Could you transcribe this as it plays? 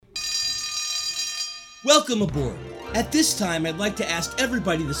Welcome aboard. At this time, I'd like to ask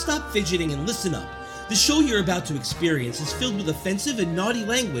everybody to stop fidgeting and listen up. The show you're about to experience is filled with offensive and naughty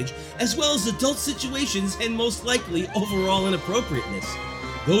language, as well as adult situations and most likely overall inappropriateness.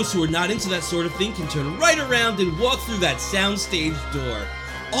 Those who are not into that sort of thing can turn right around and walk through that soundstage door.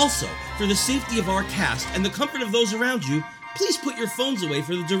 Also, for the safety of our cast and the comfort of those around you, please put your phones away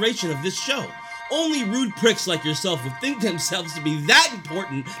for the duration of this show. Only rude pricks like yourself would think themselves to be that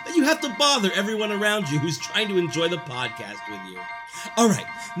important that you have to bother everyone around you who's trying to enjoy the podcast with you. Alright,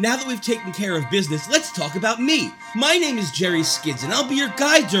 now that we've taken care of business, let's talk about me. My name is Jerry Skids, and I'll be your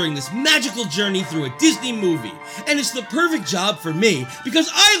guide during this magical journey through a Disney movie. And it's the perfect job for me, because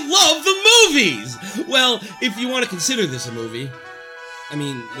I love the movies! Well, if you want to consider this a movie. I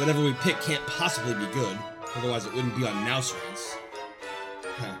mean, whatever we pick can't possibly be good, otherwise it wouldn't be on Mouse Rants.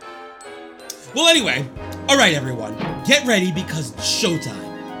 Huh. Well, anyway, alright everyone, get ready because it's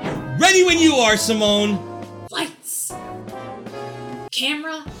showtime. Ready when you are, Simone! Lights,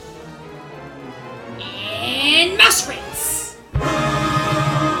 camera, and mouse rings! I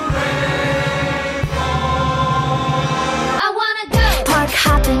wanna go! Park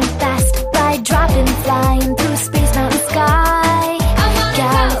hopping, fast ride, dropping, flying through space, mountain, sky.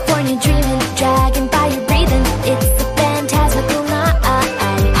 California dreaming, dragon by your breathing. It's a phantasmical night.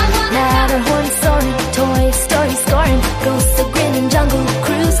 Matterhorn soaring, Toy Story scoring, ghosts a grinning, jungle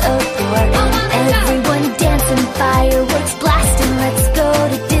cruise aboard. Everyone dancing, fireworks blasting. Let's go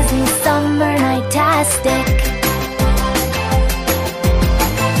to Disney Summer Night-tastic.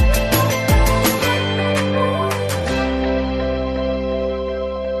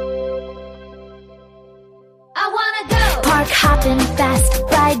 Park hopping, fast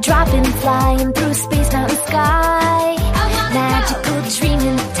ride, dropping, flying through space, mountain, sky. Magical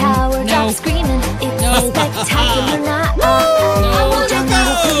dreaming, tower drop screaming. It's a spectacular night.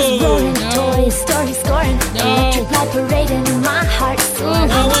 Jungle cruise roaring, Toy Story scoring, electric light parading, my heart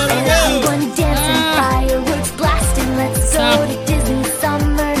soaring. Everyone dancing, fireworks blasting. Let's go to Disney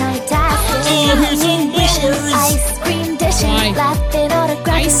Summer Night-tastic. Wishes, ice cream dishing, laughing,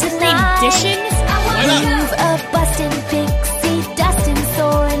 autographing tonight. Move a bustin', pixie dustin',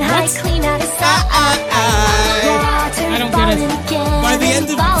 soaring high, clean out of sight. I don't get it. By the end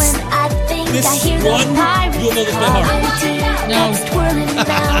of this one, you'll know this by heart. No,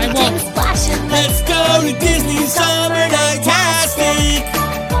 I won't. Let's go to Disney Summer Night-tastic.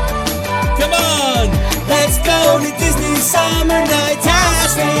 Come on, let's go to Disney Summer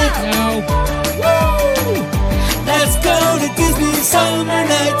Night-tastic. No. Woo! Let's go to Disney Summer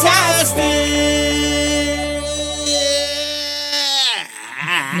Night-tastic.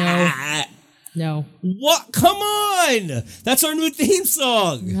 No. What? Come on! That's our new theme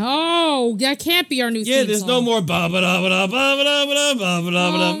song. No, that can't be our new theme song. Yeah, there's no more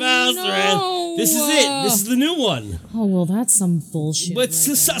ba-ba-da-ba-da-ba-ba-da-ba-da-ba-da-ba-da Mouse Rant. No. This is it. This is the new one. Oh, well, that's some bullshit. But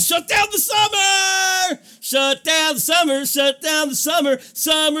shut down the summer! Shut down the summer! Shut down the summer!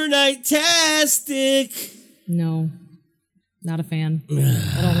 Summer Night-tastic! No, not a fan.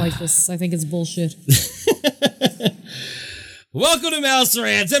 I don't like this. I think it's bullshit. Welcome to Mouse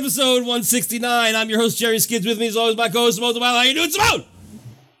Rants, episode 169. I'm your host, Jerry Skids. With me, as always, my co-host, Simone. How you doing, Simone?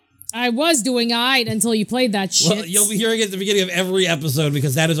 I was doing aight until you played that shit. Well, you'll be hearing it at the beginning of every episode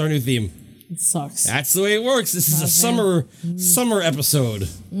because that is our new theme. It sucks. That's the way it works. This is a summer episode.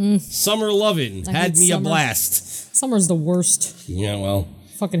 Summer lovin'. Had me summer. a blast. Summer's the worst. Yeah, well.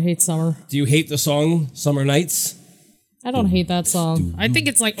 Fucking hate summer. Do you hate the song Summer Nights? I don't hate that song. I think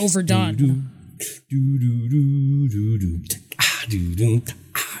it's like overdone.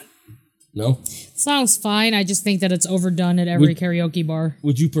 No? Song's fine. I just think that it's overdone at every karaoke bar.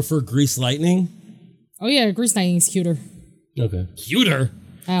 Would you prefer Grease Lightning? Oh yeah, Grease Lightning's cuter. Okay. Cuter?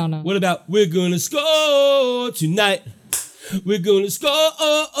 I don't know. What about We're Gonna Score Tonight? We're gonna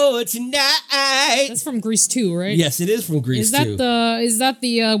score tonight. That's from Grease 2, right? Yes, it is from Grease 2. Is that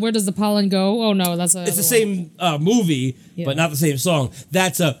the Where Does the Pollen Go? Oh no, that's It's the same movie, but not the same song.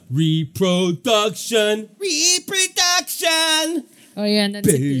 That's a reproduction. Oh yeah, and then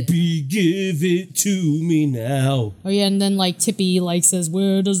Baby, give it to me now. Oh yeah, and then like Tippy like says,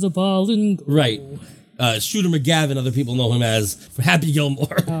 "Where does the pollen go?" Right. Shooter McGavin, other people know him as for Happy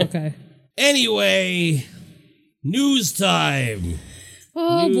Gilmore. Oh, okay. Anyway, news time.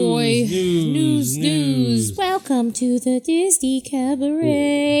 Oh boy. News. Welcome to the Disney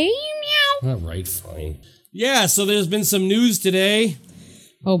Cabaret. Meow. All right, fine. Yeah, so there's been some news today.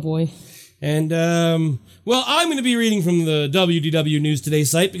 Oh boy. And, well, I'm going to be reading from the WDW News Today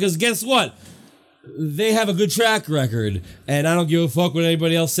site because guess what? They have a good track record, and I don't give a fuck what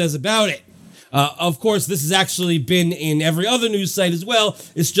anybody else says about it. Of course, this has actually been in every other news site as well.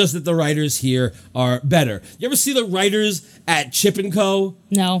 It's just that the writers here are better. You ever see the writers at Chip & Co.?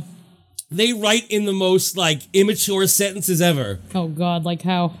 No. They write in the most, like, immature sentences ever. Oh, God, like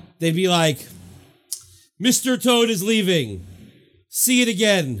how? They'd be like, Mr. Toad is leaving. See it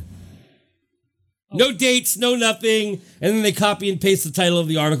again. No dates, no nothing. And then they copy and paste the title of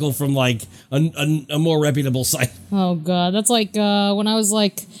the article from, like, a more reputable site. Oh, God. That's like when I was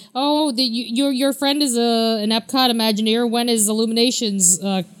like, oh, your friend is an Epcot Imagineer. When is Illuminations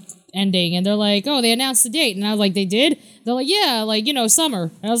ending? And they're like, oh, they announced the date. And I was like, they did? They're like, yeah, like,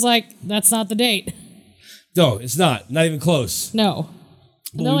 summer. And I was like, that's not the date. No, it's not. Not even close. No.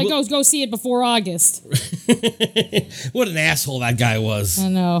 And they're like, go see it before August. What an asshole that guy was. I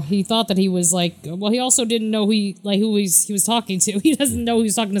know. He thought that he was like, well, he also didn't know who he was talking to. He doesn't know he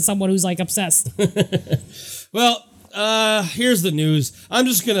was talking to someone who's like obsessed. Well, here's the news. I'm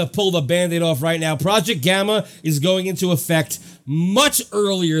just going to pull the Band-Aid off right now. Project Gamma is going into effect much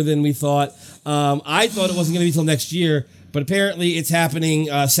earlier than we thought. I thought it wasn't going to be till next year, but apparently it's happening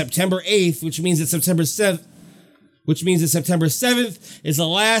September 8th, which means it's September 7th. Which means that September 7th is the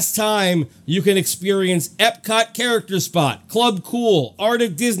last time you can experience Epcot Character Spot, Club Cool, Art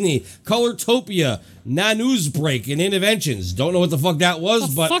of Disney, Colortopia, Nanoosbreak, and Interventions. Don't know what the fuck that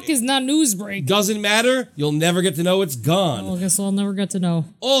was, but... The fuck is Nanoosbreak? Doesn't matter. You'll never get to know it's gone. Well, I guess I'll never get to know.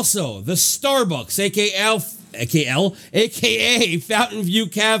 Also, the Starbucks, aka Fountain View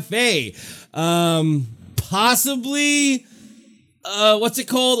Cafe. Possibly, what's it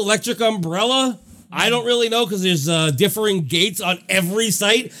called? Electric Umbrella? I don't really know because there's differing dates on every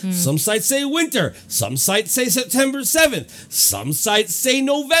site. Some sites say winter. Some sites say September 7th. Some sites say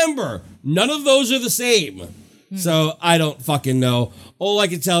November. None of those are the same. So I don't fucking know. All I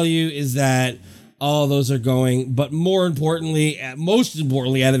can tell you is that all those are going. But more importantly, most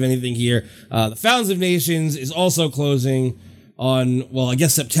importantly out of anything here, the Fountains of Nations is also closing on, well, I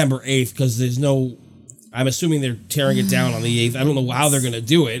guess September 8th because there's no, I'm assuming they're tearing it down on the 8th. I don't know how they're going to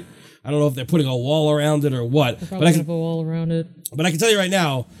do it. I don't know if they're putting a wall around it or what. They're probably going to put a wall around it. But I can tell you right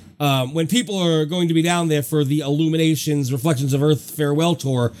now, when people are going to be down there for the Illuminations Reflections of Earth farewell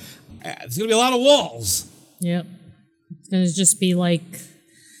tour, there's going to be a lot of walls. Yep. It's going to just be like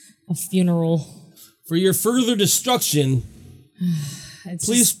a funeral. For your further destruction,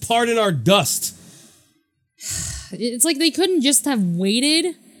 please pardon our dust. It's like they couldn't just have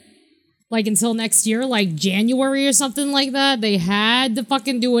waited like until next year, like January or something like that. They had to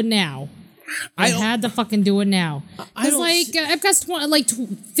fucking do it now. Because like Epcot's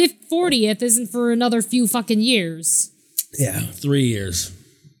 40th isn't for another few fucking years. Yeah, 3 years.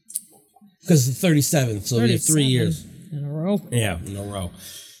 Because it's the 37th, so we have 3 years in a row. Yeah, in a row.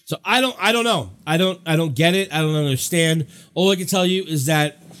 So I don't know. I don't get it. I don't understand. All I can tell you is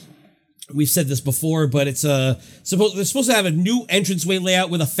that we've said this before, but it's they're supposed to have a new entranceway layout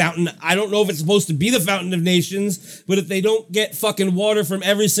with a fountain. I don't know if it's supposed to be the Fountain of Nations, but if they don't get fucking water from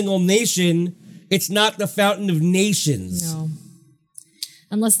every single nation, it's not the Fountain of Nations. No.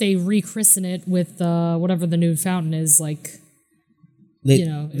 Unless they rechristen it with whatever the new fountain is, like,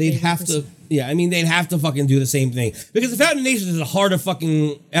 they'd have to. Yeah, I mean, they'd have to fucking do the same thing. Because the Fountain of Nations is the heart of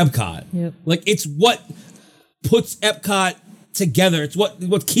fucking Epcot. Yep. Like, it's what puts Epcot together. It's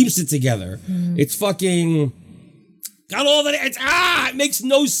what keeps it together. It's fucking got all that. It makes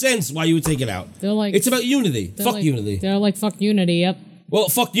no sense why you would take it out. They're like, it's about unity. Fuck unity. They're like, fuck unity. Yep. Well,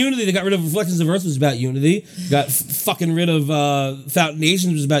 fuck unity. They got rid of Reflections of Earth, was about unity. Got fucking rid of Fountain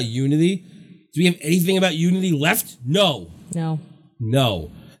Nations, was about unity. Do we have anything about unity left? No.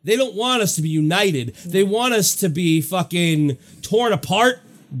 They don't want us to be united. No. They want us to be fucking torn apart,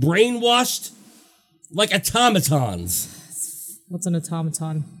 brainwashed, like automatons. What's an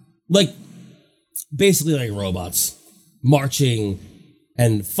automaton? Like, basically like robots marching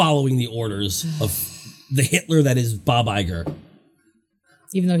and following the orders of the Hitler that is Bob Iger.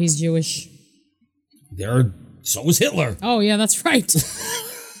 Even though he's Jewish. So was Hitler. Oh, yeah, that's right.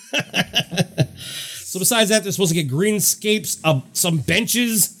 So besides that, they're supposed to get greenscapes, some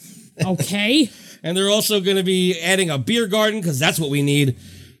benches. Okay. And they're also going to be adding a beer garden, because that's what we need,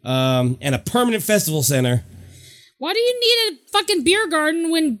 and a permanent festival center. Why do you need a fucking beer garden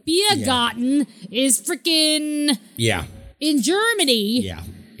when Biergarten is freaking in Germany? Yeah.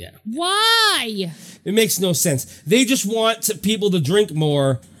 Why? It makes no sense. They just want people to drink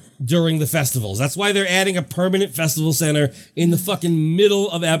more during the festivals. That's why they're adding a permanent festival center in the fucking middle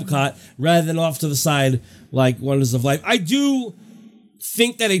of Epcot rather than off to the side like Wonders of Life. I do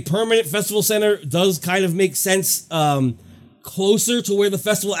think that a permanent festival center does kind of make sense closer to where the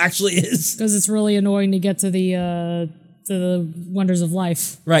festival actually is. Because it's really annoying to get to the the wonders of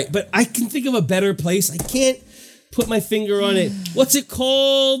life. Right, but I can think of a better place. I can't put my finger on it. What's it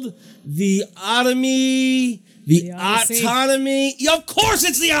called? The Otomy? The Odyssey? Autonomy? Yeah, of course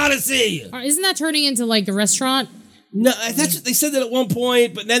it's the Odyssey! Isn't that turning into like a restaurant? No, that's what they said that at one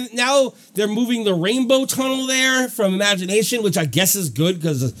point, but then now they're moving the Rainbow Tunnel there from Imagination, which I guess is good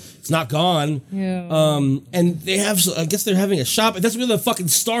because it's not gone. Yeah. And they have, I guess they're having a shop. That's where the fucking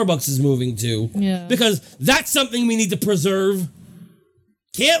Starbucks is moving to. Yeah. Because that's something we need to preserve.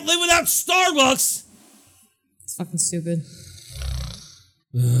 Can't live without Starbucks. It's fucking stupid.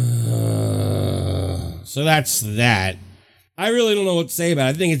 So that's that. I really don't know what to say about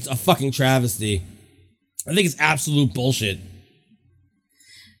it. I think it's a fucking travesty. I think it's absolute bullshit.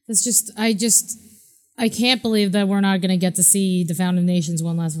 It's just, I can't believe that we're not going to get to see the Founding Nations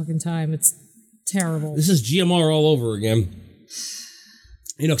one last fucking time. It's terrible. This is GMR all over again.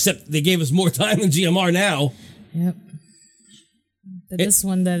 You know, except they gave us more time than GMR now. Yep. But this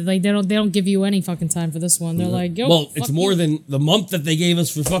one, that like they don't give you any fucking time for this one. They're like, yo, well, fuck it's more you. than the month that they gave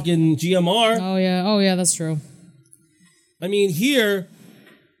us for fucking GMR. Oh yeah, that's true. I mean,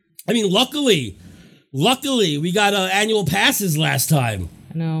 luckily, we got annual passes last time.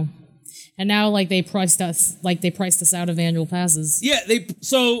 I know. And now, like, they priced us out of annual passes. Yeah,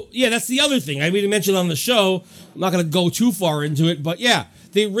 that's the other thing. I mean, mentioned on the show. I'm not going to go too far into it, but yeah,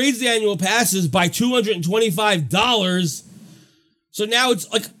 they raised the annual passes by $225. So now it's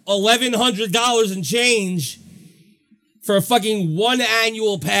like $1,100 and change for a fucking one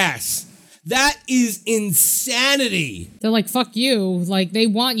annual pass. That is insanity. They're like, fuck you. Like, they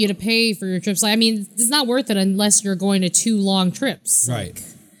want you to pay for your trips. Like, I mean, it's not worth it unless you're going to 2 long trips. Right.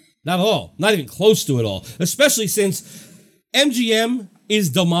 Not at all. Not even close to it all. Especially since MGM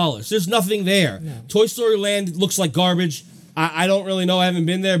is demolished. There's nothing there. No. Toy Story Land looks like garbage. I don't really know. I haven't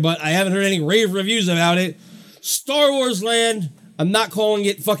been there, but I haven't heard any rave reviews about it. Star Wars Land, I'm not calling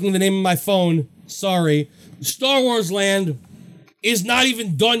it fucking the name of my phone. Sorry. Star Wars Land is not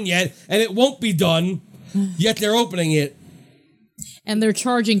even done yet, and it won't be done, yet they're opening it. And they're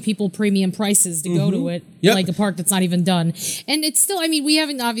charging people premium prices to go to it, like a park that's not even done. And it's still, I mean, we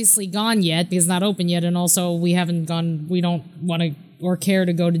haven't obviously gone yet because it's not open yet, and also we don't want to or care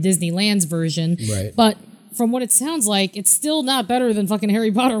to go to Disneyland's version. Right. But from what it sounds like, it's still not better than fucking Harry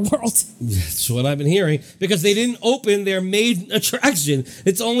Potter World. That's what I've been hearing, because they didn't open their main attraction.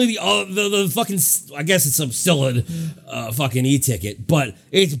 It's only the fucking, I guess it's still a fucking e-ticket, but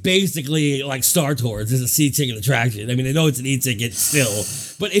it's basically like Star Tours. It's a C-ticket attraction. I mean, I know it's an e-ticket still,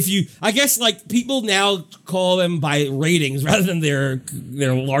 but I guess like people now call them by ratings rather than their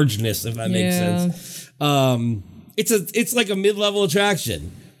largeness, if that makes sense. It's like a mid-level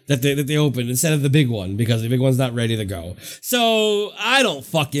attraction that they opened instead of the big one, because the big one's not ready to go. So I don't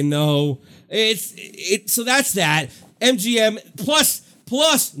fucking know. So that's that. MGM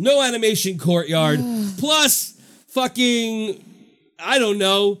plus no animation courtyard plus fucking, I don't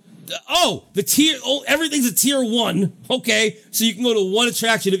know. Oh, everything's a tier 1. Okay, so you can go to one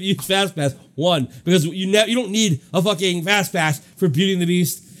attraction if you use FastPass. 1, because you don't need a fucking FastPass for Beauty and the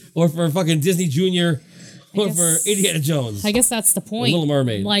Beast or for fucking Disney Junior. Or for Indiana Jones. I guess that's the point. Little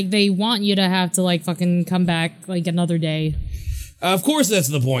Mermaid. Like, they want you to have to, like, fucking come back, like, another day. Of course that's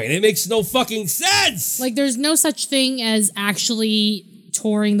the point. It makes no fucking sense! Like, there's no such thing as actually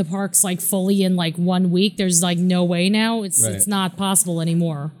touring the parks, like, fully in, like, 1 week. There's, like, no way now. It's not possible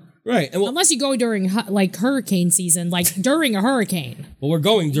anymore. Right. And unless you go during, like, hurricane season, like, during a hurricane. Well, we're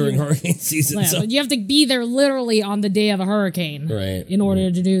going during hurricane season. Yeah, so. but you have to be there literally on the day of a hurricane. Right. In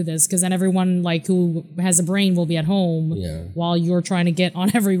order to do this, because then everyone, like, who has a brain will be at home while you're trying to get on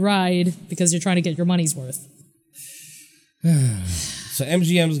every ride because you're trying to get your money's worth. So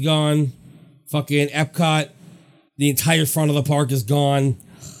MGM's gone. Fucking Epcot. The entire front of the park is gone.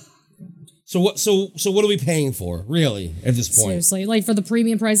 So what are we paying for, really, at this point? Seriously, like, for the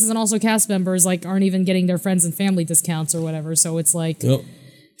premium prices, and also cast members, like, aren't even getting their friends and family discounts or whatever. So it's like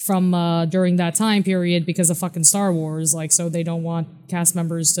from during that time period, because of fucking Star Wars, like, so they don't want cast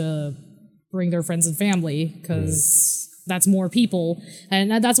members to bring their friends and family because that's more people,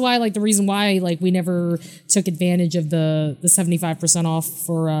 and that's why, like, the reason why, like, we never took advantage of the 75% off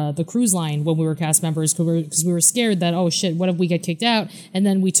for the cruise line when we were cast members, because we were scared that, oh shit, what if we get kicked out? And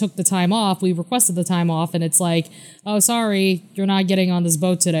then we took the time off, we requested the time off, and it's like, oh, sorry, you're not getting on this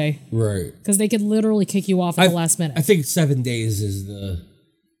boat today. Right. Because they could literally kick you off at the last minute. I think 7 days is the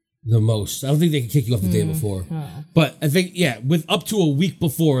most. I don't think they can kick you off the day before. But I think, with up to a week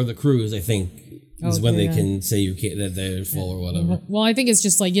before the cruise, I think is when they can say that they're full or whatever. Well, I think it's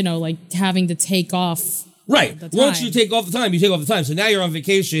just like, like having to take off. Right. Once you take off the time, you take off the time. So now you're on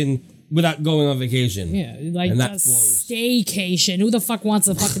vacation without going on vacation. Yeah, like And a that blows. staycation. Who the fuck wants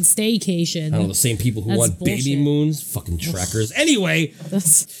a fucking staycation? I don't know, the same people who That's want baby bullshit. moons, fucking trackers. Anyway,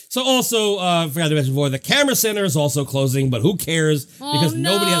 so also, I forgot to mention before, the camera center is also closing, but who cares? Because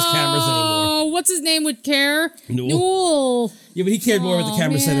nobody has cameras anymore. Oh, what's his name would care? Newell. Newell. Yeah, but he cared more about the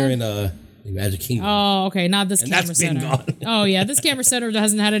camera man. center in Magic Kingdom. Oh, okay, not this And camera that's been center. gone. Oh yeah, this camera center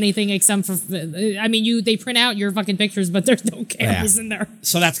hasn't had anything except for. I mean, they print out your fucking pictures, but there's no cameras in there.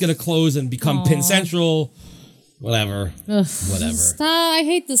 So that's going to close and become Pin Central. Whatever. Ugh. Whatever. Stop! I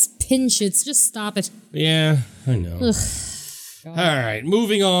hate this pin shits. Just stop it. Yeah, I know. All right,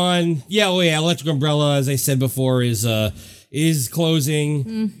 moving on. Yeah, Electric Umbrella, as I said before, is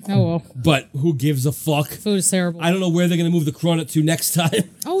closing. Oh well, But who gives a fuck? food is terrible. I don't know where they're going to move the Cronut to next time.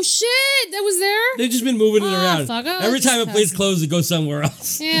 Oh shit! That was there. They've just been moving it around. fuck. Oh, Every time a just place closes, it goes somewhere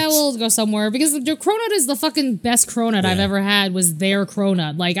else. Yeah, we'll go somewhere because the cronut is the fucking best cronut I've ever had. Was their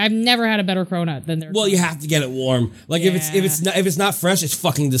cronut? Like I've never had a better cronut than their. Well, you have to get it warm. Like if it's not fresh, it's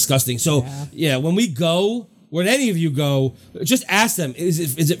fucking disgusting. So yeah, when we go, when any of you go, just ask them: is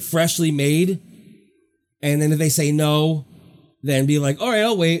it freshly made? And then if they say no, then be like, all right,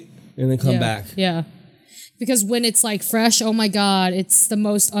 I'll wait, and then come back. Yeah. Because when it's like fresh, oh my god, it's the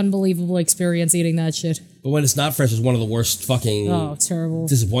most unbelievable experience eating that shit. But when it's not fresh, it's one of the worst fucking Oh, terrible.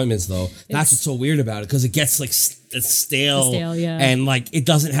 disappointments, though. That's what's so weird about it, because it gets like it's stale, yeah. and like it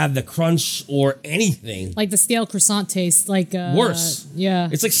doesn't have the crunch or anything. Like the stale croissant taste, like Worse. Yeah.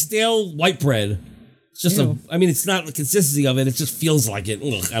 It's like stale white bread. It's just Ew. I mean, it's not the consistency of it. It just feels like it.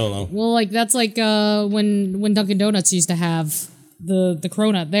 Ugh, I don't know. Well, like that's like when Dunkin' Donuts used to have the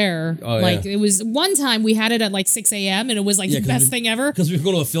cronut there. Oh, yeah. Like it was one time we had it at like 6 a.m. and it was like the best thing ever. Because we were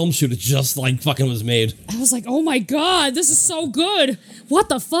going to a film shoot, it just like fucking was made. I was like, oh my god, this is so good. What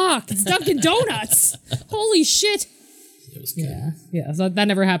the fuck? It's Dunkin' Donuts. Holy shit. It was good. Yeah. So that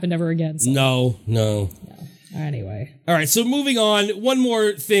never happened ever again. So. No. Anyway. All right, so moving on. One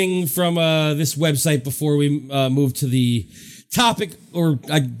more thing from this website before we move to the topic, or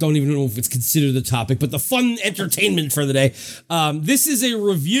I don't even know if it's considered the topic, but the fun entertainment for the day. This is a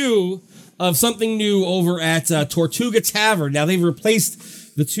review of something new over at Tortuga Tavern. Now, they've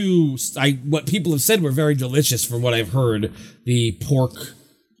replaced the two, what people have said were very delicious from what I've heard. The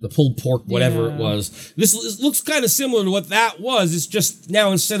pulled pork, whatever it was. This looks kind of similar to what that was. It's just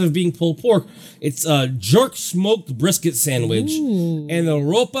now instead of being pulled pork, it's a jerk smoked brisket sandwich. Ooh. And the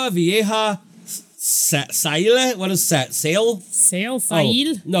ropa vieja saile. What is that? Sail? Sail?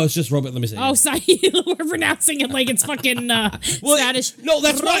 No, it's just ropa. Let me say. Oh, Sail. We're pronouncing it like it's fucking Spanish. No,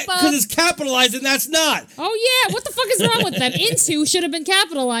 that's right, Ropa. because it's capitalized and that's not. Oh, yeah. What the fuck is wrong with that? Into should have been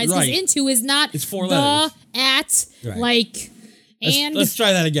capitalized because Right. into is not It's 4 the, letters. at, Right. like, and. Let's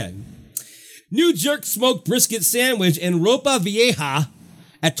try that again. New jerk smoked brisket sandwich and ropa vieja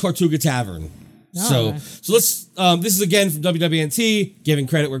at Tortuga Tavern. So let's. This is again from WWNT, giving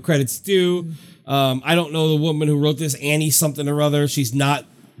credit where credit's due. I don't know the woman who wrote this, Annie something or other. She's not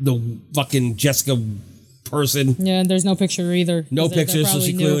the fucking Jessica person. Yeah, and there's no picture either. No 'cause they're pictures, so probably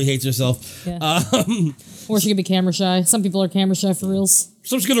she new. clearly hates herself. Yeah. Or she could be camera shy. Some people are camera shy for reals.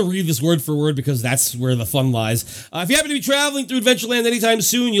 So I'm just going to read this word for word because that's where the fun lies. If you happen to be traveling through Adventureland anytime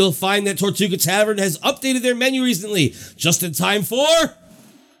soon, you'll find that Tortuga Tavern has updated their menu recently, just in time for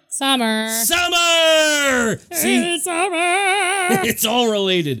Summer. summer! See, Hey, summer. it's all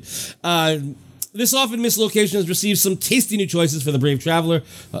related. This often missed location has received some tasty new choices for the brave traveler.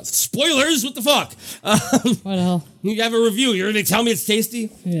 Spoilers, what the fuck? What the hell? You have a review. You're going to tell me it's tasty?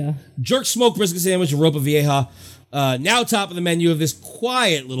 Yeah. Jerk smoked brisket sandwich and ropa vieja. Now top of the menu of this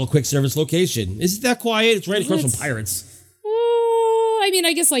quiet little quick service location. Isn't that quiet? It's right across from Pirates. I mean,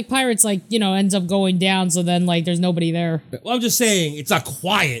 I guess like Pirates, like, you know, ends up going down, so then like there's nobody there. Well, I'm just saying it's not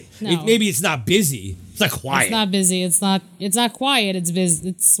quiet. No. Maybe it's not busy. It's not quiet. It's not busy. It's not quiet. It's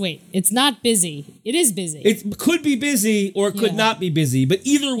busy. It's not busy. It is busy. It could be busy or it could not be busy, but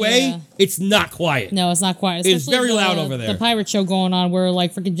either way, it's not quiet. No, it's not quiet. It's Especially very loud over there. The pirate show going on where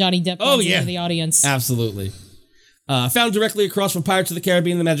like freaking Johnny Depp comes into the audience. Absolutely. Found directly across from Pirates of the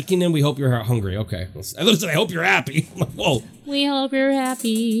Caribbean and the Magic Kingdom. We hope you're hungry. Okay. I literally said, I hope you're happy. Whoa. We hope you're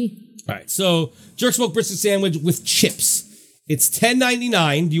happy. All right. So, jerk smoked brisket sandwich with chips. It's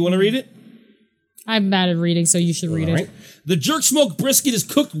 $10.99. Do you want to read it? I'm bad at reading, so you should read All it. right. The jerk smoked brisket is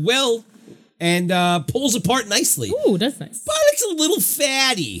cooked well and pulls apart nicely. Ooh, that's nice. But it's a little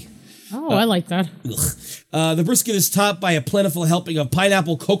fatty. Oh, I like that. The brisket is topped by a plentiful helping of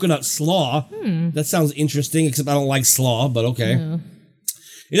pineapple coconut slaw. That sounds interesting, except I don't like slaw, but okay. Yeah.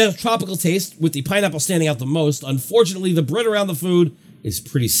 It has a tropical taste, with the pineapple standing out the most. Unfortunately, the bread around the food is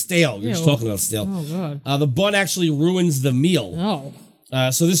pretty stale. You're just Ew. talking about stale. Oh, God. The bun actually ruins the meal. Oh.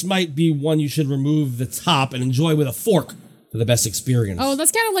 So this might be one you should remove the top and enjoy with a fork for the best experience. Oh,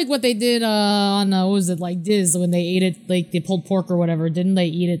 that's kind of like what they did on, what was it, like Diz, when they ate it, like the pulled pork or whatever. Didn't they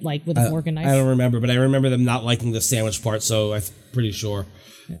eat it like with a fork and knife? I don't remember, but I remember them not liking the sandwich part, so I'm pretty sure.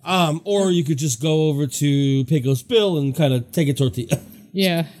 Or you could just go over to Pecos Bill and kind of take a tortilla.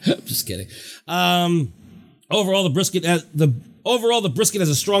 Yeah. Just kidding. Overall, the brisket has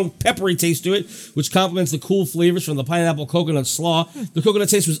a strong peppery taste to it, which complements the cool flavors from the pineapple coconut slaw. The coconut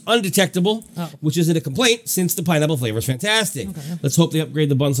taste was undetectable, which isn't a complaint since the pineapple flavor is fantastic. Okay. Let's hope they upgrade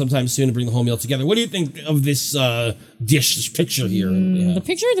the bun sometime soon and bring the whole meal together. What do you think of this dish, this picture here? The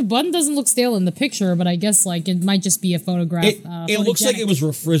picture of the bun doesn't look stale in the picture, but I guess like it might just be a photograph. It looks like it was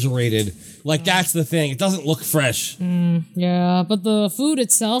refrigerated. Like that's the thing. It doesn't look fresh. Yeah, but the food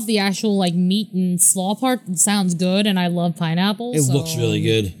itself, the actual like meat and slaw part, sounds good, and I love pineapple. It looks really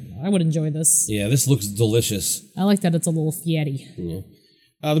good. I would enjoy this. Yeah, this looks delicious. I like that it's a little fieri. Yeah.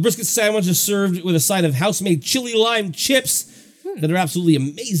 The brisket sandwich is served with a side of house-made chili lime chips that are absolutely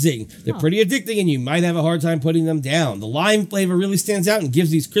amazing. They're pretty addicting, and you might have a hard time putting them down. The lime flavor really stands out and gives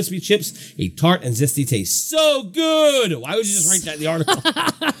these crispy chips a tart and zesty taste. So good! Why would you just write that in the article?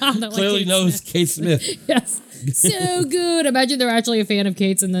 Clearly knows Kate Smith. Yes. So good. Imagine they're actually a fan of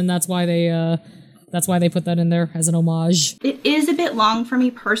Kate's, and then that's why they put that in there as an homage. It is a bit long for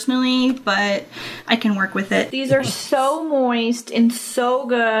me personally, but I can work with it. These are so moist and so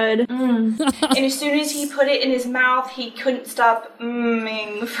good. And as soon as he put it in his mouth, he couldn't stop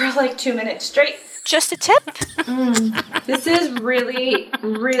mmming for like 2 minutes straight. Just a tip. This is really,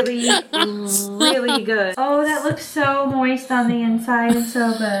 really, really good. Oh, that looks so moist on the inside and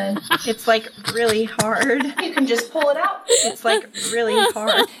so good. It's like really hard. You can just pull it out. It's like really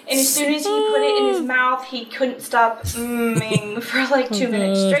hard. And as soon as he put it in his mouth, he couldn't stop mmming for like 2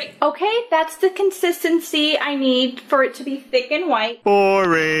 minutes straight. Okay, that's the consistency I need for it to be thick and white.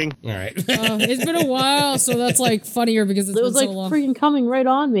 Boring. All right. It's been a while, so that's like funnier because it's It been was like so long. freaking coming right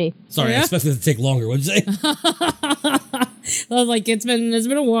on me. Sorry, I expected it to take longer. What'd you say? I was like, it's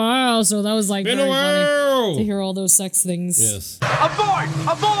been a while, so that was like Been very a while. funny to hear all those sex things. Yes.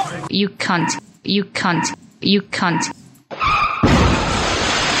 Abort! You cunt. You cunt. You cunt.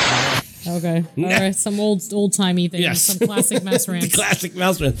 Okay. All right. Some old timey things. Yes. Some classic mouse The rants. classic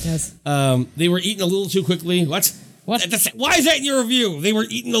mouse rant. Yes. They were eaten a little too quickly. What? What? Why is that in your review? They were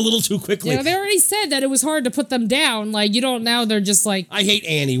eaten a little too quickly. Yeah, they already said that it was hard to put them down. Like, you don't now. They're just like. I hate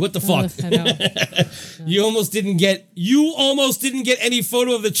Annie. What the fuck? I know. You almost didn't get any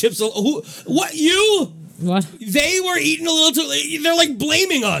photo of the chips. Who? What? You? What? They were eating a little too. They're like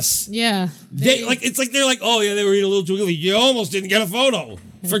blaming us. Yeah. They're like, oh yeah, they were eating a little too quickly. You almost didn't get a photo.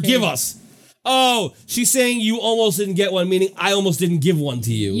 Forgive us. Oh, she's saying you almost didn't get one, meaning I almost didn't give one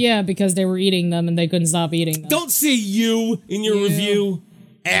to you. Yeah, because they were eating them and they couldn't stop eating them. Don't say you in your review,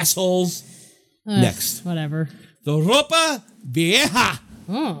 assholes. Next. Whatever. The Ropa Vieja.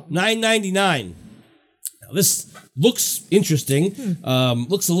 Oh. $9.99. Now this looks interesting.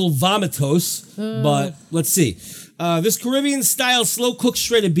 Looks a little vomitose, but let's see. This Caribbean-style slow-cooked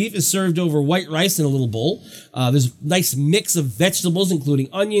shredded beef is served over white rice in a little bowl. There's a nice mix of vegetables, including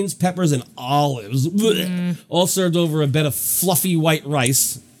onions, peppers, and olives. All served over a bed of fluffy white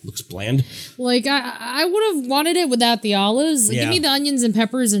rice. Looks bland. Like, I would have wanted it without the olives. Yeah. Give me the onions and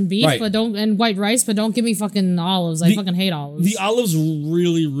peppers and beef, Right. and white rice, but don't give me fucking olives. I fucking hate olives. The olives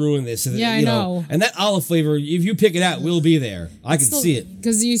really ruin this. Yeah, I know. And that olive flavor, if you pick it out, will be there. I can see it.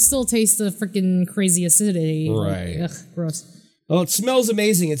 Because you still taste the freaking crazy acidity. Right. Like, ugh, gross. Well, it smells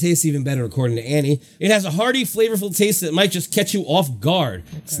amazing. It tastes even better, according to Annie. It has a hearty, flavorful taste that might just catch you off guard.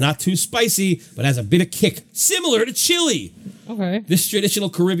 Okay. It's not too spicy, but has a bit of kick, similar to chili. Okay. This traditional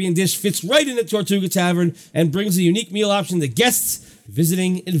Caribbean dish fits right in the Tortuga Tavern and brings a unique meal option to guests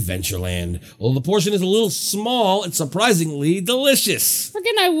visiting Adventureland. Although the portion is a little small, it's surprisingly delicious.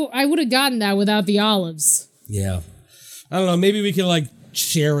 Freaking, I would have gotten that without the olives. Yeah. I don't know, maybe we can,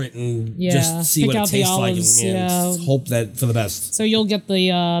 share it and just see pick what it out the tastes like olives, and yeah. hope that for the best. So you'll get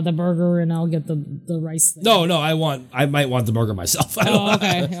the burger and I'll get the rice thing. No, I might want the burger myself. I don't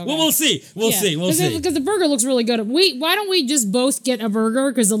okay. Well, we'll see. We'll see. Because the burger looks really good. Why don't we just both get a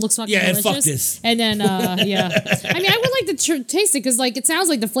burger because it looks fucking delicious? And fuck this. And then yeah. I mean, I would like to taste it because it sounds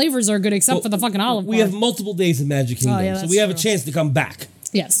like the flavors are good except for the fucking olive. We have multiple days in Magic Kingdom, so we have a chance to come back.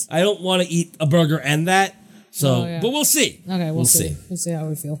 Yes. I don't want to eat a burger and that. So, but we'll see. Okay, we'll see. We'll see how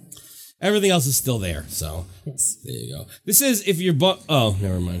we feel. Everything else is still there, so yes. There you go. This is if you're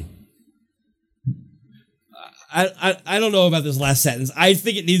never mind. I don't know about this last sentence. I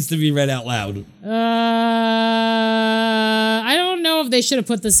think it needs to be read out loud. I don't know if they should have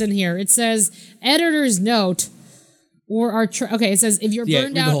put this in here. It says, editor's note, or are okay. It says if you're Yeah,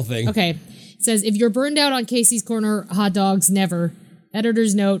 burned read out. the whole thing. Okay, it says if you're burned out on Casey's Corner hot dogs, never.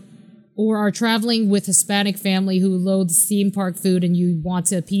 Editor's note. Or are traveling with Hispanic family who loathes theme park food and you want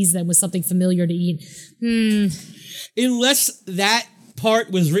to appease them with something familiar to eat. Unless that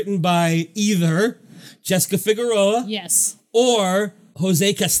part was written by either Jessica Figueroa Yes. or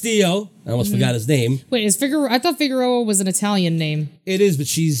Jose Castillo. I almost forgot his name. Wait, is Figueroa? I thought Figueroa was an Italian name. It is, but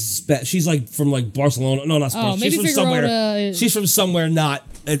she's like from like Barcelona. No, not Barcelona. maybe She's from Figueroa somewhere. is- She's from somewhere not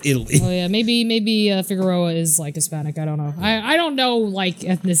Italy. Oh yeah, maybe Figueroa is like Hispanic. I don't know. I don't know like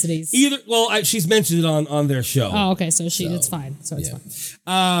ethnicities. Either, well, she's mentioned it on their show. Oh, okay, so it's fine. So it's fine.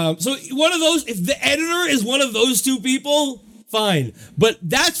 So one of those, if the editor is one of those two people, fine. But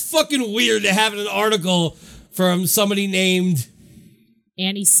that's fucking weird to have in an article from somebody named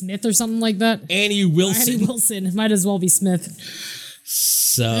Annie Smith or something like that. Annie Wilson. Annie Wilson. Might as well be Smith.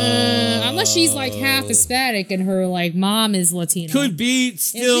 So Unless she's like half Hispanic and her like mom is Latino. could be If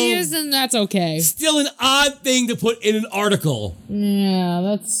still she is, then that's okay. still an odd thing to put in an article. Yeah,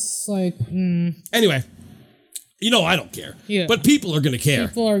 that's like Anyway, I don't care. Yeah. But people are gonna care.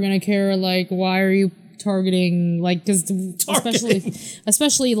 people are gonna care. Like, why are you targeting? Like, because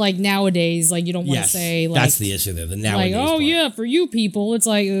especially like nowadays, like you don't want to Yes, say like that's the issue there. The like nowadays oh part. yeah for you people. It's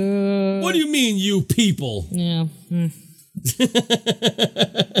like What do you mean, you people? yeah.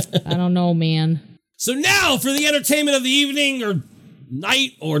 I don't know, man. So now for the entertainment of the evening or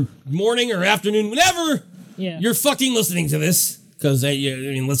night or morning or afternoon, whenever Yeah. you're fucking listening to this, because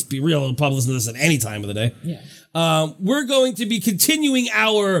let's be real, you'll probably listen to this at any time of the day. Yeah. We're going to be continuing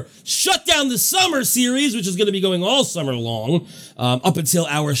our Shut Down the Summer series, which is going to be going all summer long, up until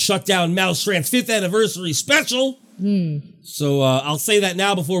our Shut Down Mouse Rant's 5th anniversary special. So I'll say that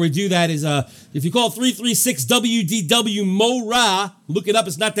now before we do that is if you call 336-WDW-MORA, look it up,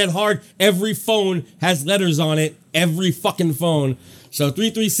 it's not that hard. Every phone has letters on it. Every fucking phone. So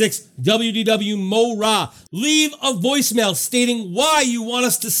 336-WDW-MORA. Leave a voicemail stating why you want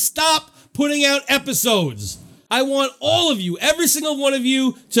us to stop putting out episodes. I want all of you, every single one of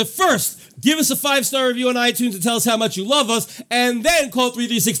you, to first give us a 5-star review on iTunes and tell us how much you love us, and then call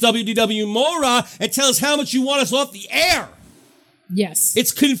 336-WDW-MORA and tell us how much you want us off the air. Yes.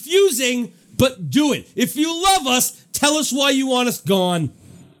 It's confusing, but do it. If you love us, tell us why you want us gone.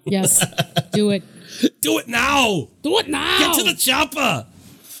 Yes. Do it. Do it now. Do it now. Get to the chopper.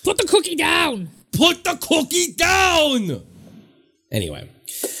 Put the cookie down. Put the cookie down. Anyway.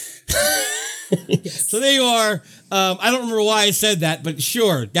 So there you are. I don't remember why I said that, but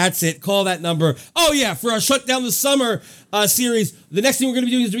sure, that's it. Call that number. Oh yeah, for our Shut Down the Summer series, the next thing we're going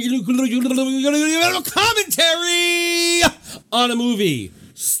to be doing is we're going to do a commentary on a movie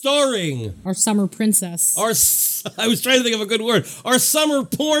starring Our summer princess. I was trying to think of a good word. Our summer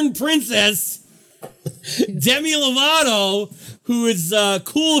porn princess, Demi Lovato, who is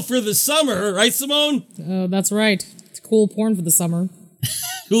cool for the summer, right, Simone? That's right. It's cool porn for the summer.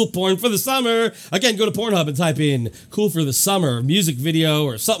 Cool porn for the summer. Again, go to Pornhub and type in cool for the summer music video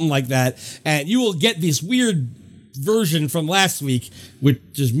or something like that, and you will get this weird version from last week, which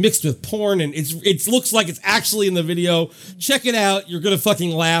is mixed with porn, and it looks like it's actually in the video. Check it out. You're going to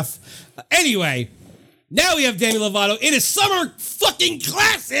fucking laugh. Anyway, now we have Demi Lovato in a summer fucking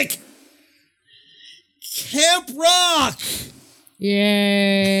classic, Camp Rock.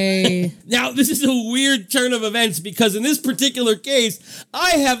 Yay. Now, this is a weird turn of events because in this particular case,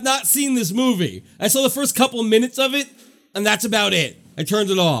 I have not seen this movie. I saw the first couple minutes of it, and that's about it. I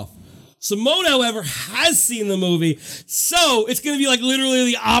turned it off. Simone, however, has seen the movie, so it's going to be like literally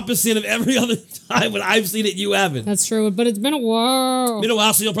the opposite of every other time when I've seen it, you haven't. That's true, but it's been a while. Been a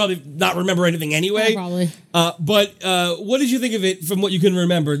while, so you'll probably not remember anything anyway. Yeah, probably. But what did you think of it from what you can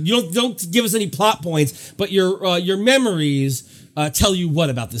remember? You don't give us any plot points, but your memories tell you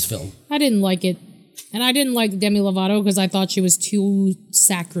what about this film? I didn't like it. And I didn't like Demi Lovato because I thought she was too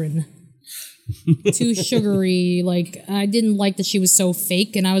saccharine. Too sugary. Like, I didn't like that she was so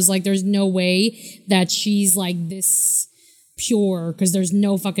fake. And I was like, there's no way that she's like this pure, because there's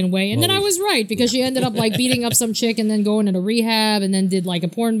no fucking way. And then I was right, because she ended up like beating up some chick and then going into rehab and then did like a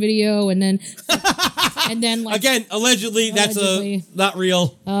porn video and then like again, allegedly. That's not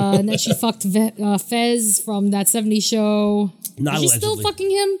real. And then she fucked Fez from that 70s show. Not Is she allegedly. still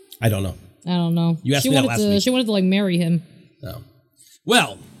fucking him? I don't know. I don't know. You asked me that last week. She wanted to like marry him. No.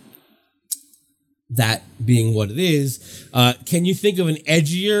 Well, that being what it is, can you think of an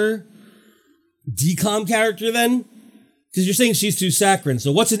edgier DCOM character then? Because you're saying she's too saccharine.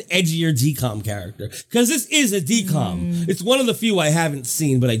 So what's an edgier DCOM character? Because this is a DCOM. It's one of the few I haven't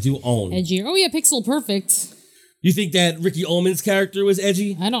seen, but I do own. Edgier. Oh yeah, Pixel Perfect. You think that Ricky Ullman's character was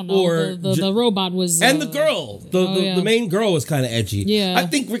edgy? I don't know. Or The robot was... and the girl. The main girl was kind of edgy. Yeah. I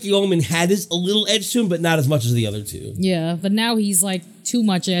think Ricky Ullman had a little edge to him, but not as much as the other two. Yeah, but now he's like too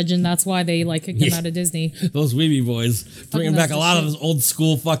much edge, and that's why they like kicked him out of Disney. Those Weeby boys bringing back a lot of this old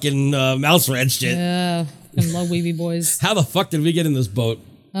school fucking mouse rat shit. Yeah, I love Weeby boys. How the fuck did we get in this boat?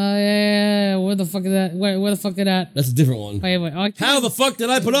 Oh yeah. Where the fuck is that? Where the fuck is that? That's a different one. Wait. How the fuck did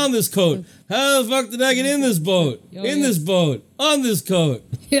I put on this coat? How the fuck did I get in this boat? This boat. On this coat.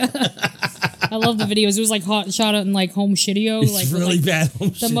 Yeah. I love the videos. It was like shot out in like home studio. It's like really with, bad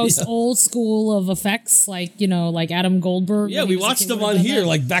home The most old school of effects, like, you know, like Adam Goldberg. Yeah, we watched them on here,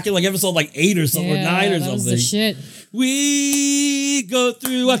 like back in like episode like 8 or something, or 9 or that something. Was the shit. We go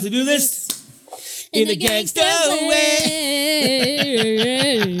through what to do this in a gangsta way.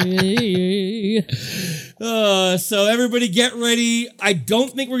 So everybody get ready. I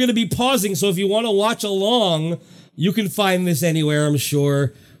don't think we're going to be pausing, so if you want to watch along, you can find this anywhere, I'm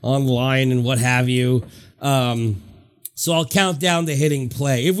sure, online and what have you. So I'll count down to hitting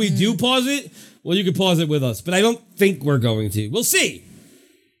play. If we do pause it, well, you can pause it with us, but I don't think we're going to. We'll see.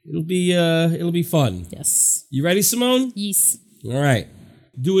 It'll be fun. Yes. You ready, Simone? Yes. All right.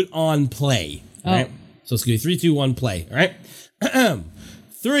 Do it on play. All right. So it's going to be 3, 2, 1, play. All right.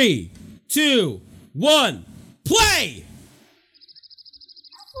 3, 2, 1, play.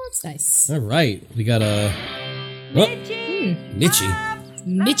 Oh, that's nice. All right. We got a Mitchie.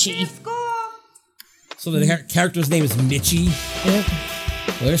 Mitchie. So the character's name is Mitchie. Yep.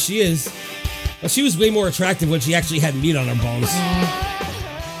 Well, there she is. Well, she was way more attractive when she actually had meat on her bones.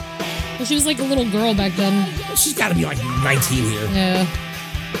 Well, she was like a little girl back then. She's got to be like 19 here. Yeah.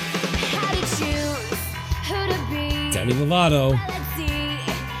 Demi Lovato.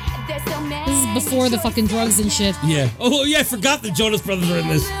 This is before the fucking drugs and shit. Yeah. Oh, yeah, I forgot the Jonas Brothers are in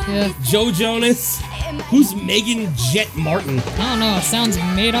this. Yeah. Joe Jonas. Who's Megan Jet Martin? I don't know. It sounds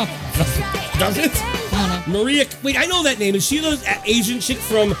made up. Does it? I don't know. Maria. Wait, I know that name. Is she the Asian chick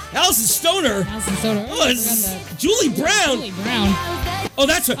from Alison Stoner? Alison Stoner. Oh, it's Julie Brown. Julie Brown. Oh,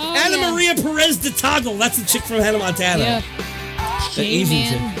 that's her. Oh, Anna yeah. Maria Perez de Toggle. That's the chick from Hannah Montana. Yeah. The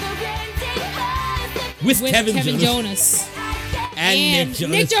Asian chick. With Kevin Jonas. And Nick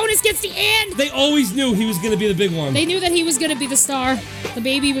Jonas. Nick Jonas gets the and. They always knew he was going to be the big one. They knew that he was going to be the star. The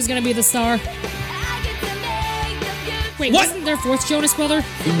baby was going to be the star. Wait, What? wasn't their fourth Jonas brother?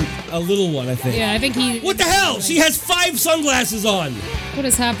 A little one, I think. Yeah, I think he... What the hell? She has 5 sunglasses on. What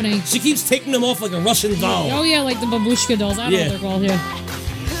is happening? She keeps taking them off like a Russian doll. Oh, yeah, like the babushka dolls. I don't know what they're called,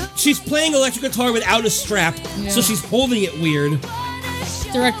 yeah. She's playing electric guitar without a strap, so she's holding it weird.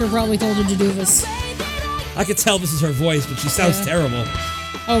 Director probably told her to do this. I could tell this is her voice, but she sounds terrible.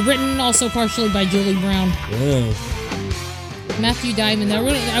 Oh, written also partially by Julie Brown. Oh. Matthew Diamond. I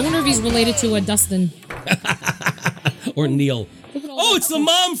wonder if he's related to Dustin. Or Neil. Oh, it's the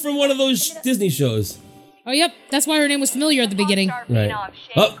mom from one of those Disney shows. Oh, yep. That's why her name was familiar at the beginning. Right.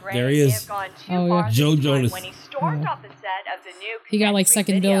 Oh, there he is. Oh, yeah. Joe Jonas. When he stormed off the set of the new He got like Connect 3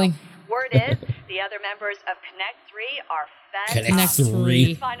 second video. billing. Word is the other members of Connect 3 are fantastic. Connect 3.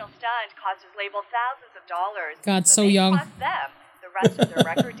 The final stunt cost his label thousands of dollars. God, so they young. cost them the rest of their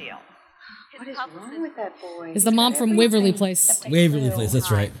record deal. What is wrong with that boy? Is the mom from Waverly Place. Waverly Place, that's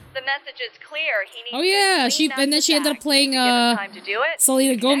right. The message is clear. He needs Oh, yeah. And then she ended up playing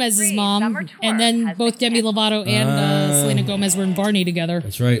Selena Gomez's mom. And then both Demi Lovato and Selena Gomez were in Barney together.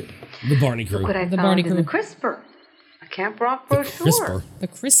 That's right. The Barney crew. What I The found Barney in crew. the CRISPR. A Camp Rock brochure. CRISPR. The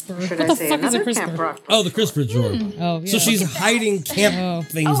CRISPR. Should What I the say fuck is a another Camp CRISPR? Rock Oh, the CRISPR drawer. Oh, yeah. So she's hiding camp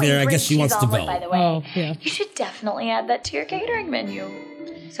things there. I guess she wants to By go. the way. Oh, yeah. You should definitely add that to your catering menu.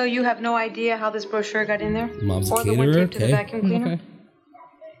 So you have no idea how this brochure got in there? Mom's a or the one caterer, taped to the okay. vacuum cleaner?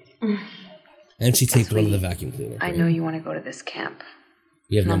 Okay. And she taped one of the vacuum cleaner. I know you want to go to this camp.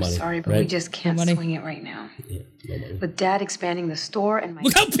 We have no I'm money. sorry, but right? we just can't No money. swing it right now. Yeah, no money. With Dad expanding the store and my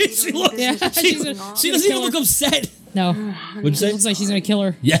Look how pissed she looks. Yeah, she she's doesn't even look upset. No. What'd you say? Looks like she's going to kill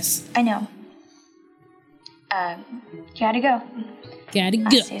her. Yes. I know. Gotta go. Gotta go.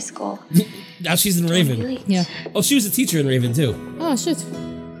 Last day of school. Now she's in Raven. Yeah. Oh, she was a teacher in Raven too. Oh, shit.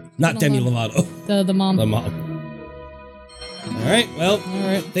 Not Demi Lovato. The mom. The mom. All right. Well,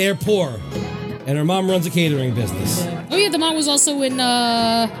 they are poor, and her mom runs a catering business. Oh, yeah, the mom was also in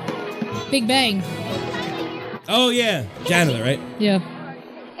Big Bang. Oh yeah, janitor, right? Yeah.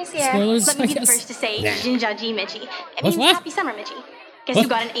 Hey, Sierra. Spoilers, Let me I be the guess. first to say Nah. Jinjaji Mitchie. It What? means What? happy summer, Mitchie. Guess What? who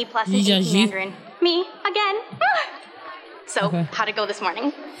got an A+ in Jinjaji? AP Mandarin? Me, again. So, Okay. how'd it go this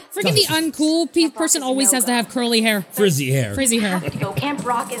morning? Freaking the uncool person always has to have curly hair. Frizzy hair. Frizzy hair. To go. Camp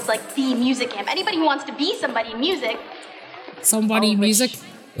Rock is like the music camp. Anybody who wants to be somebody in music. Somebody music.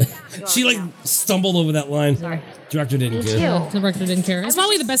 She like stumbled over that line. Director didn't care. Yeah, the director didn't care. It's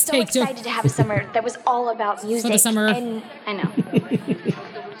probably the best take too. excited to have a summer that was all about music. For the summer. And I know.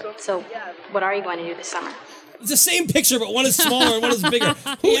 So, what are you going to do this summer? It's the same picture, but one is smaller and one is bigger.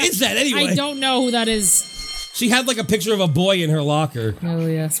 Who is that anyway? I don't know who that is. She had like a picture of a boy in her locker. Oh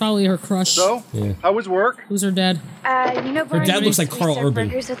yeah, it's probably her crush. So, how was work? Who's her dad? you know, Her dad looks like Carl serve Urban.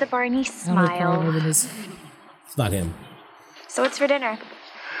 burgers with a Barney I don't know who Carl smile. Urban is. It's not him. So what's for dinner?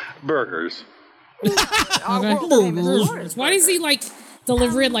 Burgers. Okay. Why does he like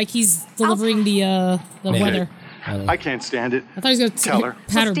deliver it like he's delivering the weather? I can't stand it. I thought he was Tell gonna her.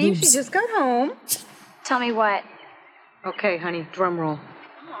 pat her Steve, boobs. she just got home. Tell me what? Okay, honey, drum roll.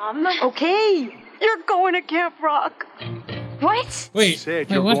 Mom. Okay, you're going to Camp Rock. What? Wait, Said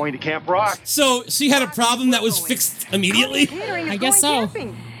Wait, you're what? going to Camp Rock. so she had a problem that was fixed immediately? I guess so.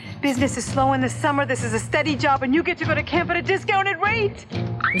 Camping. Business is slow in the summer. This is a steady job, and you get to go to camp at a discounted rate.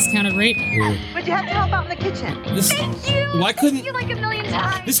 Discounted rate. But you have to help out in the kitchen. This, why couldn't You like a million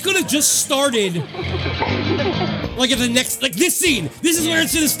times. this could have just started like at the next like this scene? This is where it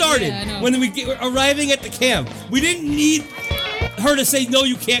should have started. Yeah, I know. When we get arriving at the camp. We didn't need her to say no,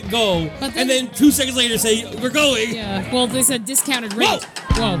 you can't go, But and then- then 2 seconds later say we're going. Yeah. Well, they said discounted rate.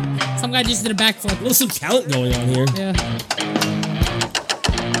 Whoa. Some guy just did a backflip. There's some talent going on here. Yeah.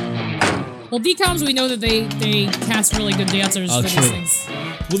 Well, DComs, we know that they cast really good dancers Oh, for true. these things.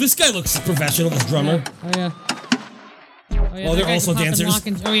 Well, this guy looks professional. This drummer. Oh yeah. Oh, they're that guy's also popping dancers. lock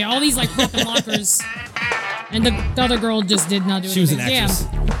and- oh yeah, all these like popping lockers. And the other girl just did not do She was an anything. actress.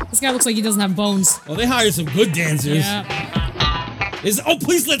 Damn. This guy looks like he doesn't have bones. Well, they hired some good dancers. Yeah.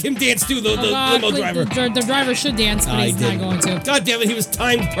 Please let him dance too, the limo please, driver. The driver should dance, but I he's not didn't. going to. God damn it, he was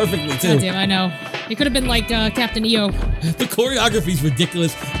timed perfectly too. God damn, I know. It could have been like Captain EO. The choreography is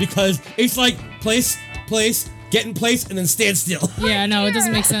ridiculous because it's like place, get in place, and then stand still. Yeah, no, it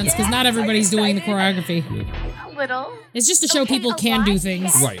doesn't make sense because not everybody's doing the choreography. A little. It's just to show people can do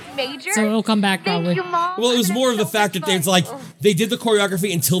things. Right. Major. So it'll come back probably. Thank you, Mom. Well, it was more of the fact that it's like they did the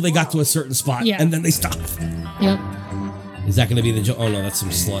choreography until they got to a certain spot, Yeah. and then they stopped. Yep. Is that going to be the? Oh no, that's some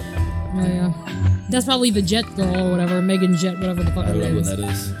slut. Oh yeah. That's probably the Jet girl or whatever, Megan Jet, whatever the fuck I her don't know name who is. that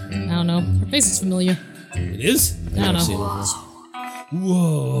is. I don't know. Her face is familiar. It is? I don't know.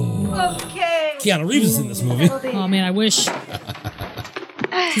 Whoa. Okay. Keanu Reeves is in this movie. Oh man, I wish.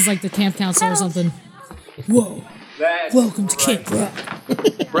 She's like the camp counselor or something. Whoa. Welcome to Camp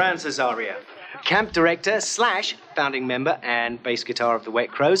Rock. Brian Cesario, camp director / founding member and bass guitar of the Wet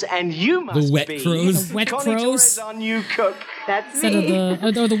Crows, and you must Wet be Crows? The Wet Connie Crows? Torres, our new cook. That's Instead me.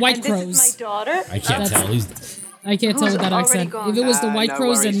 of the White and Crows. This is my daughter. I can't That's- tell. I can't tell Who's with that already accent. gone? If it was the White no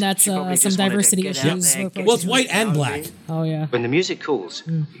Crows, then worries. that's She probably some just wanted to diversity get out issues. there, we're get Well, it's approaching. white and black. Oh yeah. When the music calls,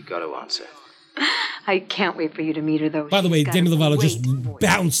 Hmm. you got to answer. I can't wait for you to meet her, though. By the way, She's got Demi a Lovato great just voice.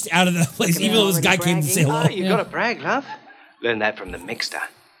 bounced out of that place, even though this guy came to say hello. Oh, you got to brag, love. Learn that from the mixer.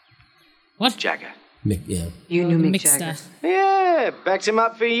 What? Jagger. Yeah. You knew Mick Mixed Jagger. Yeah, backed him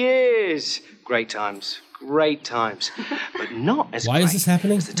up for years. Great times. Great times. But not as Why is great this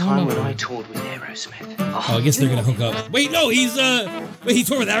happening? as the time when I toured with Aerosmith. Oh, I guess they're gonna hook up. Wait, no, he's wait, he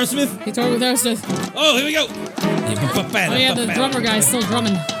toured with Aerosmith? He toured with Aerosmith. Oh, here we go. Oh yeah, the drummer guy's still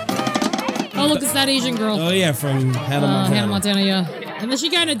drumming. Oh look, it's that Asian girl. Oh yeah, from Hannah Montana. Hannah Montana, yeah. And then she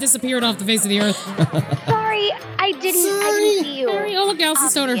kind of disappeared off the face of the earth. Sorry, I didn't see you. Sorry. Oh look, Allison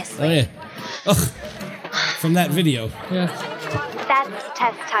Stoner. Oh yeah. Ugh. From that video. Yeah. That's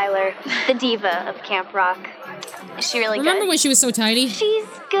Tess Tyler, the diva of Camp Rock. Is she really Remember good? when she was so tiny? She's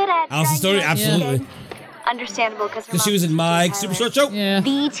good at Allison Stoner, absolutely. Understandable because Because she was in my Super Short Show. Yeah.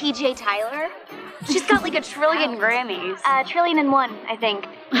 The TJ Tyler. She's got like 1 trillion Grammys. 1,000,000,001, I think.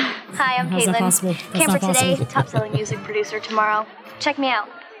 Hi, I'm How's that Caitlin. possible? That's Camper not today, possible. top-selling music producer tomorrow. Check me out.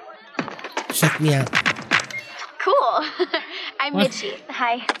 Check me out. Cool. I'm What? Mitchie.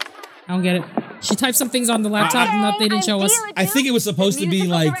 Hi. I don't get it. She typed some things on the laptop and that they didn't show us. I think it was supposed to be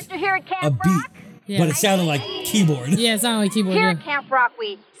like a beat, Yeah. but it sounded like keyboard. Yeah, it sounded like keyboard. Here Yeah. at Camp Rock,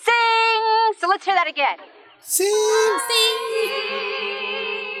 we sing. So let's hear that again. Sing.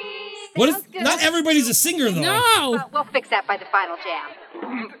 What if not everybody's a singer though? No. We'll fix that by the final jam.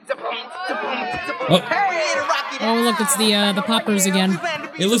 Oh look, it's the poppers again.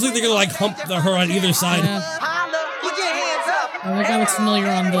 It looks like they're gonna like hump her on either side. Yeah. Oh, that guy looks familiar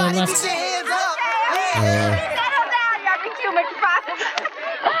on the left. Settle down, you're having too much fun.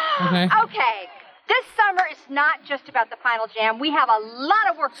 Okay. Okay. This summer is not just about the final jam. We have a lot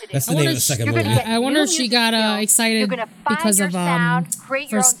of work to do. That's the name of the second You're gonna movie. get I wonder new if she music got skills. excited You're gonna find because your of sound,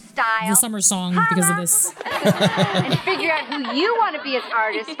 create your own style, the summer song because of this. and figure out who you want to be as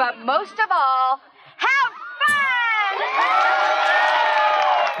artists. But most of all, have fun.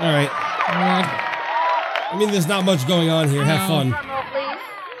 All right. I mean, there's not much going on here. Have fun.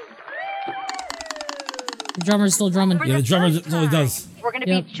 The drummer's still drumming. Yeah, the drummer, that's all he does. We're going to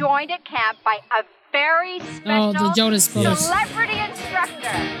be joined at camp by a very special the Jonas Brothers. celebrity instructor.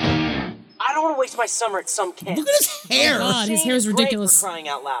 I don't want to waste my summer at some camp. Look at his hair. Oh God, his hair is ridiculous. For crying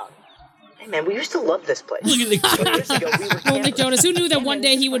out loud. Hey man, we used to love this place. Look at the Years ago, we were Well, Nick Jonas, who knew that one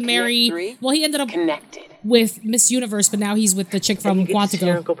day he would marry... Well, he ended up connected with Miss Universe, but now he's with the chick from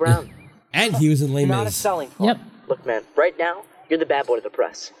Quantico. Uncle Brown. And he was in Les Not a Mis. selling point. Yep. Look, man, right now, you're the bad boy to the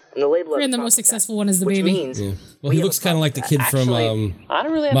press. And the label And the most successful one is the which baby. means Yeah. Well, he looks kind of like the kid from I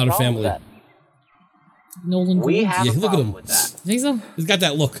don't really have a Modern problem Family. with that. Nolan We Gould. have Yeah, a look at problem him. with that. Think so? He's got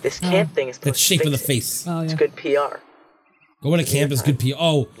that look. This camp thing is That shape of the face. Oh, It's yeah. good PR. Going to camp is good PR.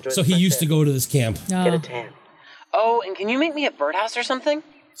 Oh, so he used to go to this camp. Get a tan. Oh, and can you make me a birdhouse or something?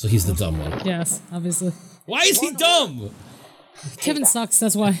 So he's the dumb one. Yes, obviously. Why is he dumb? Kevin sucks,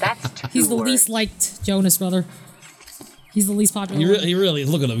 that's why. He's the least liked Jonas brother. He's the least popular. He really,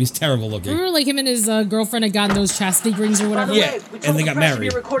 look at him. He's terrible looking. Remember, like, him and his girlfriend had gotten those chastity rings or whatever? Yeah, and they got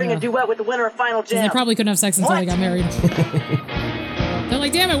married. We're recording a duet with the winner of Final 'Cause Jam. they probably couldn't have sex until they got married. They're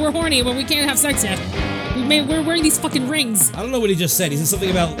like, damn it, we're horny, but we can't have sex yet. We're wearing these fucking rings. I don't know what he just said. He said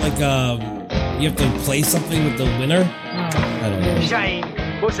something about, like, you have to play something with the winner. I don't know. Shane,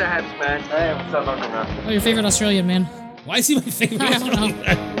 what's the haps, man? Hey, what's up, Uncle Ron? Oh, your favorite Australian man. Why is he my favorite? I don't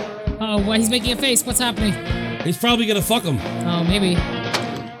know. Oh, why he's making a face? What's happening? He's probably gonna fuck him. Oh, maybe.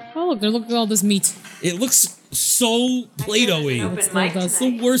 Oh, look, they're looking at all this meat. It looks so Play-Doh-y. It still does. It's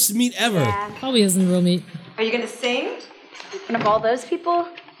the worst meat ever. Probably isn't real meat. Are you gonna sing? In front of all those people?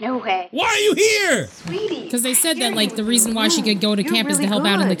 No way. Why are you here? Sweetie. Because they said that, like, the reason why she could go to camp is to help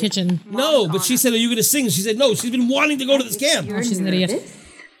out in the kitchen. No, but she said, are you gonna sing? She said, no, she's been wanting to go to this camp. Oh, she's an idiot.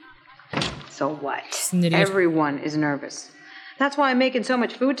 So what? She's an idiot. Everyone is nervous. That's why I'm making so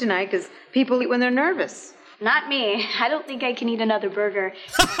much food tonight, because people eat when they're nervous. Not me. I don't think I can eat another burger.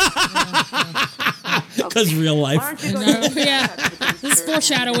 Because real life. No, yeah. This is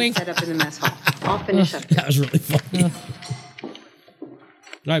foreshadowing. Set up in the mess hall. I'll finish up. That was really funny.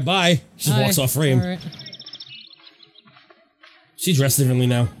 All right, bye. She just walks off frame. All right. She dressed differently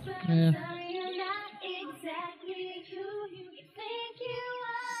now. Yeah.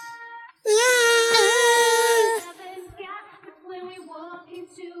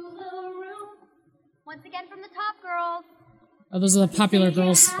 Once again from the top, girls. Oh, those are the popular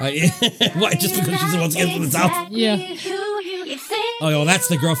girls. Why? Just because she's the one getting from the top? Yeah. Oh, well, that's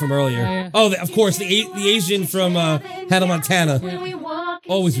the girl from earlier. Yeah. Oh, of course, the Asian from Hannah Montana.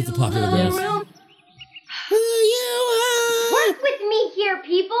 Always with the popular girls. Work with me here,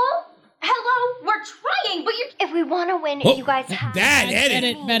 people. Hello, we're trying, but you're. If we want to win, Oh, you guys have. bad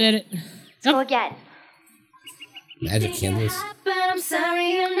edit. Bad edit. Let's go again. Magic candles. But I'm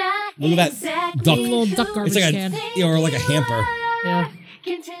sorry you're not Look at that duck. Little duck garbage It's like can. or like a hamper. Yeah.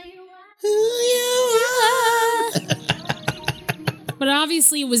 can tell you But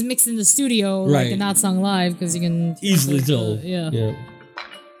obviously it was mixed in the studio, like, Right. and not sung live, because you can Easily tell. Yeah.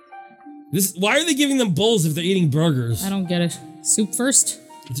 This. Why are they giving them bowls if they're eating burgers? I don't get it. Soup first?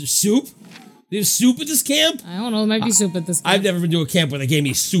 Is there soup? They have soup at this camp? I don't know. There might be soup at this camp. I've never been to a camp where they gave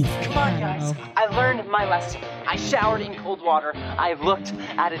me soup. Come on, guys. I learned my lesson. I showered in cold water. I looked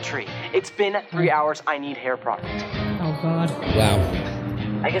at a tree. It's been 3 hours. I need hair product. Oh, God. Wow.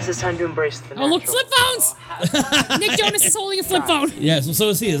 I guess it's time to embrace the Oh, look, natural. flip phones! Nick Jonas is holding a flip phone. Yeah, so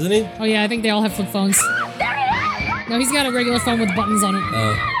is he, isn't he? Oh, yeah, I think they all have flip phones. No, he's got a regular phone with buttons on it.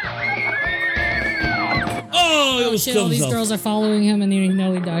 Oh, he almost Shit, all killed these himself. girls are following him, and he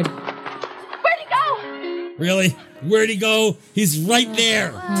nearly died. Where'd he go? Really? Where'd he go? He's right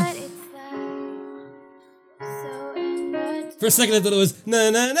there. For a second, I thought it was na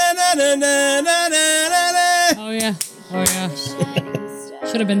na na na na na na na na. Oh, yeah. Oh, yeah.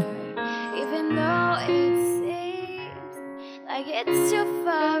 Should have been. Even though it seems like it's too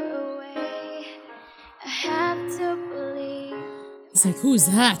far away, I have to believe. It's like, who's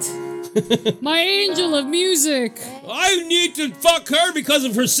that? My angel of music. I need to fuck her because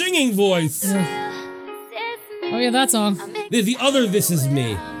of her singing voice. Oh, yeah, that song. The other This Is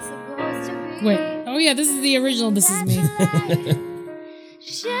Me. Wait. Oh, yeah, this is the original This Is Me.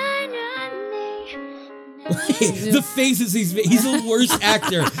 The faces he's the worst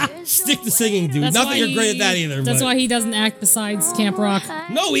actor. Stick to singing, dude. That's Not why that you're great at that either. That's but. why he doesn't act besides Camp Rock.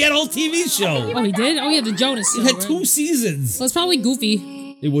 No, he had a whole TV show. Oh, he did? Oh, yeah, the Jonas show. It had right? 2 seasons. So it's probably Goofy.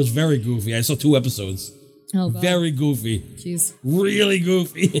 It was very goofy. I saw 2 episodes. Oh, God. Very goofy. Jeez. Really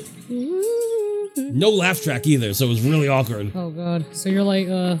goofy. No laugh track either, so it was really awkward. Oh, God. So you're like,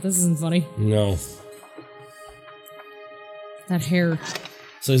 this isn't funny. No. That hair.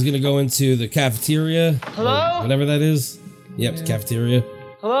 So he's gonna go into the cafeteria. Hello? or whatever that is. Yep, it's cafeteria.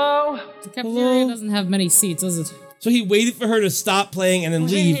 Hello? The cafeteria doesn't have many seats, does it? So he waited for her to stop playing and then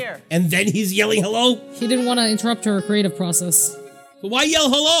Who's in leave, here? and then he's yelling hello? He didn't want to interrupt her creative process. But why yell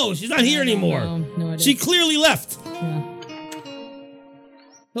hello? She's not here anymore. No idea. She clearly left. Yeah.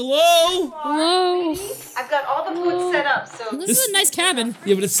 Hello? Hello? I've got all the food set up, so This is a nice cabin.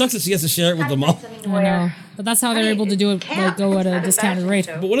 Yeah, but it sucks that she has to share it with them all. I know. But that's how they're able to do it, like, go at a discounted rate.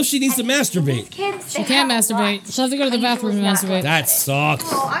 But what if she needs to masturbate? She can't masturbate. She'll have to go to the bathroom and masturbate. That sucks.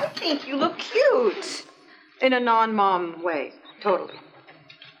 Oh, I think you look cute. In a non-mom way. Totally.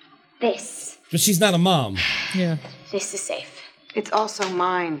 This. But she's not a mom. Yeah. This is safe. It's also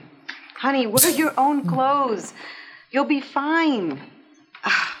mine. Honey, wear your own clothes. You'll be fine.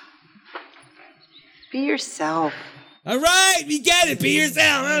 Ah. Be yourself. All right, we get it. Be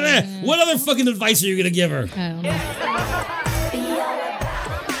yourself. What other fucking advice are you gonna give her? I don't know.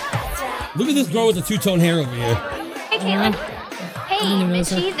 Look at this girl with the two-tone hair over here. Hey, Caitlin. Hey,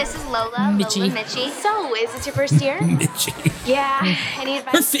 Mitchie. This is Lola. Mitchie. Lola Mitchie. So, is this your first year? Mitchie. Yeah. Any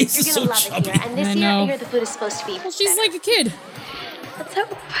advice? Her face is You're so gonna love chubby. it here. And this I year, know. I hear the food is supposed to be. Well, she's like a kid. Let's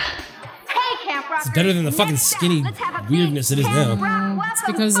hope. Hey, Camp Rockers. It's better than the fucking skinny weirdness it is now. It's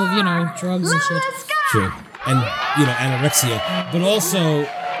because of, you know, drugs and shit. Sure. And, you know, anorexia. But also,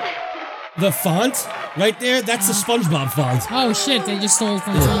 the font right there, that's the SpongeBob font. Oh shit, they just stole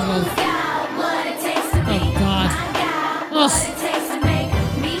from SpongeBob. Oh god. Ugh,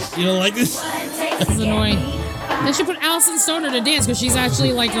 You don't like this? this is annoying. They should put Allison Stoner to dance because she's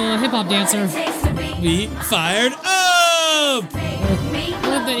actually like a hip hop dancer. We fired up! I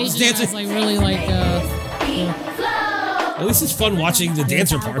love that Asian dancing. guy's like really like, yeah. At least it's fun watching the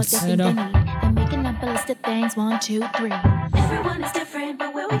dancer parts. I know. I'm making up a list of things, 1, 2, 3. Everyone is different,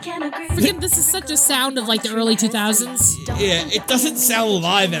 but where we can agree. Freaking, this is such a sound of like the early 2000s. Yeah, it doesn't sound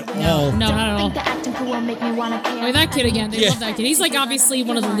live at all. No, not at all. Think the acting cool won't make me wanna care. Oh, that kid again. They Yeah. love that kid. He's like obviously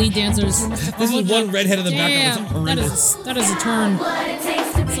one of the lead dancers. This is one redhead in the Damn, background. that It's horrendous. is a turn.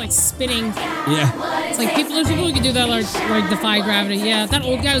 It's like spinning. Yeah. It's like there's people who can do that like defy gravity. Yeah, that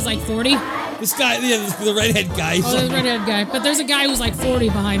old guy was like 40. This guy, yeah, the redhead guy. he's Oh, the like- redhead guy. But there's a guy who's like 40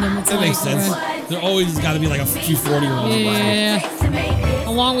 behind him. It's that like, makes sense. There always got to be like a few 40-year-olds. Yeah.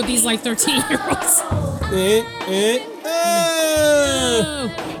 Along with these like 13-year-olds. Oh.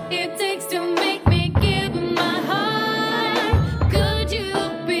 It takes to make me give my heart. Could you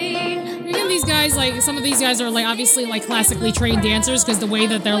be? Even these guys, like some of these guys are like obviously like classically trained dancers because the way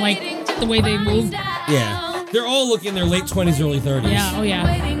that they're like the way they move. Yeah. They're all looking in their late 20s, early 30s. Yeah. Oh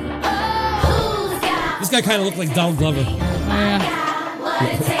yeah. This guy kind of looked like Donald Glover. Oh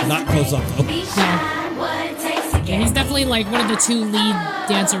yeah. Not close up, though. Yeah, he's definitely like one of the two lead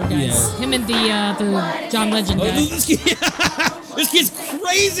dancer guys. Yeah. Him and the John Legend Oh, guy. this kid, this kid's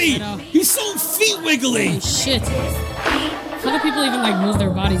crazy. He's so feet wiggly. Holy shit. How do people even like move their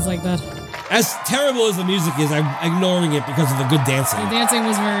bodies like that? As terrible as the music is, I'm ignoring it because of the good dancing. The dancing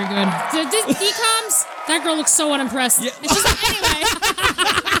was very good. DComs? That girl looks so unimpressed. Yeah. And she's like, anyway.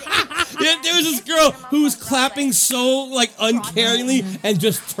 Yeah, there was this girl who was clapping so like uncaringly and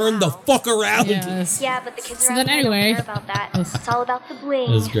just turned the fuck around. Yes. Yeah, but the kids So around then here don't anyway- care about that. It's all about the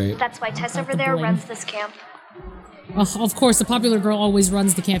bling. That's great. That's why Tess over the there bling. runs this camp. Of course, the popular girl always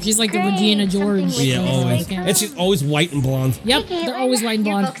runs the camp. She's like the Great, Regina George. something Yeah, with of the always. camp. And she's always white and blonde. Yep, Hey, they're Caitlin, always white and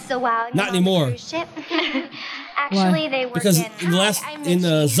your blonde. book's so wild. Not You on the anymore. cruise ship? Actually, they work Because in. in the last Hi, I'm in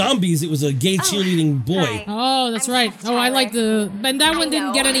Mitchie. Zombies, it was a gay cheerleading boy. Hi. Oh, that's I'm right. Tess Oh, I Tyler. like the. And that one didn't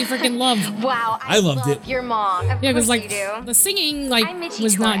know. get any freaking love. Wow, I loved love it. your mom. Of Yeah, because course like you do. the singing like I'm Mitchie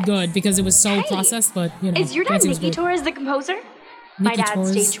was not Torres. good because it was so Hey, processed. But you know, Is your dad dancing was Nicky good. Torres the composer? My Nicky dad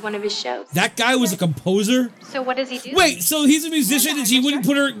Torres. staged one of his shows. That guy was a composer. So what does he do? Wait, so he's a musician and she wouldn't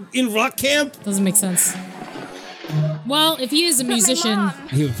put her in rock camp? Doesn't make sense. Well, if he is a musician,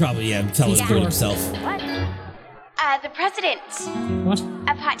 He would probably tell us Yeah. do it himself. What? The president what?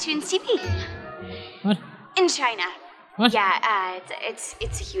 of Hottoons TV What? in China. What? Yeah,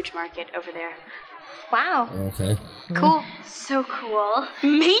 it's a huge market over there. Wow. Okay. Cool. So cool.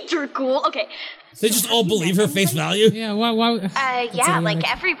 Major cool. Okay. They just all believe her face value. Yeah. Why? Yeah, like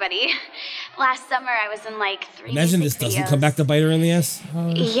everybody. Last summer I was in like 3 Imagine this music doesn't videos. come back to bite her in the ass.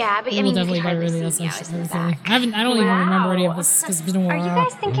 Yeah, but I It will mean, you definitely could bite her hardly in the see me. I ass. was in the Everything. back. I don't even remember any of Wow. this because it's been a Are while. you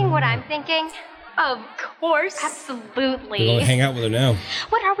guys thinking what I'm thinking? Of course. We're Absolutely. going to hang out with her now.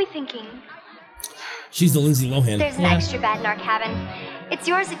 What are we thinking? She's the Lindsay Lohan. There's an Yeah. extra bed in our cabin. It's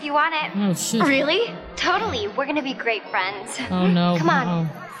yours if you want it. Oh shit. Really? Totally. We're gonna be great friends. Oh no. Come on.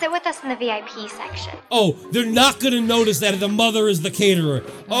 Uh-oh. Sit with us in the VIP section. Oh, they're not going to notice that the mother is the caterer.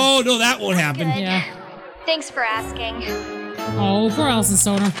 Oh, no, that won't happen. Good. Yeah. Thanks for asking. Oh, poor Allison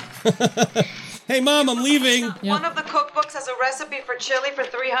Stoner. Hey, Mom, I'm leaving. One of the cookbooks has a recipe for chili for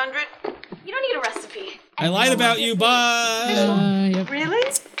 300. You don't need a recipe. I lied about you. Bye.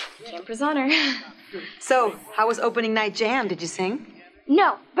 Really? Camper's honor. So, how was opening night jam? Did you sing?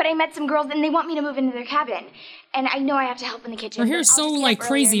 No, but I met some girls and they want me to move into their cabin. And I know I have to help in the kitchen. Her hair's so like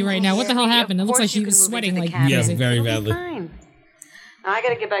crazy right now. What the hell happened? It looks like she was sweating like Yeah, crazy. very badly. Fine. Now I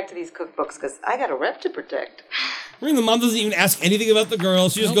gotta get back to these cookbooks because I got a rep to protect. The mom doesn't even ask anything about the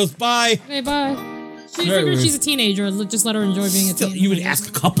girls. She just goes, bye. Okay, bye. She Very figures rude. she's a teenager. Just let her enjoy being a teenager. You would ask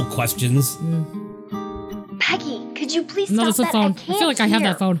a couple questions. Peggy, could you please Another stop flip that? phone. I feel like I have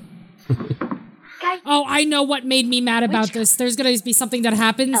that phone. Oh, I know what made me mad about this. There's gonna be something that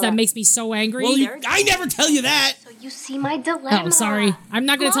happens that makes me so angry. Well, I never tell you that. So you see my dilemma. Oh, sorry. I'm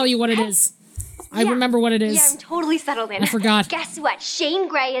not gonna tell you what it is. I remember what it is. Yeah, I'm totally settled in. I forgot. Guess what? Shane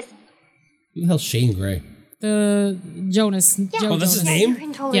Gray is... Who the hell's Shane Gray? The Jonas. Oh, that's his name? You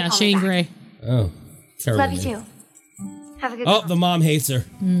can totally Yeah, call me Shane back. Gray. Oh, terrible. Love you name. too. Have a good Oh, the mom hates her.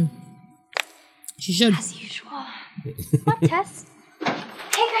 She should. As usual. What, Tess? Hey,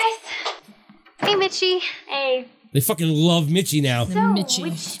 guys. Hey, Mitchie. Hey. They fucking love Mitchie now.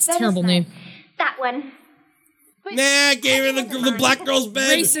 Mitchie. It's a terrible name. That one. Nah, gave her the black girl's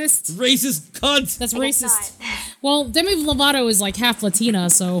bed. Racist. Racist cunt. That's racist. Well, Demi Lovato is like half Latina,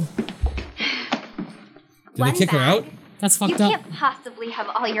 so. Did they kick her out? That's You fucked up. can't possibly have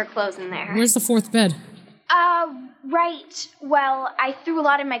all your clothes in there. Where's the fourth bed? Right. Well, I threw a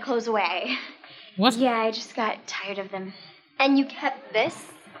lot of my clothes away. What? Yeah, I just got tired of them. And you kept this?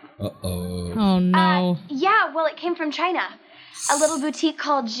 Uh-oh. Oh, no. Yeah, well, it came from China. A little boutique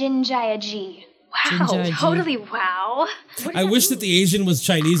called Jinjiaji. Wow, Jinjiaji. totally wow. I wish that the Asian was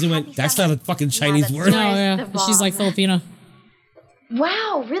Chinese and went, that's not a fucking Chinese word. No, yeah. She's like Filipina.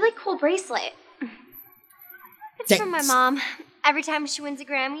 Wow, really cool bracelet. It's from my Thanks. mom. Every time she wins a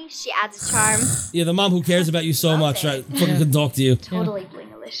Grammy, she adds a charm. Yeah, the mom who cares about you so much, right? Fucking can talk to you. Totally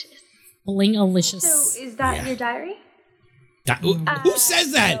bling-alicious. Bling-alicious. So, is that your diary? Who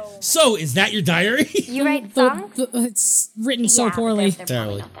says that? So, is that your diary? You write songs? It's written so poorly.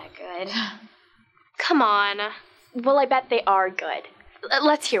 Terribly. Good. Come on. Well, I bet they are good.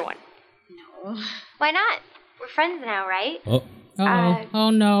 Let's hear one. No. Why not? We're friends now, right? Oh. Uh-oh. Oh,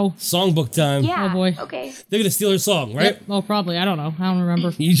 no. Songbook time. Yeah. Oh, boy. Okay. They're gonna steal her song, right? Yep. Well, probably. I don't know. I don't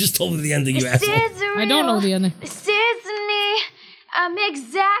remember. You just told me the ending, you asshole. I don't know the ending. Sydney, I'm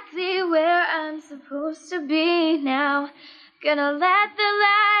exactly where I'm supposed to be now. Gonna let the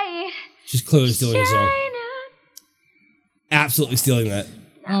light She's clearly stealing the song. shine Absolutely stealing that.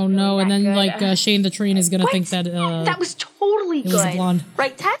 Oh, no. And then, like, Shane the Train is going to think that, That was totally it was a good. blonde.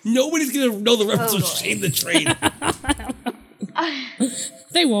 Right, Tess? Nobody's gonna know the reference of Shane the Train.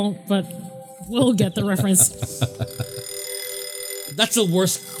 They won't, but we'll get the reference. That's the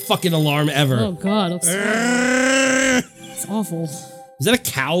worst fucking alarm ever. Oh, God. It's awful. Is that a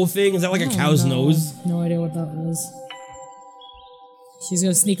cow thing? Is that like a cow's nose? No idea what that was. She's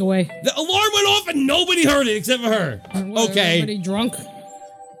going to sneak away. The alarm went off and nobody heard it except for her. What, Okay. Everybody drunk?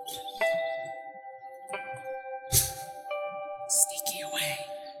 Sneaking away.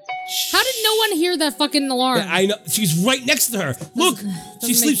 How did no one hear that fucking alarm? I know. She's right next to her. Look,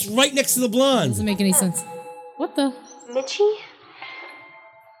 she sleeps right next to the blonde. Doesn't make any sense. What the? Mitchie?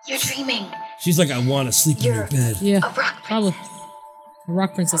 You're dreaming. She's like, I want to sleep in your bed. Yeah, probably. A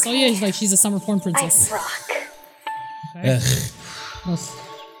rock princess. Oh, yeah, she's a summer porn princess. Ugh.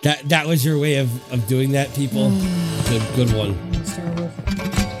 That was your way of doing that, people? Good one. That's terrible.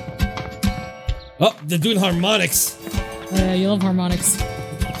 Oh, they're doing harmonics. Oh, yeah, you love harmonics.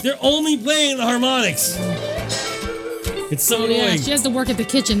 They're only playing the harmonics. It's so Yeah, annoying. she has to work at the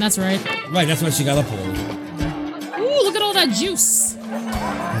kitchen, that's right. Right, that's why she got up early. Ooh, look at all that juice.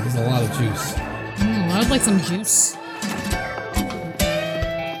 There's a lot of juice. I would like some juice.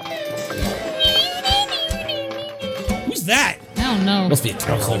 Who's that? I don't know. Must be a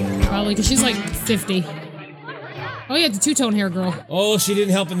counselor. Probably, because she's like 50. Oh, yeah, the two-tone hair girl. Oh, she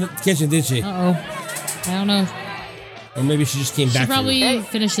didn't help in the kitchen, did she? Uh-oh. I don't know. Or maybe she just came She back. probably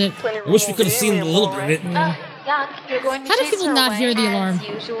finished it. I wish we could have seen a little bit of it. Young, you're going to How do chase people her not away hear the as alarm?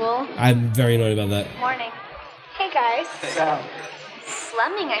 usual. I'm very annoyed about that. Morning. Hey, guys.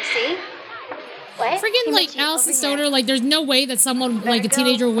 Slumming, I see. What? Friggin' Hey, like Mitchie, Allison over Stoner, here. like there's no way that someone, like a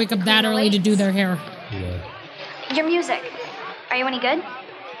teenager, would wake up that early to do their hair. Your music. Are you any good?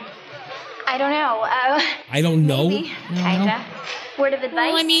 I don't know. I don't know. Maybe. Kinda. Word of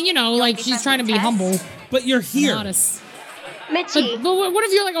advice? Well, I mean, you know, like she's trying to be humble. But you're here. Modest. Mitchie. But what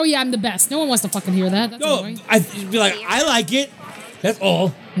if you're like, oh yeah, I'm the best? No one wants to fucking hear that. That's No, annoying. I'd be like, I like it. That's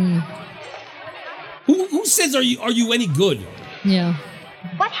all. Who Who says are you any good? Yeah.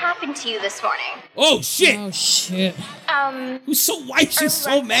 What happened to you this morning? Oh shit! Oh shit! Why is she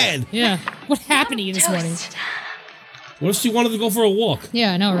so mad? Yeah. What happened to you this morning? What if she wanted to go for a walk?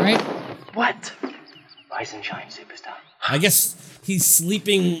 Yeah, I know, right? What? Rise and shine, superstar. I guess he's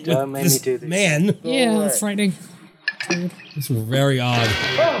sleeping Don't with make me this do this. man. Yeah, that's frightening. This was very odd.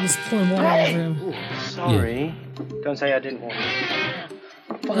 Just pouring water over him. Sorry. Don't say I didn't want you.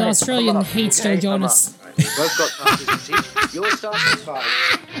 The Australian hates Joe Jonas. We've both got classes to teach. Your starting is 5.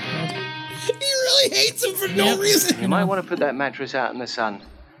 He really hates him for no reason. You might want to put that mattress out in the sun.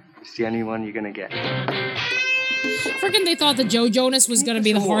 It's the only one you're going to get. Freaking they thought that Joe Jonas was gonna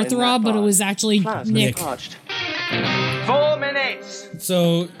be the heartthrob, but it was actually Nick. 4 minutes!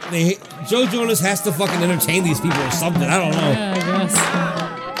 So Joe Jonas has to fucking entertain these people or something. I don't know. Yeah, I guess.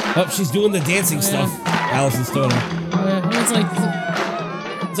 Oh, she's doing the dancing stuff. Allison's daughter. It's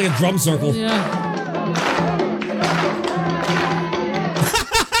like a drum circle. Yeah.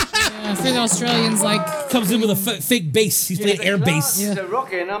 I think the Australians like comes in with a fake bass. He's playing air bass. So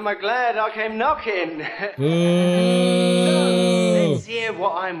rocking, I'm glad I came knocking. Ooh. Let's hear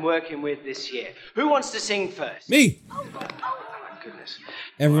what I'm working with this year. Who wants to sing first? Me. Oh my goodness.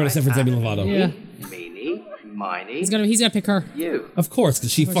 Everyone except for Demi Lovato. Yeah. Meanie, Miney. He's gonna pick her. You. Of course,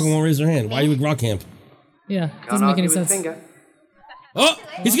 because she fucking won't raise her hand. Why are you with Rock Camp? Yeah, doesn't make any sense. Finger. Oh,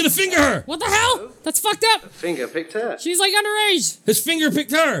 he's gonna finger her. What the hell? That's fucked up. Finger picked her. She's like underage. His finger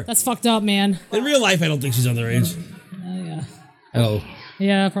picked her. That's fucked up, man. In real life, I don't think she's underage. Yeah. Oh.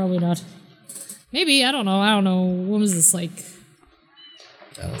 Yeah, probably not. Maybe, I don't know. When was this, like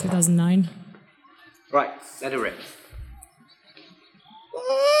 2009? Right, let her rip.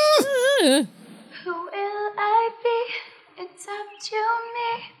 Who will I be? It's up to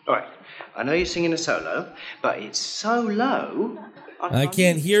me. Alright, I know you're singing a solo, but it's so low. I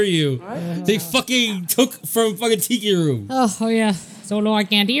can't hear you. They fucking took from fucking Tiki Room. Oh yeah. So low I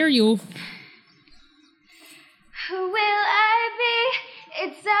can't hear you. Who will I be?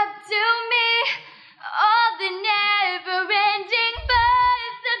 It's up to me. All the never-ending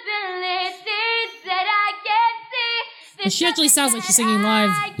possibilities that I can see. She actually sounds like she's singing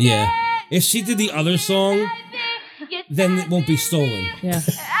live. Yeah. If she did the other song, then it won't be stolen. Yeah.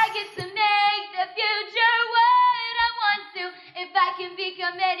 I get to make the future what I want to. If I can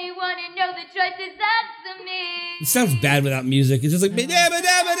become anyone and know the choice is up to me. It sounds bad without music. It's just like dabba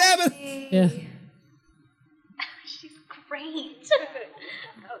dabba dabba. Yeah. She's great.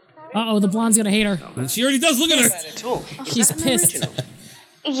 Uh-oh, the blonde's gonna hate her. She already does. Look at her. She's pissed.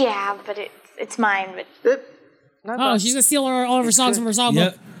 Yeah, but it's mine. But Oh, she's gonna steal all of her songs from her songbook.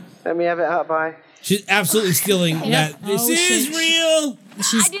 Yep. Let me have it out by. She's absolutely stealing that. This is real.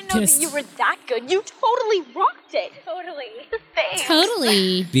 She's I didn't know that you were that good. You totally rocked it. Totally. Thanks.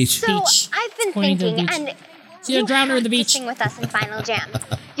 Totally. Beach. So I've been Pointing to the thinking, beach. and She's a drowner in the beach. sing with us in Final Jam.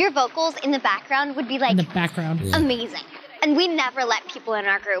 Your vocals in the background would be like In the background. amazing. And we never let people in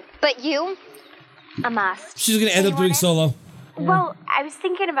our group, but you, a must. She's gonna end up doing solo. Well, I was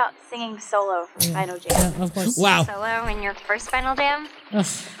thinking about singing solo for Final Jam. Yeah, of course. Wow. Solo in your first Final Jam? Ugh,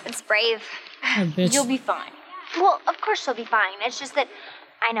 It's brave. that bitch. You'll be fine. Well, of course she'll be fine. It's just that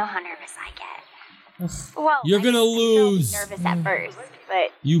I know how nervous I get. Well, You're gonna lose. nervous at first,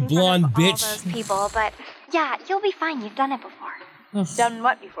 but You blonde all bitch. those people. But yeah, you'll be fine. You've done it before. Done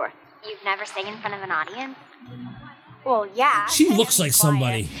what before? You've never sang in front of an audience. Well, yeah. She looks like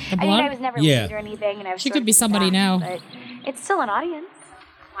somebody. The I mean, I blonde? was never Yeah. lead or anything, and I was She sort could of be in the somebody back, now. But it's still an audience.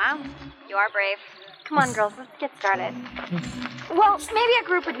 Wow, you are brave. Come on, girls, let's get started. Well, maybe a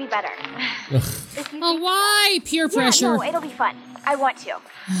group would be better. Oh, why? Peer pressure. Yeah, no, it'll be fun. I want to.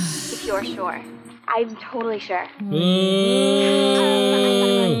 If you're sure. I'm totally sure. Boo.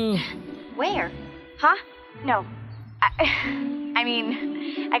 Where? Huh? No. I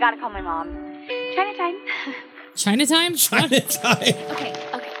mean, I gotta call my mom. Chinatown. Chinatown? Chinatown. Okay.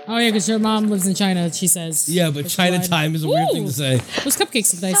 Oh yeah, because her mom lives in China, she says. Yeah, but Chinatown is a weird thing to say. Those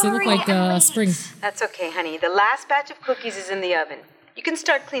cupcakes look nice. They look like spring. That's okay, honey. The last batch of cookies is in the oven. You can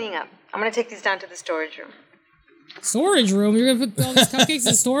start cleaning up. I'm gonna take these down to the storage room. Storage room? You're gonna put all these cupcakes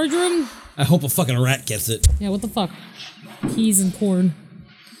in the storage room? I hope a fucking rat gets it. Yeah, what the fuck? Peas and corn.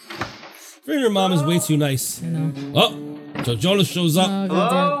 Her mom is way too nice. I know. Oh, so Jonas shows up. Oh,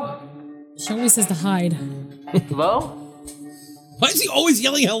 goddamn. She always says to hide. Hello? Why is he always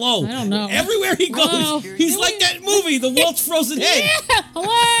yelling hello? I don't know. Everywhere he goes, Hello. he's like that movie, The Walt's Frozen Head. Yeah! Hello!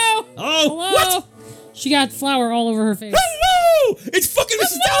 Oh, Hello! what? She got flour all over her face. Hello! It's fucking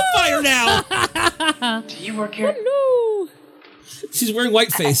Mrs. Doubtfire now. Do you work here? Hello! She's wearing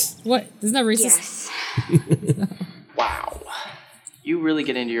whiteface. What? Isn't that racist? Wow. You really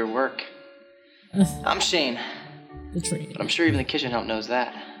get into your work. I'm Shane. The train. But I'm sure even the kitchen help knows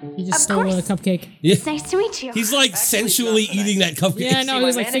that. He just stole a cupcake. Yeah. It's nice to meet you. He's like sensually eating that cupcake. Yeah, no, he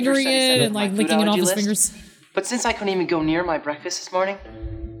was like fingering it and like licking it off his list. fingers. But since I couldn't even go near my breakfast this morning,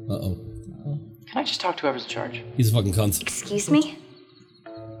 Uh-oh. can I just talk to whoever's in charge? He's a fucking cunt. Excuse me?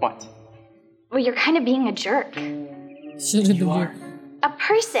 What? Well, you're kind of being a jerk. Should have been you. A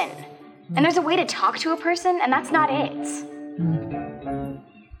person. And there's a way to talk to a person, and that's not it.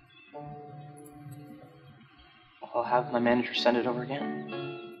 I'll have my manager send it over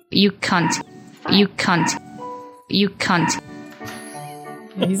again. You cunt. You cunt. You cunt.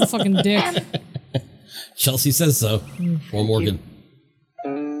 Yeah, he's a fucking dick. Chelsea says so. Or Morgan.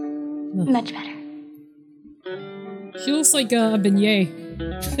 Much better. She looks like a beignet.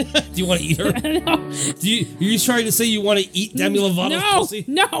 Do you want to eat her? I don't know. Are you trying to say you want to eat Demi Lovato?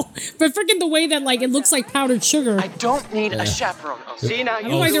 No, but freaking the way that like it looks like powdered sugar. I don't need a chaperone. See now, I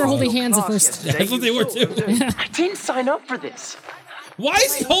don't know why they were holding hands at first. That's what they were too. I didn't sign up for this. Why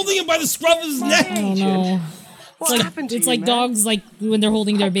is he holding him by the scruff of his neck? I don't know. What happened to It's you, like man? dogs, like when they're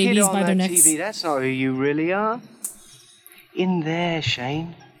holding their That kid babies on by their that necks. TV, that's not who you really are. In there,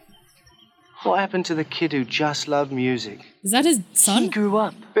 Shane. What happened to the kid who just loved music? Is that his son? He grew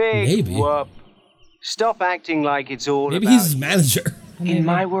up. Big Maybe. whoop. Stop acting like it's all Maybe about he's his manager. In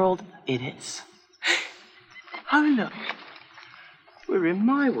my world, it is. Oh, look. We're in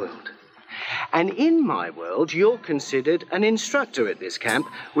my world. And in my world, you're considered an instructor at this camp,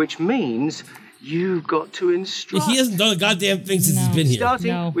 which means you've got to instruct. He hasn't done a goddamn thing since he's been here.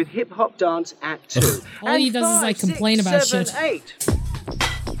 Starting with hip-hop dance at 2. All he does is like complain about shit. 8.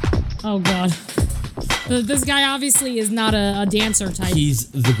 Oh god. This guy obviously is not a dancer type.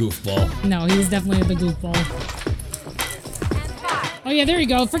 He's the goofball. No, he's definitely the goofball. Oh yeah, there you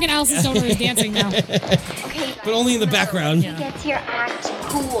go. Freaking Allison Stoner is dancing now. Okay. But only in the background. Who gets here? Act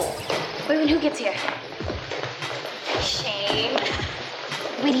cool. Wait, who gets here? Shane.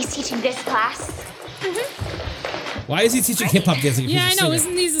 Wait, he's teaching this class? Why is he teaching hip-hop dancing? if Yeah, I he's a know.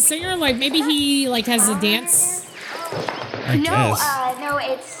 singer? Isn't he a singer? Like maybe he like has a dance. I guess. No,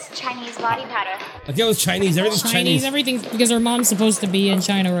 it's Chinese body powder. I think it was Chinese. Everything's Chinese. Everything's because her mom's supposed to be in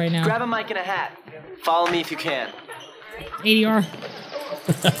China right now. Grab a mic and a hat. Follow me if you can. ADR.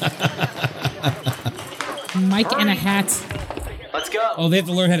 Mic and a hat. Let's go. Oh, they have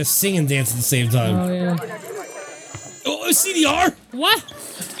to learn how to sing and dance at the same time. Oh yeah. Oh, CDR? What?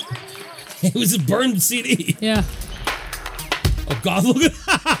 It was a burned CD. Yeah. Oh God, look at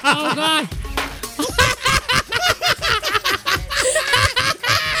Oh god.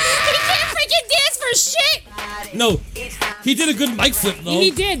 He can't freaking dance for shit. No, he did a good mic flip though.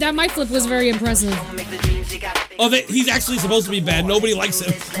 He did. That mic flip was very impressive. Oh, he's actually supposed to be bad. Nobody likes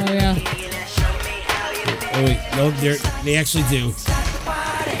him. Oh yeah. Oh wait, no, they actually do.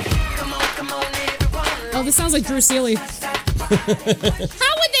 Oh, this sounds like Drew Seeley. How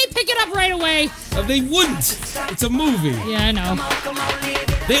would they pick it up right away? They wouldn't. It's a movie. Yeah, I know.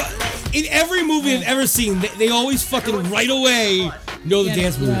 In every movie I've ever seen, they always fucking right away know the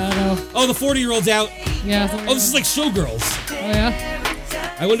dance move. Yeah, I know. Oh, the 40-year-old's out. Yeah. Oh, this is like Showgirls. Oh yeah.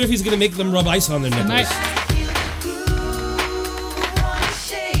 I wonder if he's gonna make them rub ice on their nipples.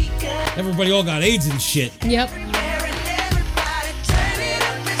 Everybody all got AIDS and shit. Yep.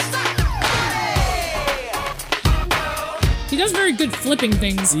 He does very good flipping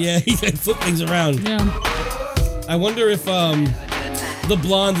things. Yeah, he can flip things around. Yeah. I wonder if the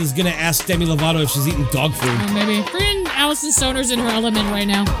blonde is gonna ask Demi Lovato if she's eating dog food. Oh, maybe. Freaking Allison Stoner's in her element right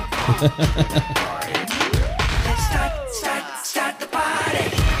now.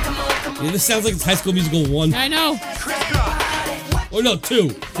 Yeah, this sounds like it's High School Musical 1. I know. Oh no, 2.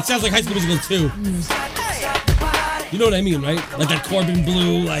 It sounds like High School Musical 2. You know what I mean, right? Like that Corbin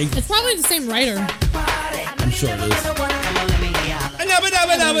Blue, like... It's probably the same writer. I'm sure it is.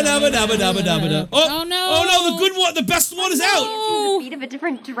 Oh no! Oh no, the good one, the best one is out! The beat of a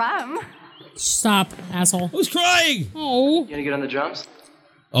different drum. Stop, asshole. Who's crying? Oh. You gonna get on the drums?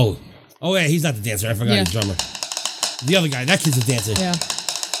 Oh yeah, he's not the dancer. I forgot Yeah. he's the drummer. The other guy, that kid's a dancer. Yeah.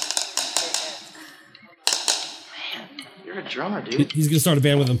 You're a drummer, dude. He's gonna start a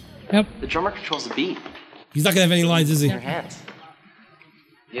band with him. Yep. The drummer controls the beat. He's not gonna have any lines, is he? Your hands.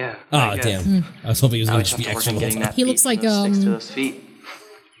 Yeah. Ah, I guess. damn. I was hoping he was I gonna like just be to work extra on the whole getting time. that He beat looks like, from those sticks to those feet.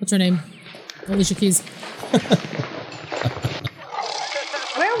 What's her name? Alicia Keys.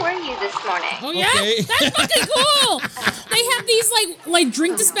 Where were you this morning? Oh yeah, that's fucking cool. They have these like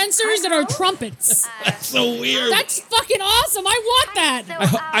drink dispensers that are trumpets. That's so weird. That's fucking awesome. I want that.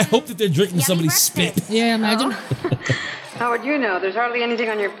 I hope that they're drinking somebody's spit. Yeah, imagine. How would you know? There's hardly anything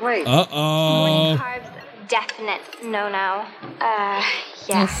on your plate. Uh-oh. Carbs, definite no.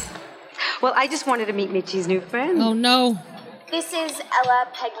 Yes. Well, I just wanted to meet Mitchie's new friend. Oh, no. This is Ella,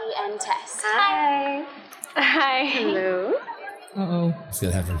 Peggy, and Tess. Hi. Hi. Hello. Uh-oh. What's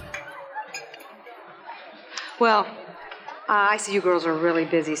gonna happen? Well, I see you girls are really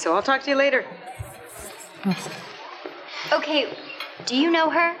busy, so I'll talk to you later. Okay, do you know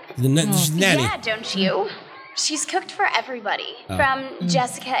her? She's Natty. Yeah, don't you? She's cooked for everybody. Oh. From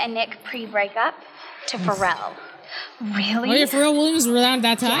Jessica and Nick pre-breakup to Pharrell. Really? Oh, yeah, Pharrell Williams was around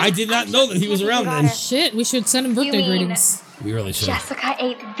that time? I did not know that he was around then. Shit, we should send him birthday You mean- greetings. We really should. Jessica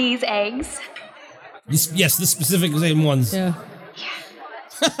ate these eggs. Yes, the specific same ones. Yeah.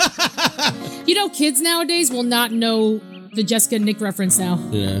 You know, kids nowadays will not know the Jessica and Nick reference now.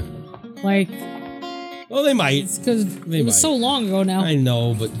 Yeah. Like, Well, they might. because it was so long ago now. I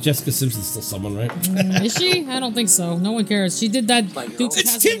know, but Jessica Simpson's still someone, right? Is she? I don't think so. No one cares. She did that.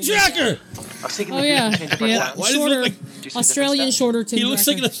 It's Tim Tracker! Oh, yeah. Yeah. Why does he Shorter, look like Australian shorter Tim He looks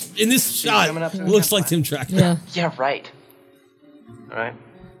Tracker. like in this shot. Looks like Tim Tracker. Yeah. Yeah, right. All right.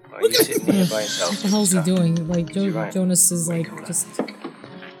 Well, Look you at sitting here by yourself. What the hell's he doing? Like, right. Jonas is like, just.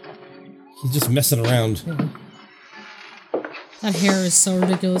 He's just messing around. That hair is so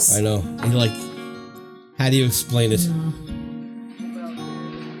ridiculous. I know. And like, how do you explain it?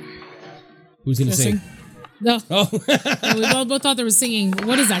 Who's gonna Guessing? sing? No. Oh. No, we both thought they were singing.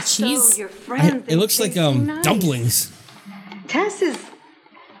 What is that, cheese? your friend It looks like dumplings. Tess is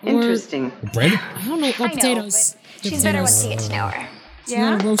interesting. Bread? I don't know. I Oh, know, potatoes. but she's better once you get to know her. I'm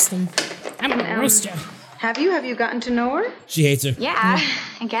gonna roast them. I'm gonna roast you. Have you gotten to know her? She hates her. Yeah,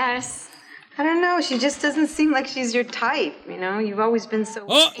 I guess. I don't know. She just doesn't seem like she's your type. You know, you've always been so.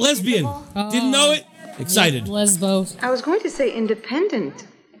 Oh, lesbian. Didn't know it? Excited. Lesbo. I was going to say independent.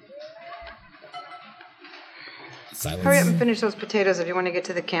 Silence. Hurry up and finish those potatoes if you want to get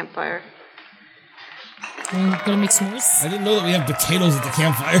to the campfire. Gonna make s'mores? I didn't know that we have potatoes at the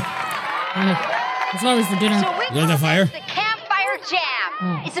campfire. The flowers for dinner. You like that fire? The campfire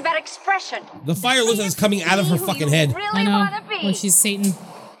jam. It's about expression. The fire looks like it's coming out of her fucking head. I know. When she's Satan.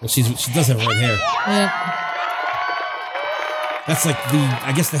 Well, she does have red hair. Yeah. That's like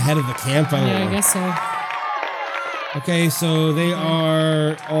I guess the head of the camp. I don't know. Yeah, I guess so. Okay, so they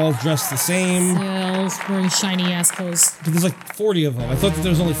are all dressed the same. Yeah, all wearing shiny ass clothes. But there's like 40 of them. I thought that there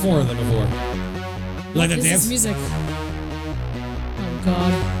was only 4 of them before. You like that This dance? is music. Oh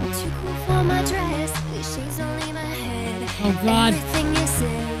god. Oh god.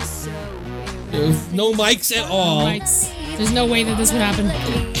 There's no mics at all. No mics. There's no way that this would happen.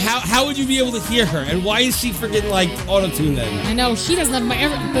 How would you be able to hear her? And why is she freaking like auto-tuned then? I know, she doesn't have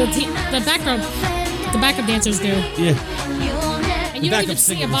the backup dancers do. Yeah. And you don't even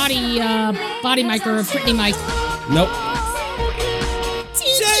see a body mic or a Britney mic. Nope.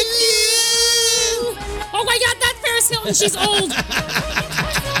 Oh my god, that's Paris Hilton, she's old!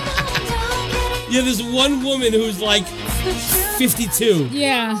 Yeah, there's one woman who's like 52.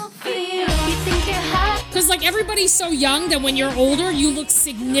 Yeah. Because like everybody's so young that when you're older, you look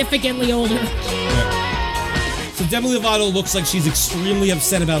significantly older. So Demi Lovato looks like she's extremely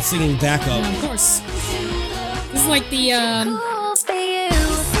upset about singing backup. Yeah, of course. This is like the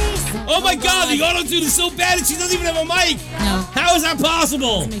Oh my god, the auto-tune is so bad and she doesn't even have a mic! No. How is that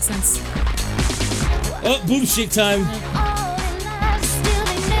possible? Doesn't make sense. Oh, boom shake time.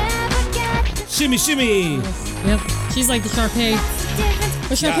 Shimmy, shimmy. Yep. She's like the Sharpay.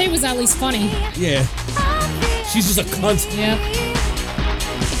 But Sharpay was at least funny. Yeah. She's just a cunt. Yep.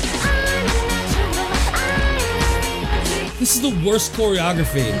 This is the worst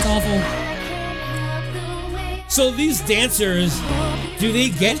choreography. It's awful. So these dancers, do they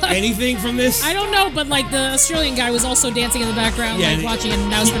get anything from this? I don't know, but like the Australian guy was also dancing in the background, Yeah, like watching it,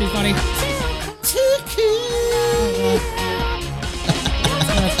 and that was pretty funny.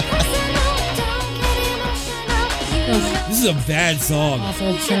 This is a bad song.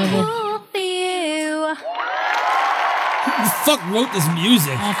 Awful, terrible. Who the fuck wrote this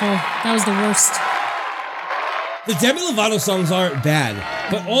music? Awful. That was the worst. The Demi Lovato songs aren't bad,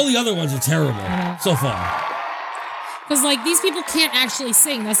 but all the other ones are terrible so far. Because like these people can't actually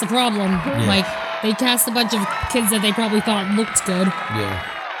sing. That's the problem. Like they cast a bunch of kids that they probably thought looked good. Yeah.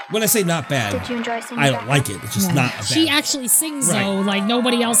 When I say not bad, Did you enjoy singing I don't like it. It's just No. not bad. She actually sings though. Like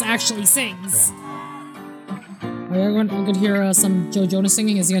nobody else actually sings. Oh, yeah, we could hear some Joe Jonas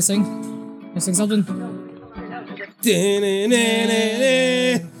singing. Is he gonna sing? Gonna sing something?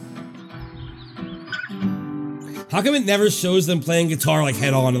 How come it never shows them playing guitar like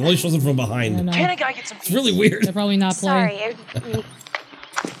head on? It only shows them from behind. Can I get some? It's really weird. They're probably not playing.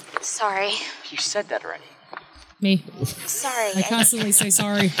 Sorry. You said that already. Me. Sorry. I constantly say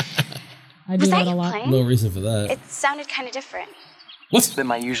sorry. I do Was that that a you lot. playing? No reason for that. It sounded kind of different. than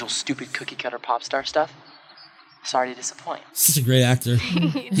my usual stupid cookie cutter pop star stuff. Sorry to disappoint. Such a great actor.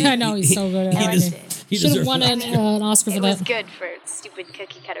 I know, he's so good at it. He should have won an Oscar for It that. was good for stupid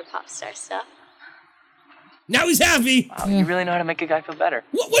cookie cutter pop star stuff. Now he's happy. Wow, you really know how to make a guy feel better.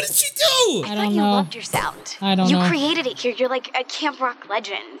 What did she do? I thought don't you know. loved your sound. I don't you know. created it here. You're like a camp rock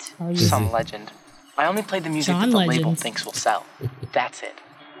legend. Some legend. I only played the music John that the Legend. label thinks will sell. That's it.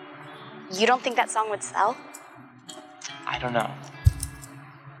 You don't think that song would sell? I don't know.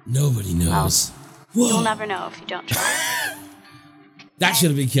 Nobody knows. You'll never know if you don't try. That should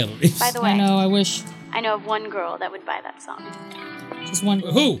have been killed. By the way, I know, I wish. I know of one girl that would buy that song. Just one.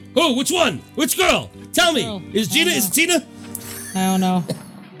 Who? Which one? Which girl? Tell me. Is Gina? Is it Tina? I don't know.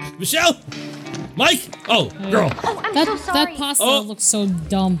 Michelle? Mike? Oh, girl. Oh, I'm That, so sorry. that pasta looks so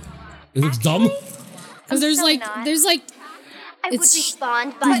dumb. It looks dumb? Because there's like, I would it's-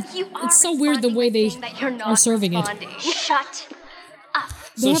 respond, but you are it's so weird the way they that you're not are serving it. Shut up.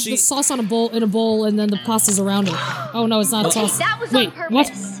 They So have the sauce on a bowl in a bowl, and then the pasta's around it. Oh no, it's not Okay, sauce. that was Wait, on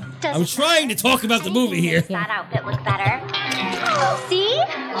purpose. what? I'm trying to talk about the movie here. That outfit look better. See?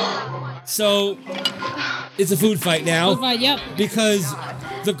 So, it's a food fight now. Food fight, yep. Because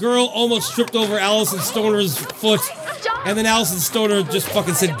the girl almost tripped over Allison Stoner's foot, and then Allison Stoner just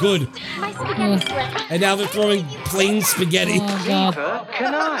fucking said good. My spaghetti slip. And now they're throwing plain spaghetti. Oh god.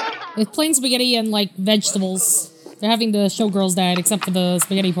 Can I? It's plain spaghetti and like vegetables. They're having the showgirls diet, except for the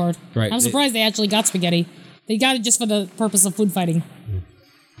spaghetti part. Right. I'm surprised they actually got spaghetti. They got it just for the purpose of food fighting.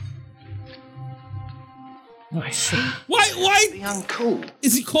 Oh, shit. Why Be uncool.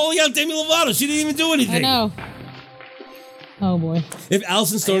 is he calling out Demi Lovato? She didn't even do anything. I know. Oh boy. If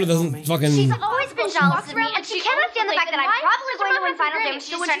Allison Stoner doesn't fucking... She's always been jealous of me, and she cannot stand the fact that I'm probably going to win Final Day when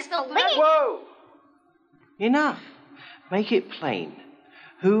she starts flinging. Whoa! Enough. Make it plain.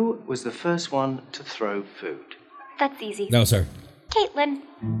 Who was the first one to throw food? That's easy. No, sir. Caitlin.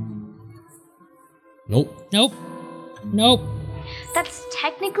 Nope. Nope. Nope. That's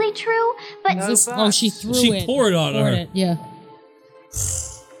technically true, but Oh, she threw She it. poured on her. It. Yeah.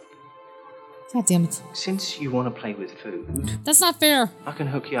 God damn it. Since you want to play with food, That's not fair. I can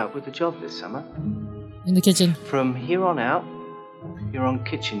hook you up with a job this summer. In the kitchen. From here on out, you're on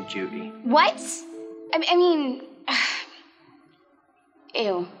kitchen duty. what? I mean,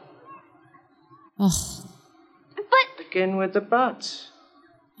 ew. Ugh. But Begin with the butts.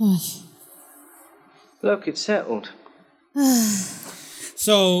 Ugh. Look, it's settled.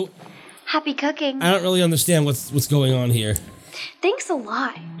 So, happy cooking. I don't really understand what's going on here. Thanks a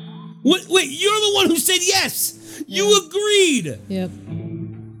lot. What? Wait, you're the one who said yes! You agreed! Yep.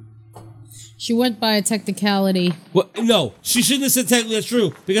 She went by a technicality. What? No, she shouldn't have said technically that's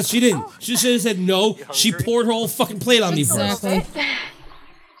true, because she didn't. She should have said no, she poured her whole fucking plate on me first. Exactly.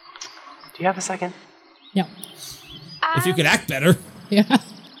 Do you have a second? Yeah. If you could act better. Yeah.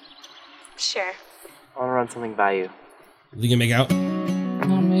 Sure. I want to run something by you. You can make out?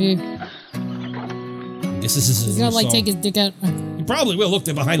 Oh, maybe. I guess this is He's gonna like song. take his dick out. He probably will. Look,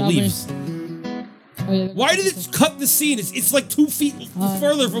 they're behind Probably. leaves. Oh, yeah. Why did it cut the scene? It's like 2 feet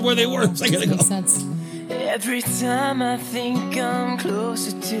further from where they were. It's like, Makes sense. Every time I think I'm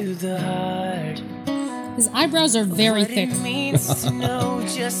closer to the heart. His eyebrows are very thick. It means to know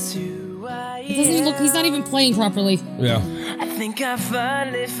just who I He doesn't even look. He's not even playing properly. Yeah. I think I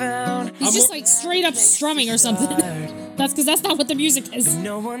finally found. He's just like straight up strumming or something. That's because that's not what the music is. He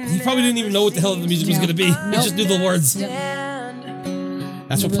probably didn't even know what the hell the music was going to be. He just knew the words.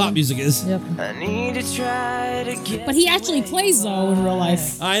 That's what pop music is. Yep. I need to try to get. But he actually plays though in real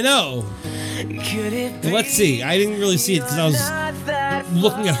life. I know. Could it Well, let's see. I didn't really see it because I was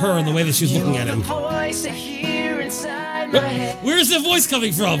looking at her and the way that she was looking at him. voice I hear inside my head? Where's the voice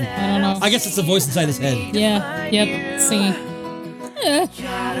coming from? I don't know. I guess it's the voice inside his head. Yeah. Yep. Singing.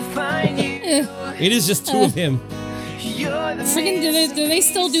 Gotta find you. It is just two of him. You're the Freaking do they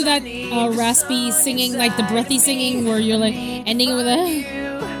still do that raspy singing, like the breathy singing, where you're like ending it with a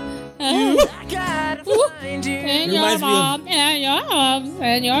gotta find you. and It your reminds me of- mom and your moms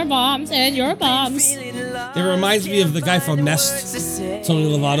and your moms and your moms. It reminds me of the guy from Nest, Tony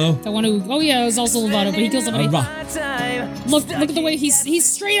Lovato. The one who it was also Lovato, but he killed somebody. Time. Look at the way he's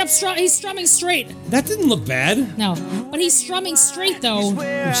straight up he's strumming straight. That didn't look bad. No, but he's strumming straight though.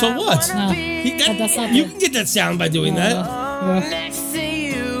 So what? No, That- that's not you good. can get that sound by doing that. Next to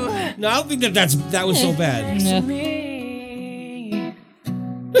you. No, I don't think that was so bad. Yeah.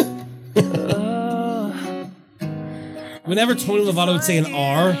 Whenever Tony Lovato would say an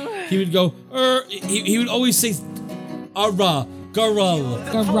R, he would go, he would always say, "Ara, garul,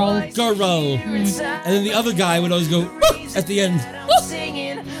 Garul. garul," and then the other guy would always go at the end.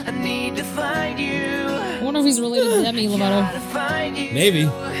 Singing, I need to find you. I wonder if he's related to Demi Lovato. Maybe.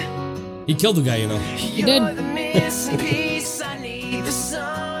 He killed the guy, you know. He did.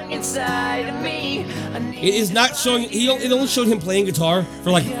 It is not showing. It only showed him playing guitar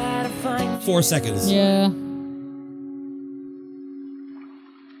for like 4 seconds. Yeah.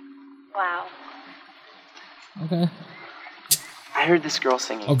 Wow. Okay. I heard this girl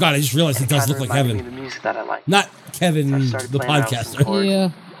singing. Oh god, I just realized it does look like Reminded Kevin. me of the music that I like. Not Kevin, So I started the playing around with some podcaster. chords. Yeah.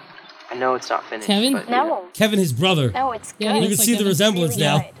 I know it's not finished. Kevin? But No. Kevin, his brother. No, it's good. Yeah, he You can looks like see the Kevin. resemblance Really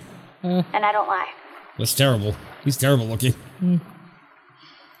now. good. And I don't lie. That's terrible. He's terrible looking. Mm.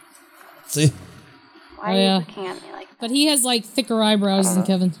 See? Why Oh, are yeah. you looking at me like that? But he has like thicker eyebrows than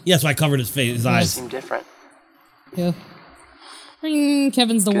Kevin. Yeah, that's why I covered his face, his They eyes. seem different. Yeah.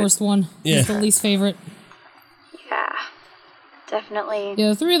 Kevin's the worst one. Yeah. He's the least favorite. Yeah. Definitely. Yeah,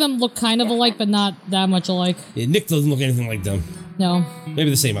 the three of them look kind of alike, but not that much alike. Yeah, Nick doesn't look anything like them. No. Maybe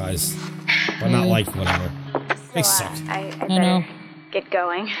the same eyes. But not Yeah. like whatever. They suck. I I know. better get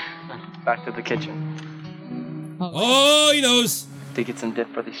going. Back to the kitchen. Oh, he knows. To get some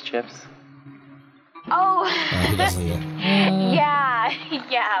dip for these chips. Oh. He doesn't know. Yeah.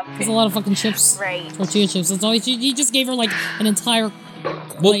 Yeah. There's a lot of fucking chips. Right. Tortilla chips. That's all. He just gave her like an entire.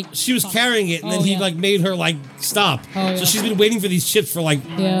 Well, she was carrying it, and then Oh, he yeah. like made her like stop. Oh, yeah. So she's been waiting for these chips for like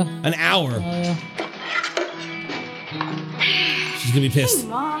Yeah. an hour. Oh yeah. She's gonna be pissed.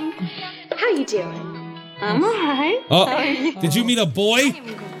 Mom, how you doing? I'm alright. Oh, did you meet a boy?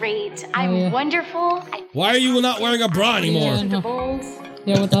 I'm great. I'm yeah. wonderful. Why are you not wearing a bra anymore? Yeah, no.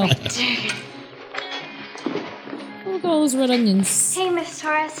 Yeah, what the hell? Look at all those red onions. Hey, Miss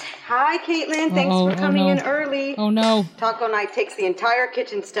Torres. Hi, Caitlin. Thanks Uh-oh, for coming oh, in no. early. Oh no. Taco night takes the entire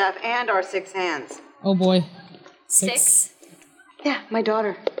kitchen staff and our 6 hands. Oh boy. Six. Yeah, my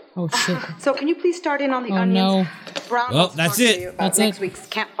daughter. Oh shit. So can you please start in on the Oh onions? no. Brown Well, wants to that's talk to it. you about That's next it. week's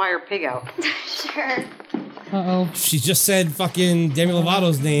campfire pig out. Sure. Uh oh. She just said fucking Demi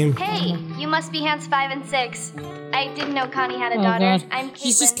Lovato's name. Hey, you must be hands 5 and 6. I didn't know Connie had a Oh daughter. god. I'm Caitlin.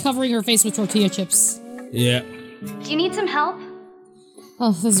 She's just covering her face with tortilla chips. Yeah. Do you need some help?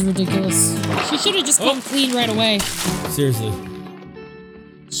 Oh, this is ridiculous. She should have just come clean right away. Seriously.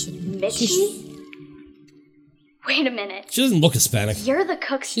 Mitchie? Wait a minute. She doesn't look Hispanic. You're the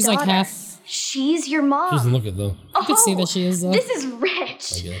cook's She's daughter. like half. She's your She mom. doesn't look it though. You can see that she is though. This is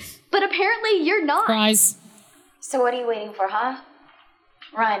rich. I guess. But apparently you're not. Her eyes. So what are you waiting for, huh?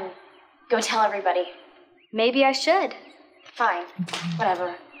 Run. Go tell everybody. Maybe I should. Fine.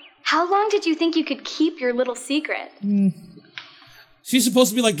 Whatever. How long did you think you could keep your little secret? She's supposed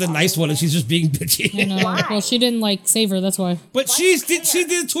to be like the nice one, and she's just being bitchy. I know. Well, she didn't like save her. That's why. But she did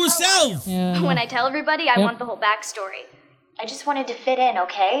it to herself. Yeah. I know. When I tell everybody, I Yep. want the whole backstory. I just wanted to fit in,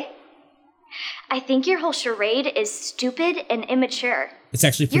 okay? I think your whole charade is stupid and immature. It's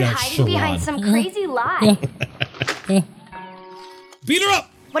actually You're pronounced hiding behind charade. some crazy lie. Beat her up.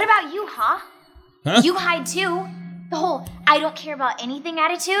 What about you, huh? Huh? You hide too. The whole I don't care about anything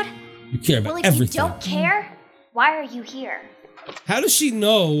attitude. You care about Well, if everything. you don't care, why are you here? How does she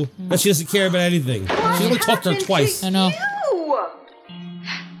know that she doesn't care about anything? She only talked to her twice. I know.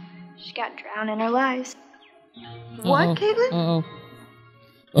 She got drowned in her lies. What, Caitlin? Uh-oh.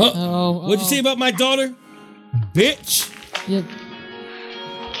 Oh, what'd you say about my daughter? Bitch. Yep.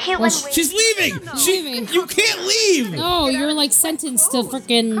 Caitlin, wait. She's leaving. You can't leave. No, you're like sentenced to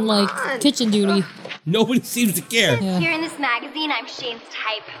freaking like kitchen duty. Nobody seems to care. Yeah. Here in this magazine, I'm Shane's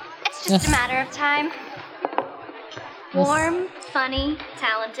type. It's just a Ugh. matter of time. Warm, funny,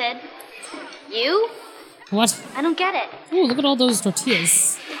 talented. You? What? I don't get it. Ooh, look at all those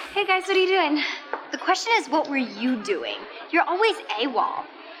tortillas. Hey guys, what are you doing? The question is, what were you doing? You're always AWOL.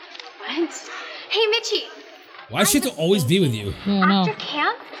 What? Hey, Mitchie. Why does she have to always be with you? Yeah, I know. After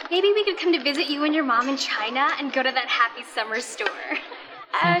camp, maybe we could come to visit you and your mom in China and go to that Happy Summer store.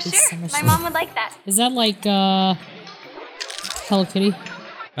 Happy Sure. Summer My store. mom would like that. Is that like Hello Kitty?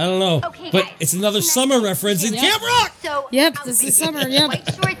 I don't know. Okay, But guys. it's another summer reference in Yep. Camp Rock. So, Yep, this is summer. Yep.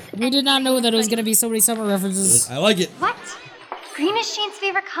 We did not know that it was gonna be so many summer references. I like it. what? Green is Shane's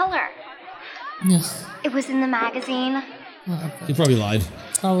favorite color. Yeah, It was in the magazine. He probably lied.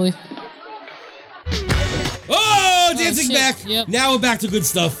 probably. Oh, dancing shit. back. Yep. Now we're back to good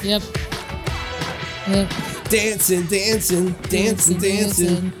stuff. Yep. Yep. Dancing, dancing, dancing,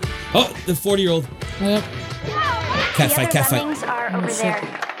 dancing. Oh, the 40-year-old. Yep. Cat fight, cat fight. lemmings are over there.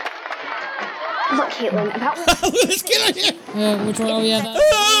 Look, Caitlin, about Let's get out of here. Yeah, which one? Oh yeah. That,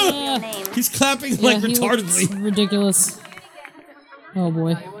 Ah! He's clapping like he looks retardedly. ridiculous. Oh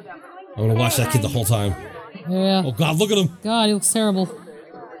boy. I'm gonna watch that kid the whole time. Yeah. Oh God, look at him. God, he looks terrible.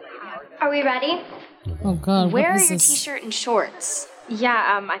 Are we ready? Oh God, Where what are is your this? t-shirt and shorts?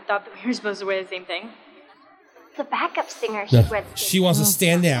 Yeah, I thought that we were supposed to wear the same thing. The backup singer. No, She read. she wants to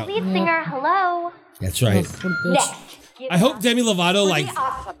stand out. Lead singer. Hello. That's right. Next. I hope Demi Lovato, like,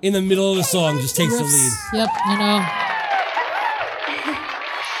 in the middle of the song, just takes the lead. Yep, you know.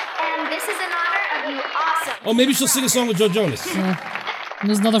 And this is in honor of you. Awesome. Oh, maybe she'll sing a song with Joe Jonas. Yeah. And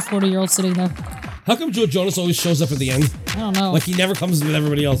there's another 40-year-old sitting there. How come Joe Jonas always shows up at the end? I don't know. Like he never comes with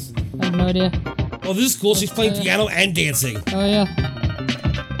everybody else. I have no idea. Oh, this is cool. She's playing piano and dancing. Oh, yeah.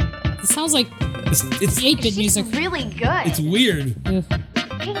 It sounds like It's 8-bit music. Really good. It's weird. Yeah.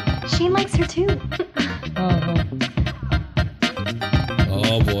 Hey, Shane likes her too.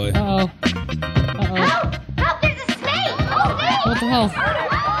 Oh boy. Uh-oh. Help! There's a snake! Oh no! What the hell?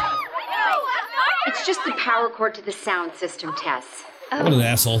 It's just the power cord to the sound system, Tess. What an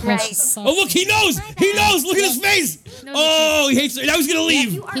asshole. Right. Oh, look, he knows! He knows! Look at his face! Oh, he hates her. Now he's gonna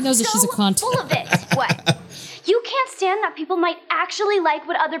leave. He knows that she's a cunt. Full of it. What? You can't stand that people might actually like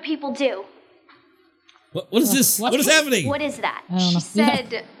what other people do. What is this? What is happening? What is that? I don't know. She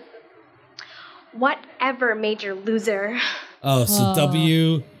said, whatever, major loser. Oh, so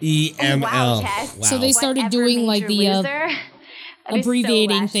W-E-M-L. Wow, Tess. Wow. So they started doing like the Loser? That is so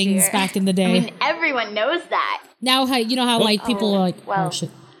abbreviating last things year. back in the day. I mean, everyone knows that. Now, how you know how like people are like, well. oh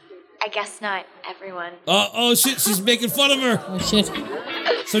shit, I guess not everyone. Oh shit, she's making fun of her. oh shit,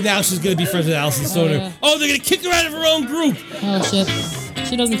 So now she's gonna be friends with Allison Stoner. yeah. Oh, they're gonna kick her out of her own group. oh shit.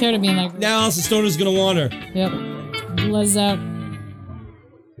 She doesn't care to be in that group. Now Allison Stoner's gonna want her. Yep. Les out.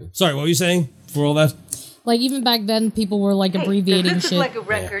 Sorry, what were you saying for all that? Like even back then, people were like abbreviating Does this shit. look like a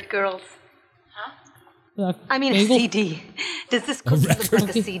record, girls? I mean, bagel? a CD. Does this cookie look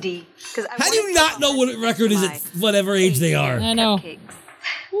like a CD? How do you not know what a record is at whatever age they are? I know.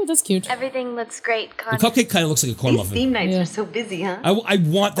 Ooh, that's cute. Everything looks great, The Connie. cupcake kind of looks like a corn These muffin. theme nights are so busy, huh? I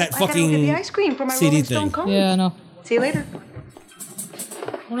want that I gotta fucking go get the ice cream for my CD Rolling thing. Stone cones. Yeah, I know. See you later.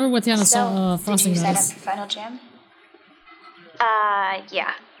 I wonder what the So, did frosting you sign up is. for Final Jam?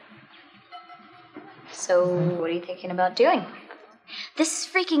 Yeah. So, what are you thinking about doing? This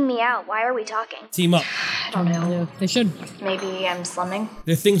is freaking me out. Why are we talking? Team up. I don't know. Yeah, they should. Maybe I'm slumming.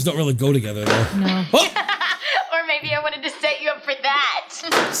 Their things don't really go together though. No. Or maybe I wanted to set you up for that.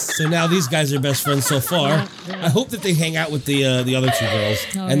 So now these guys are best friends so far. I hope that they hang out with the other two girls,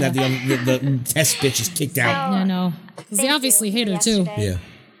 Oh, and yeah. that the test bitch is kicked out. Yeah, no. Because they obviously hate her too. Yeah,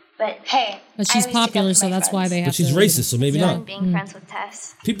 But hey, But I she's always stick up popular, for so my that's why friends. they have but she's to. racist, so maybe I'm not. being friends with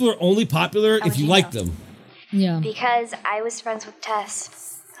Tess. People are only popular if you like them. Yeah. Because I was friends with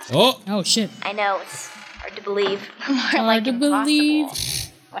Tess. Oh. Oh shit. I know, it's hard to believe. More Hard like to impossible. believe.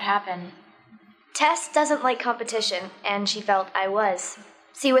 What happened? Tess doesn't like competition, and she felt I was.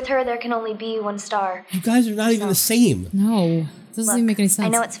 See, with her, there can only be one star. You guys are not even the same. No. Doesn't even make any sense. I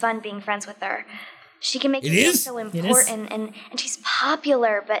know it's fun being friends with her. She can make It me feel is? so It is? important, and she's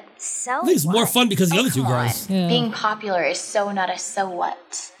popular, but so I think it's more what? fun because the other two come girls. on. Being popular is so not a so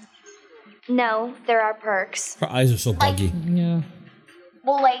what. No, there are perks. Her eyes are so buggy. Yeah.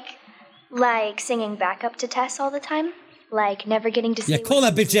 Well, like singing backup to Tess all the time, like never getting to see Yeah, call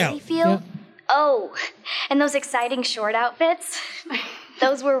that bitch really out. feel. Yep. Oh, and those exciting short outfits.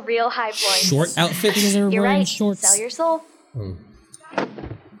 Those were real high points. Short outfits. Because they're You're wearing right. shorts. Sell your soul.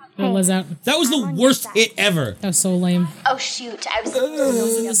 Les out. That was the worst hit ever. That was so lame. Oh shoot! I was.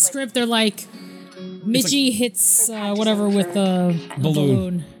 In the script, they're like, Mitchie hits whatever with a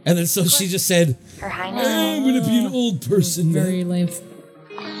balloon. And then so she just said, Her Highness. I'm gonna be an old person. Very lame.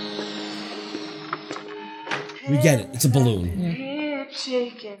 We get it. It's a balloon.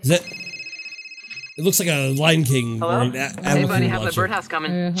 Is that? It looks like a Lion King or an Does animal anybody kingdom have the watcher. birdhouse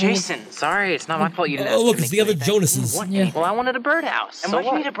coming? Yeah. Jason, sorry, it's not my fault you didn't Oh, ask look, me it's to the make other anything. Jonases. What? Yeah. Well, I wanted a birdhouse. And So why do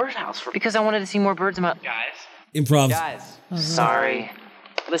you what? need a birdhouse for? Because I wanted to see more birds in my... Guys. Improv. Guys. Sorry.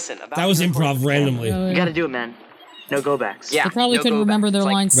 Listen, about That was your improv recording. randomly. Oh, You yeah. gotta do it, man. No go backs. They probably couldn't remember their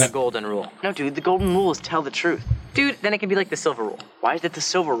lines. The golden rule. No, dude, the golden rule is tell the truth. Dude, then it can be like the silver rule. Why is it the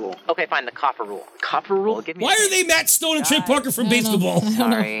silver rule? Okay, fine, the copper rule. Copper rule? Give me Why are they Matt Stone and Trey Parker from basketball?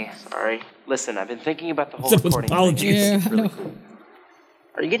 Sorry. Listen, I've been thinking about the whole Except with recording apologies. thing. It's Yeah, I really know. cool.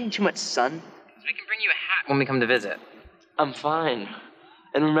 Are you getting too much sun? We can bring you a hat when we come to visit. I'm fine.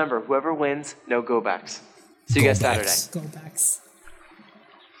 And remember, whoever wins, no go backs. See you guys Saturday. Go backs.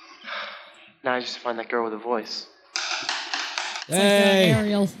 Now I just find that girl with a voice. Hey.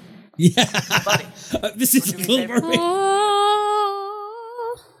 Ariel. Yeah. This is Little Mermaid.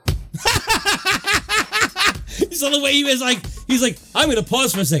 You saw the way he was like, he's like, I'm gonna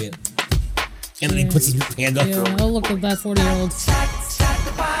pause for a second. And then he puts his hand up. Yeah, oh, look at that 40-year-old.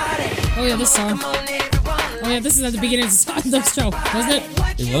 Oh, yeah, this song. Oh, yeah, this is at the beginning of the show, wasn't it?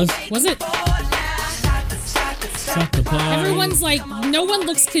 It was? Was it? Suck the pie. Everyone's like, no one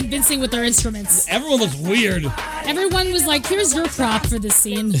looks convincing with their instruments. Everyone looks weird. Everyone was like, here's your prop for this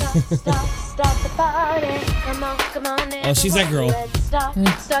scene. Oh, she's that girl.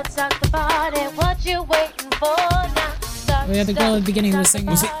 We had the girl at the beginning who was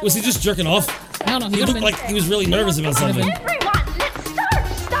singing. Was he just jerking off? I don't know. He looked like he was really nervous about something.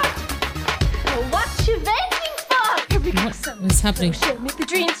 What's happening?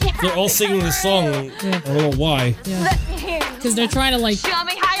 They're all singing this song. I don't know why. Yeah. Because they're trying to like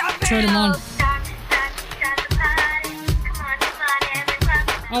turn him on.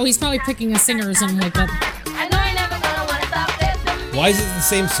 Oh, he's probably picking a singer or something like that. Why is it the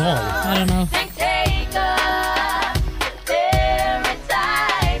same song? I don't know. I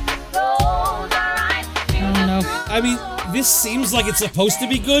don't know. I mean, this seems like it's supposed to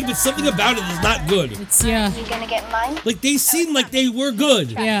be good, but something about it is not good. It's, yeah. You gonna get mine? Like, they seemed like they were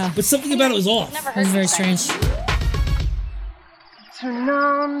good. Yeah. But something about it was off. It was very strange. Turn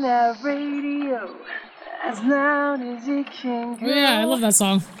on that radio as loud as it can go. Oh, yeah, I love that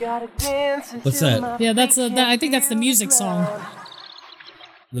song. Gotta dance What's that? Yeah, that's I think that's the music song.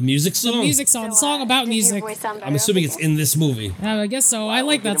 The music song? The music song. The song about music. I'm assuming it's in this movie. I guess so. I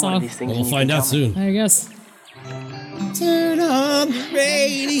like that song. Well, we'll find out soon. I guess. Turn on the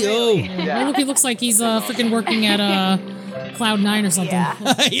radio. Yeah. Look, he looks like he's freaking working at Cloud9 or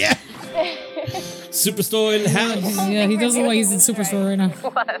something. Yeah. Superstore in the house. Yeah, he does look like he's in Superstore right now.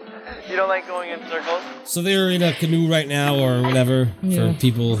 What? You don't like going in circles? So they're in a canoe right now or whatever Yeah. for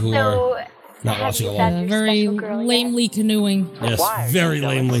people who are not watching along. Very lamely canoeing. Yes, very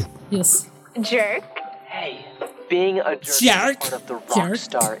lamely. Yes. Jerk. Hey, being a jerk Jerk. is part of the rock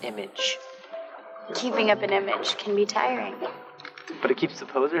star image. Keeping up an image can be tiring. But it keeps the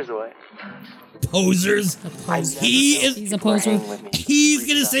posers away. Posers. He's a poser. He's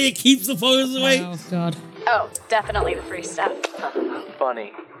gonna say it keeps the posers away. Oh God. Oh, definitely the free stuff.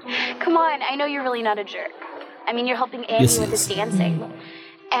 Funny. Come on, I know you're really not a jerk. I mean, you're helping Andy Yes, he with his dancing.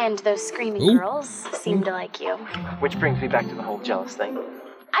 And those screaming Ooh. girls seem to like you. Which brings me back to the whole jealous thing.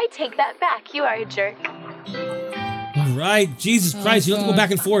 I take that back. You are a jerk. All right, Jesus Christ, you have to go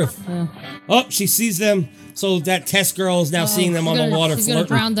back and forth. Yeah. Oh, she sees them. So that test girl is now seeing them on the water She's gonna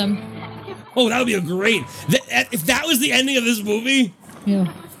flirting. drown them. Oh, that would be a great. If that was the ending of this movie, Yeah.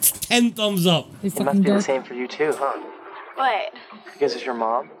 10 thumbs up. It must be the same for you too, huh? What? Because it's your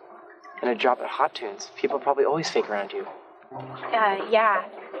mom and a drop at Hot Tunes. People probably always fake around you. Yeah.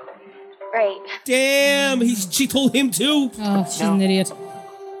 Right. Damn, she told him too. Oh, she's an idiot.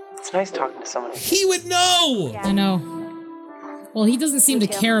 It's nice talking to someone. He would know. I know. Well, he doesn't seem to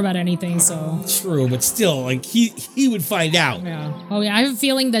care about anything, so. True, but still, like he would find out. Yeah. Oh yeah, I have a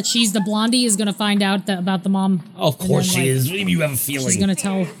feeling that she's the blondie is gonna find out about the mom. Oh, of course then, she like, is. What do you mean you have a feeling? She's gonna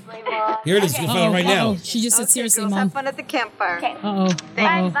tell. Here it is. You'll find out right now. She just said seriously, girls, Mom. have fun at the campfire. Okay. Uh-oh.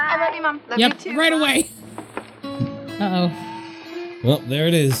 Thanks. I love you, Mom. Love Yep, you too. right away. Uh-oh. Well, there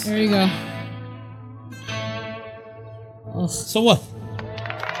it is. There you go. Ugh. So what?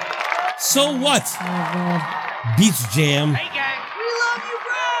 So what? Oh, God. Beach Jam.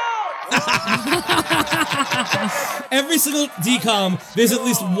 Every single DCOM, there's at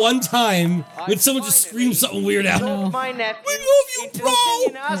least one time when someone just screams something weird out. My nephew. We love you, bro!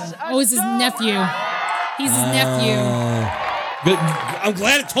 Oh, it's his nephew. He's his nephew. Good. I'm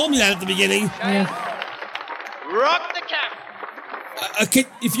glad it told me that at the beginning. Yeah. Rock the camp.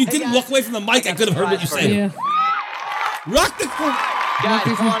 If you didn't walk away from the mic, I could have heard what you said. Yeah. Rock the... Guys,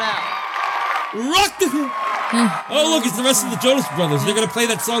 come on out. Rock the... Oh, look, it's the rest of the Jonas Brothers. They're going to play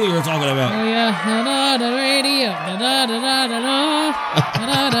that song you were talking about. Oh, yeah. Da-da-da radio. Da-da-da-da-da-da.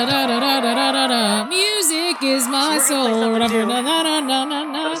 Da-da-da-da-da-da-da-da. Music is my soul. Or whatever.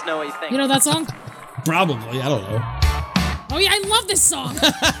 Da-da-da-da-da-da. Let us know what you think. You know that song? Probably. I don't know. Oh, yeah, I love this song.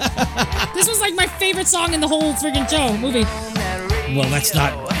 This was like my favorite song in the whole friggin' show, movie. Well, that's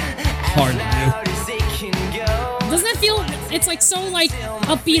not hard to Doesn't it feel, it's like so like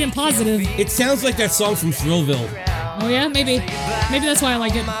upbeat and positive. do. It sounds like that song from Thrillville. Oh yeah, maybe. Maybe that's why I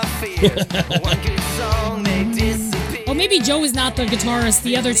like it. Oh, maybe Joe is not the guitarist.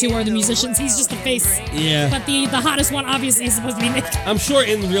 The other two are the musicians. He's just the face. Yeah. But the hottest one obviously is supposed to be Nick. I'm sure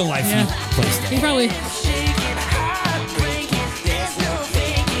in real life Yeah. he plays that. He probably.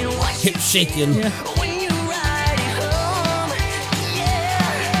 Hip shaking. Yeah.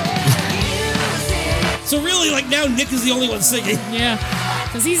 So really, like now Nick is the only one singing. Yeah.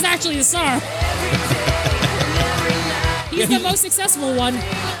 Because he's actually the star. He's the most successful one.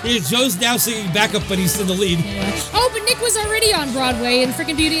 Yeah, Joe's now singing backup, but he's in the lead. Oh, but Nick was already on Broadway in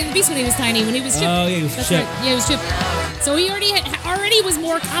freaking Beauty and the Beast when he was tiny, when he was Chip. Oh, yeah, he was That's Chip. Right. Yeah, he was Chip. So he already was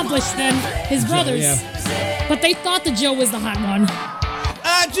more accomplished than his brothers. Yeah. But they thought the Joe was the hot one.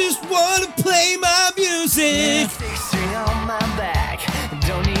 I just want to play my music. String on my back.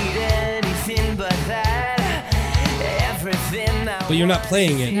 Don't need anything but that. Everything I But you're not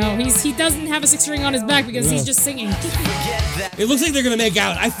playing it. No, he doesn't have a 6 string on his back because he's just singing. It looks like they're gonna make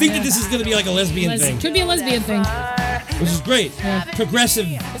out. I think that this is gonna be like a lesbian thing, Could be a lesbian thing. which is great. Progressive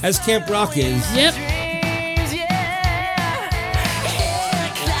as Camp Rock is. Yep.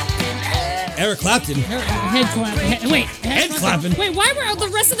 Eric Clapton. Head clapping. Wait. Head clapping. Wait, why were the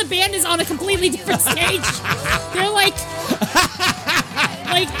rest of the band is on a completely different stage? They're like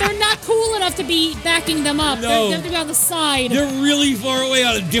they're not cool enough to be backing them up. No. They have to be on the side. They're really far away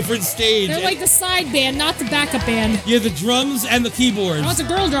on a different stage. They're like the side band, not the backup band. Yeah, the drums and the keyboards. Oh, it's a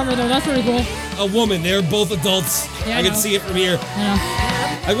girl drummer though. That's pretty cool. A woman. They're both adults. Yeah, I can know. see it from here.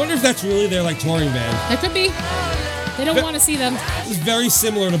 I wonder if that's really their like touring band. That could be. They don't want to see them. It's very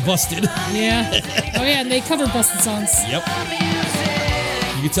similar to Busted. Yeah. Oh yeah, and they covered Busted songs. Yep.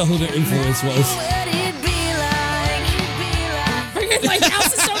 You can tell who their influence was. Freaking like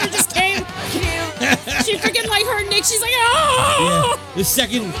Allison Stoner just came. She freaking like heard Nick. She's like, oh. Yeah. The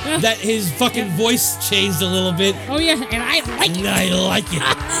second that his fucking voice changed a little bit. Oh yeah, and I like it. I like it.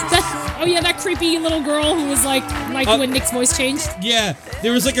 Oh yeah, that creepy little girl who was like when Nick's voice changed. Yeah,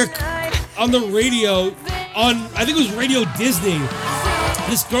 there was like on the radio, I think it was Radio Disney,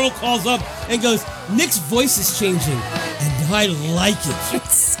 this girl calls up and goes, Nick's voice is changing, and I like it.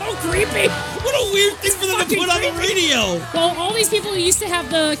 It's so creepy. What a weird thing for them to put on the radio. Well, all these people used to have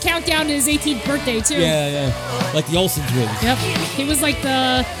the countdown to his 18th birthday too. Yeah. Like the Olsen twins. Yep. He was like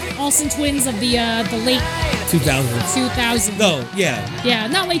the Olsen twins of the late 2000s. No, yeah. Yeah,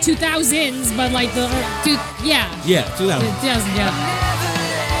 not late 2000s, but like the Yeah, 2000. 2000, yeah.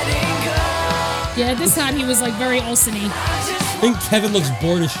 Yeah, this time he was like very Olsen-y. I think Kevin looks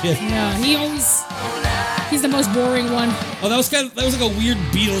bored as shit. Yeah, he's the most boring one. Oh, that was like a weird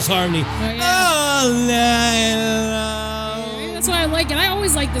Beatles harmony. Oh, yeah. That's why I like it. I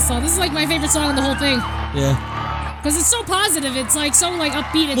always like this song. This is like my favorite song in the whole thing. Yeah. Because it's so positive. It's like so like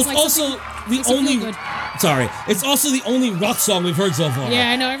upbeat. It's Well, like also the only. Good. Sorry, it's also the only rock song we've heard so far.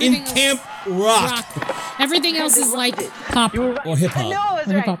 Yeah, I know. Everything In Camp Rock. Everything else is like pop or hip hop. No,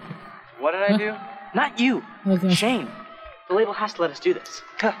 it's hip hop. What did I do? Not you. Okay. Shane. The label has to let us do this.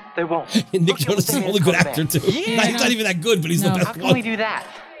 They won't. Nick Jonas is the only good actor too. Yeah, He's not even that good, but he's the best How can one. we do that?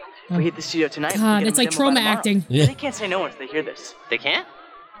 If we hit the studio tonight, God, we get it's them like a demo by trauma tomorrow. acting. Yeah. They can't say no once they hear this. They can't?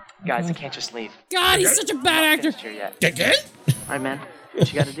 Guys, they can't just leave. God, he's such a bad actor. Again? All right, man.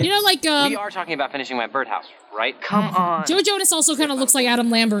 What you gotta do? You know, like we are talking about finishing my birdhouse, right? Come on. Joe Jonas also kind of looks like Adam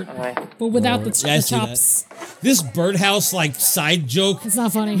Lambert, but without the Yeah, I see chops. that. This birdhouse like side joke It's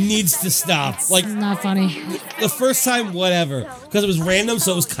not funny. needs to stop. Like It's not funny. the first time, whatever, because it was random,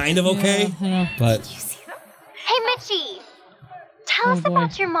 so it was kind of okay. I know. But Hey, Mitchie, tell us boy.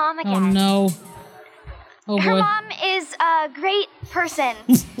 about your mom again. Oh no. Oh Her boy. mom is a great person.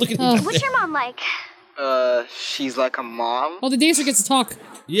 Look at Oh. him. What's your mom like? She's like a mom. Oh, the dancer gets to talk.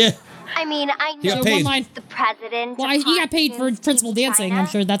 Yeah. I mean, I He got know paid. One line. the president. Well, of he got paid for Hot Tunes principal in dancing. China. I'm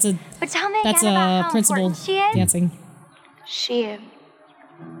sure that's But tell me that's again about how principal important she is. dancing. She.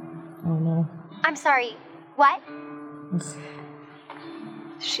 Oh no. I'm sorry. What?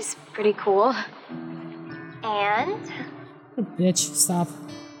 She's pretty cool. And Bitch, stop.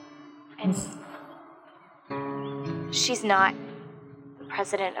 she's not the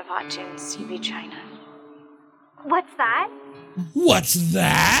president of Hot Tunes TV China. What's that? What's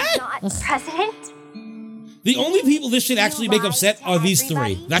that? Not president? The only people this should actually make upset are these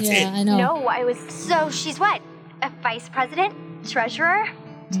three. That's Yeah, it. I know. No, I was. So she's what? A vice president? Treasurer?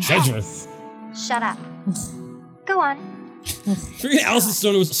 Treasurer. Shut up. Go on. Freaking Allison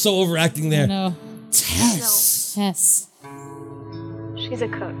Stoner was so overacting there. No. Tess. Tess. She's a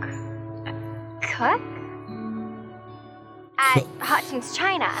cook. Cook? At Hot Tunes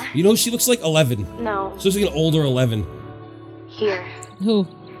China. You know, she looks like 11. No. She looks like an older 11. Here. Who?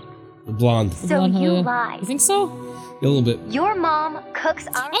 The blonde. The So blonde, you yeah. lied. You think so? A little bit. Your mom cooks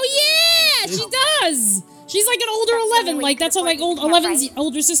our. Oh yeah, she does. She's like an older 11. Like that's her like old 11's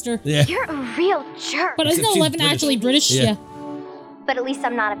older sister. Yeah. You're a real jerk. But isn't She's 11 British. actually British? Yeah. Yeah. But at least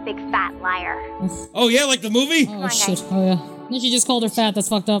I'm not a big fat liar. Oh, yeah, like the movie? Oh shit. Oh yeah. Then she just called her fat. That's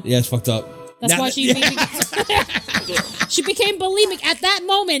fucked up. Yeah, it's fucked up. That's Now why that- she she became bulimic at that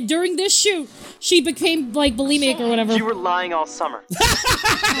moment during this shoot. She became like bulimic or whatever. You were lying all summer.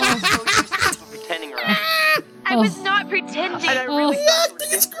 Pretending around. I was not pretending. And I really Oh.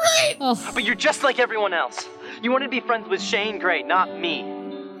 think it's great. Oh. But you're just like everyone else. You wanted to be friends with Shane Gray, not me.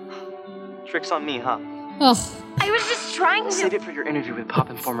 Tricks on me, huh? Oh. I was just trying to. Save it for your interview with Pop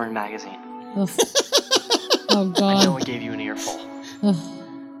Informer magazine. Oh. Oh God. I know I gave you an earful.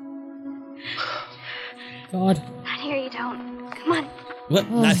 God. Not here, you don't. Come on. What?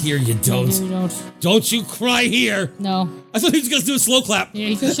 Not here, you don't. Here you don't. Don't you cry here. No. I thought he was going to do a slow clap. Yeah,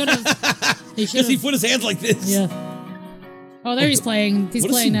 he should have. Because he put his hands like this. Yeah. Oh, there he's playing. He's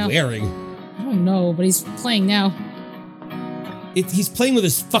what playing is he now. wearing? I don't know, but he's playing now. He's playing with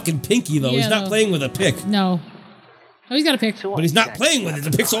his fucking pinky, though. Yeah, He's not though. playing with a pick. No. Oh, he's got a pick. But he's not playing with it.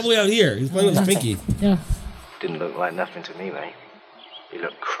 The pick's all the way out here. He's playing with his pinky. Yeah. Didn't look like nothing to me, mate. You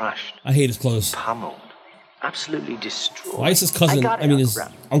look crushed, I hate his clothes. pummeled, absolutely destroyed. Why is his cousin, his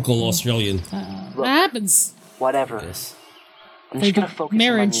uncle Australian? What happens? Whatever. I'm They just gonna do focus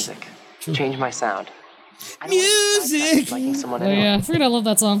marriage. on my music. Change my sound. Music! Liking someone Oh anyway. yeah, I forget I love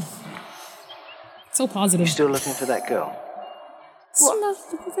that song. So positive. You still looking for that girl?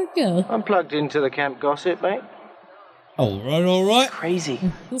 Good. I'm plugged into the camp gossip, mate. All right. Crazy.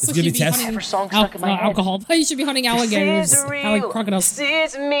 It's gonna be Tess. Alcohol. You should be hunting alligators. Crocodiles.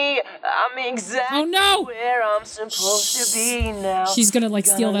 This is me. I'm exactly Oh, no! where I'm supposed to be now. She's gonna like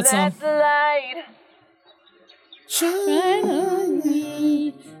steal that song. Let the light Shine on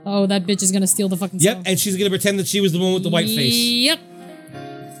me. Oh, that bitch is gonna steal the fucking Yep, song. and she's gonna pretend that she was the one with the white face. Yep.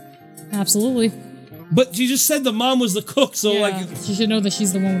 Absolutely. But she just said the mom was the cook, so like. She should know that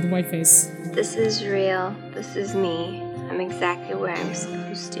she's the one with the white face. This is real. This is me. I'm exactly where I'm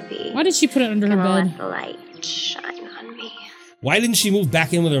supposed to be. Why did she put it under her Gonna bed? let the light shine on me. Why didn't she move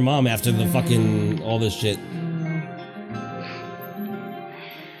back in with her mom after the fucking all this shit?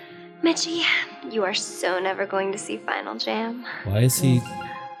 Mitchie, you are so never going to see Final Jam. Why is he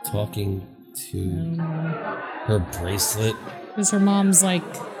talking to her bracelet? Because her mom's like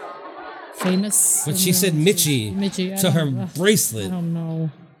famous. But she said Mitchie Mitchie, I to her don't- bracelet. I don't know.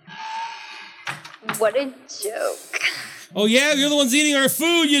 What a joke. Oh yeah, you're the ones eating our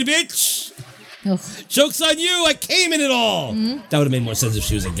food, you bitch! Joke's on you, I came in it all! That would have made more sense if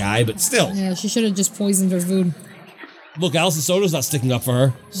she was a guy, but still. Yeah, she should have just poisoned her food. Look, Alison Soto's not sticking up for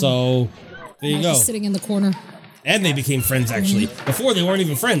her, so there you Now go. she's sitting in the corner. And they became friends, actually. Before, they weren't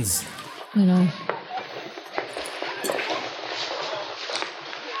even friends. You know.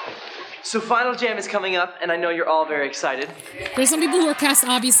 So Final Jam is coming up, and I know you're all very excited. There's some people who are cast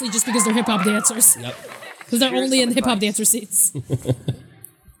obviously just because they're hip hop dancers. Yep. Because they're only in the hip hop dancer seats.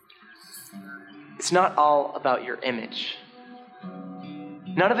 It's not all about your image.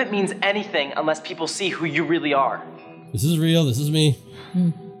 None of it means anything unless people see who you really are. This is real, this is me.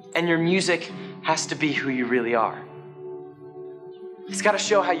 And your music has to be who you really are. It's got to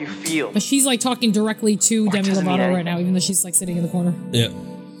show how you feel. But she's like talking directly to Demi doesn't mean Lovato right anything. now, even though she's like sitting in the corner. Yeah.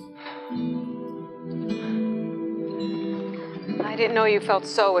 I didn't know you felt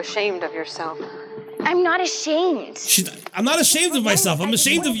so ashamed of yourself. I'm not ashamed. I'm not ashamed of myself, I'm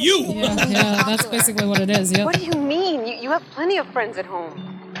ashamed of you! Yeah, that's basically what it is, yeah. What do you mean? You have plenty of friends at home.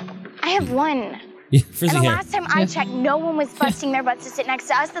 I have one. Yeah, And frizzy the hair. last time I checked, no one was busting their butts to sit next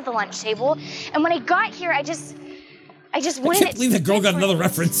to us at the lunch table. And when I got here, I just I wanted can't it. believe that girl got another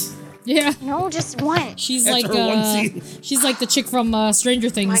reference. Yeah. No, just one. She's After like her one scene. she's like the chick from Stranger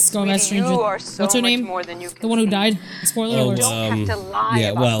Things going by Stranger. you are so What's her much name? more than you The one who died. Spoiler alert. have to lie yeah,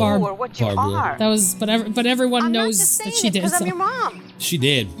 about well, who or what you Barb, yeah. are. That was but everyone knows that she did. Because So. I'm your mom. She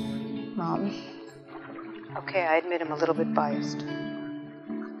did. Mom. Okay, I admit I'm a little bit biased.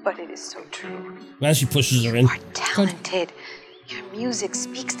 But it is so true. Now she pushes her in. Talented. Your music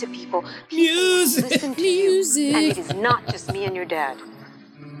speaks to people. Music. Listen to you. And it is not just me and your dad.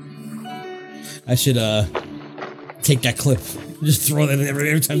 I should take that clip. Just throw that in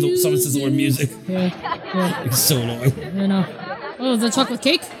every time someone says the word music. Yeah. It's so annoying. I know. Oh, the chocolate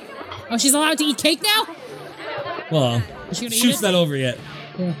cake? Oh, she's allowed to eat cake now? Well, Is she gonna eat shoot's it? not over yet.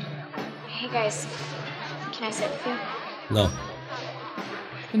 Yeah. Hey guys, can I sit with you? No.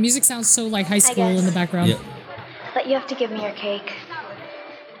 The music sounds so like high school in the background. Yeah. But you have to give me your cake.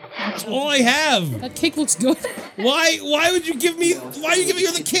 That's all I have. That cake looks good. Why would you give me? Why are you giving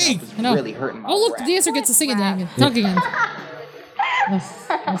her the cake? I know. Really hurting my Oh, look, the dancer gets to sing again. Talk again.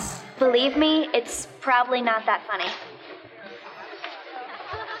 Believe me, it's probably not that funny.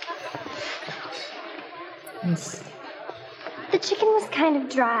 The chicken was kind of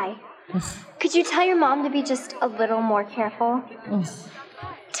dry. Could you tell your mom to be just a little more careful? What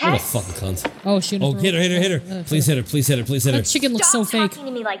a Tess, fucking cunt. Oh, shoot. Oh, hit her. Please hit her. Please hit her. Please hit her. That chicken looks so fake. talking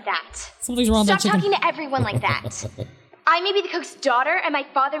to me like that. Something's wrong with Stop that chicken. talking to everyone like that. I may be the cook's daughter, and my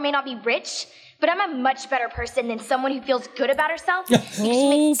father may not be rich, but I'm a much better person than someone who feels good about herself.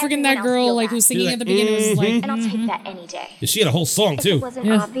 Oh, freaking that girl, like who's singing at the beginning was like, And I'll take that any day. Yeah, she had a whole song If too. it wasn't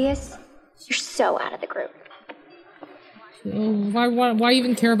obvious, you're so out of the group. oh, why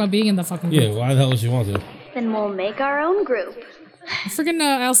even care about being in the fucking group? Yeah, why the hell would she want to? Then we'll make our own group. Freaking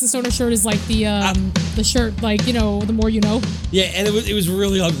Alison Stoner shirt is like the shirt, like, you know, the more you know. Yeah, and it was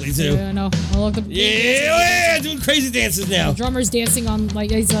really ugly too. Yeah, I know. I love the yeah, doing crazy dances now. The drummer's dancing on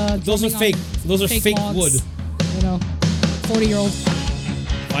like he's those are fake. Those are fake logs, wood. You know, 40-year-old.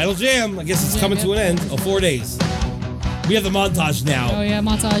 Final jam. I guess it's coming to an end. 4 days. We have the montage now. Oh yeah,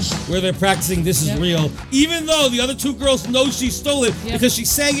 montage. Where they're practicing This Is Real, even though the other two girls know she stole it because she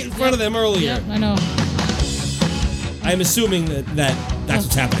sang it in front of them earlier. Yep, I know. I'm assuming that's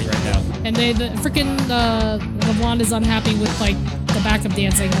what's happening right now. And the freaking the blonde is unhappy with like the backup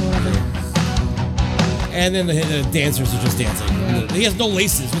dancing or whatever. And then the dancers are just dancing. Yeah. He has no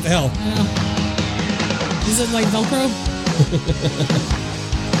laces. What the hell? Is it like Velcro?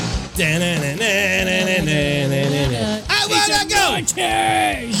 I wanna go! I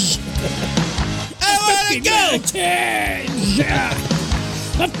wanna go!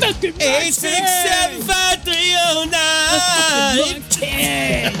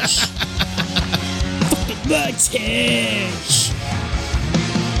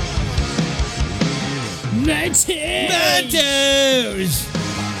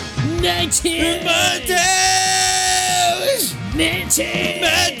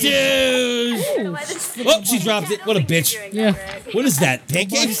 875-309. Oh, she dropped it. What a bitch. Yeah. What is that?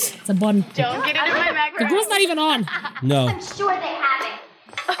 Pancakes? It's a bun. Don't get into my macaroni. The girl's not even on. No. I'm sure they haven't.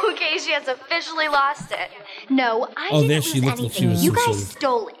 Okay, she has officially lost it. No, I didn't there lose she looked like she anything. was You some guys sort of-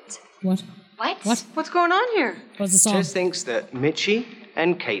 stole it. What? What? What's going on here? What's the song? Tess thinks that Mitchie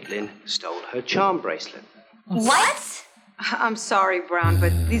and Caitlin stole her charm bracelet. What? I'm sorry, Brown,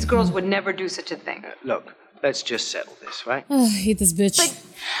 but these girls would never do such a thing. Look, let's just settle this, right? Oh, I hate this bitch.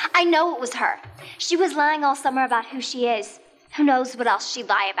 I know it was her. She was lying all summer about who she is. Who knows what else she'd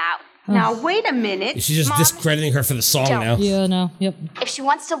lie about. Now, wait a minute. She's just Mom, discrediting her for the song don't. now. Yeah, no, yep. If she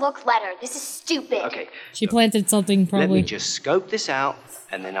wants to look, let her. This is stupid. Okay, She planted something, let me probably. just scope this out,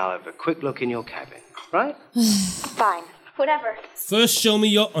 and then I'll have a quick look in your cabin, right? Fine. Whatever. First, show me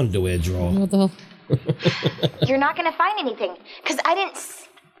your underwear drawer. What the hell? You're not gonna find anything, because I didn't...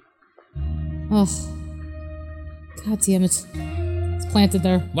 Oh. God damn it. It's planted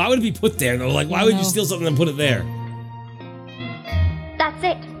there. Why would it be put there, though? Like, why would you steal something and put it there? That's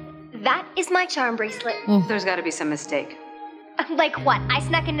it. That is my charm bracelet. There's got to be some mistake. Like what? I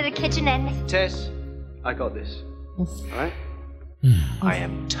snuck into the kitchen and... Tess, I got this. All right? I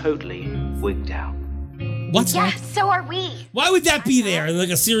am totally wigged out. What? Yeah, so are we. Why would that be there in like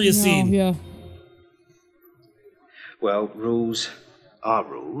a serious scene? Yeah. Well, rules are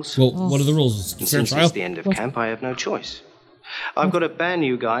rules. Well, what are the rules? And Fair since trial? it's the end of camp, I have no choice. I've got to ban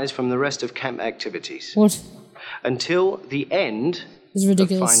you guys from the rest of camp activities. What? Until the end It's of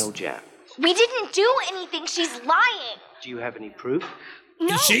ridiculous. Final Jam. We didn't do anything. She's lying. Do you have any proof?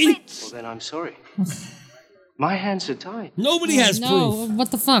 No, she? Well, then I'm sorry. My hands are tied. Nobody has No, proof.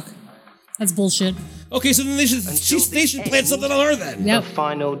 what the fuck? That's bullshit. Okay, so then they should plant something on her then. Yep. The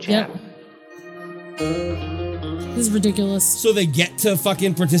Final Jam. This is ridiculous. So they get to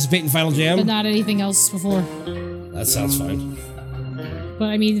fucking participate in Final Jam? But not anything else before. That sounds fine. But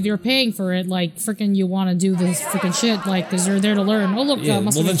I mean, if you're paying for it, like, freaking you want to do this freaking shit, like, because you're there to learn. Oh, look, Yeah,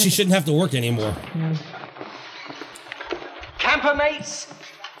 must well be then she shouldn't have to work anymore. Yeah. Camper mates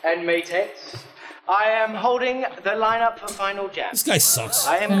and matettes, I am holding the lineup for Final Jam. This guy sucks.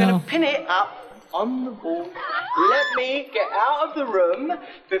 I am I going know. to pin it up on the wall. Let me get out of the room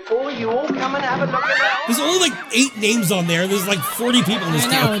before you all come and have a look at it. There's only like 8 names on there. There's like 40 people in this I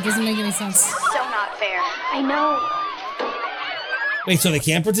know, camp. it doesn't make any sense. So not fair. I know. Wait, so they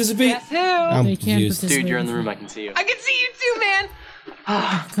can't participate? Guess who? I'm They can't confused. participate. Dude, you're in the room. I can see you. I can see you too, man.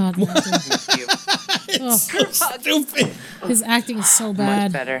 Oh, God. It's so stupid. His acting is so Much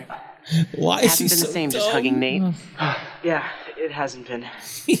bad. better. Why is he Hasn't been so the same. Just dumb? hugging Nate. Yeah, it hasn't been.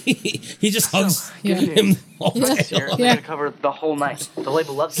 He just hugs Yeah. him all day Here, long. they're gonna cover the whole night. The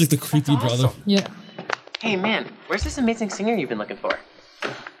label loves He's like it. the creepy brother. Yep. Hey man, where's this amazing singer you've been looking for?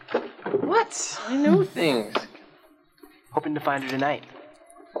 What? I know things. Hoping to find her tonight.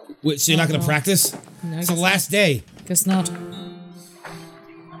 Wait, so you're not going to practice? No, I It's the guess last day. Guess not.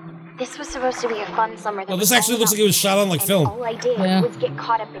 This was supposed to be a fun summer. Well, this actually looks like it was shot on like film. All I did Yeah. was get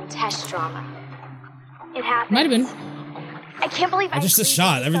caught up in test drama. It happened. Might have been. I can't believe I Just a agreed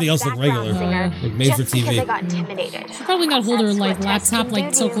shot. to be Everything some else looked regular. background singer Like made for just because I TV. got intimidated. She probably not hold her, like, laptop,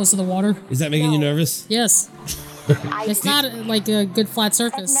 like, so close to the water. Is that making you nervous? Yes. It's not, like, a good flat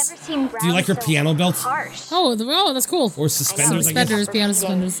surface. Seen Do you like her piano belt? Oh, that's cool. Or suspenders, I guess? Suspenders, piano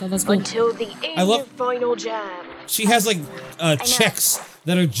suspenders. Oh, that's cool. Until the end I love- of Final Jam. She has like checks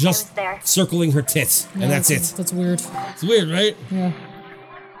that are just there. circling her tits, and Yeah, that's it. That's weird. It's weird, right? Yeah.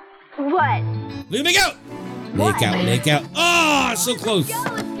 What? Leave me out! Make out. Oh, so close.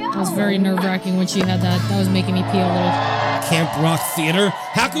 That was very nerve-wracking when she had that. That was making me pee a little. Camp Rock Theater.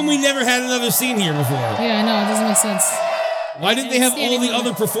 How come we never had another scene here before? Yeah, I know. It doesn't make sense. Why didn't they have all the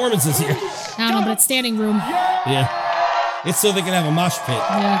other performances here? I don't know, but it's standing room. Yeah. It's so they can have a mosh pit.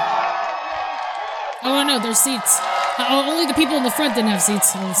 Yeah. Oh, no, there's seats. Only the people in the front didn't have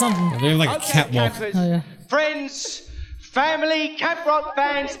seats or something. They're like a catwalk. campers, Oh, yeah. friends, family, Camp Rock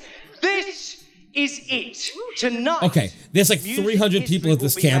fans, this is it. Tonight. Okay, there's like 300 people at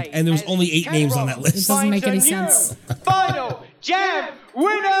this camp, and there was only 8 names on that list. It doesn't make any sense. Final Jam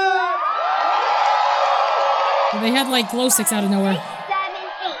winner! They had like glow sticks out of nowhere. 7,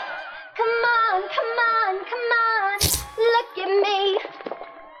 8. Come on, come on, come on. Look at me.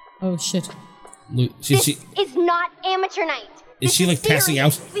 Oh, shit. This is not amateur night. Is she like passing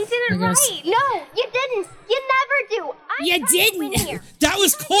out? We did it I guess. right. No, you didn't. You never do. You didn't. That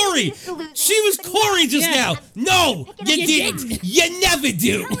was Corey. She was Corey just now. No, you didn't. You never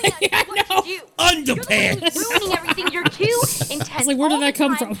do. Underpants. Ruining everything. You're too intense. I was like, where did that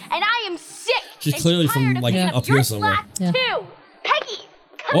come from? And I am sick. She's clearly from like up here somewhere. Too. Peggy,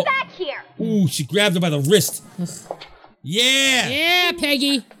 come back here. Ooh, she grabbed her by the wrist. Yeah. Yeah,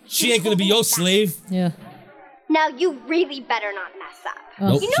 Peggy. She ain't gonna be your slave. Yeah. Now you really better not mess up.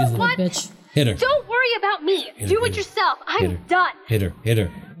 Nope, You she's know a what? bitch. Hit her. Don't worry about me. Hit her, Do hit it her. yourself. Hit I'm her. done. Hit her. Hit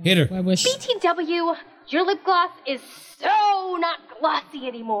her. Hit her. I wish. BTW, your lip gloss is so not glossy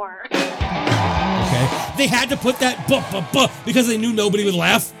anymore. Okay. They had to put that because they knew nobody would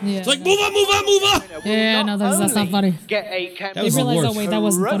laugh. Yeah. It's like, move on, move on, move on. Yeah, no, that's not funny. Get a Camp That was the realized, worst. oh wait, that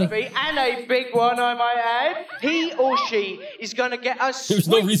wasn't funny. trophy and a big one, I might add. He or she is going to get a There's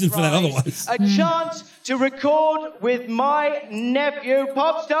no sweet reason for that prize, otherwise. A chance to record with my nephew,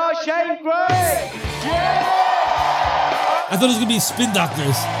 pop star Shane Gray. I thought it was gonna be Spin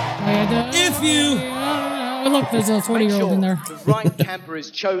Doctors. If you. Oh, look, there's a 40-year-old in there. The right camper is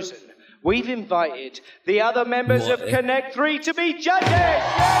chosen. We've invited the other members of Connect 3 to be judges. And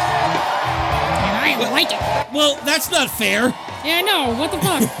I like it. Well, that's not fair. Yeah, I know. What the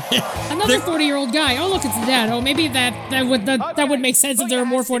fuck? Another 40-year-old guy. Oh, look, it's the dad. Oh, maybe that would make sense if there were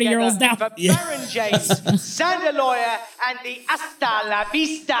more 40-year-olds now. Baron James, Sandra Lawyer, and the Hasta La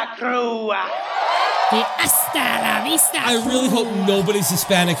Vista crew. The Hasta La Vista. I really hope nobody's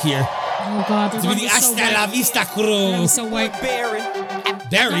Hispanic here. Oh God, To be the Hasta La Vista crew. They're so white. Barry.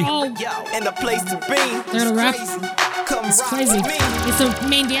 Oh, And the place to be. they're gonna rap. It's crazy. It's the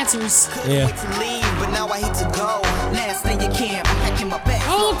main dancers. Yeah. But now I hate to go. Last thing you can, packing my bag.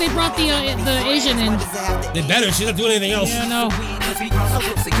 Oh, look, they brought the Asian in. They better. She's not doing anything else. Yeah, no.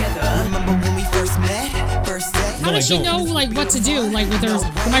 Remember when we first met? First day. How does she know like what to do, like with her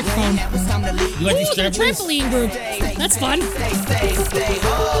the microphone? You like these Ooh, the trampolines? trampoline group. That's fun.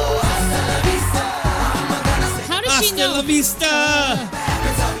 How does she Hasta know? la vista.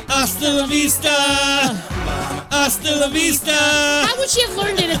 Hasta la vista. Hasta la vista. How would she have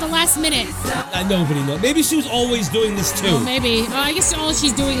learned it at the last minute? Nobody knows. Maybe she was always doing this too. Oh, maybe. I guess all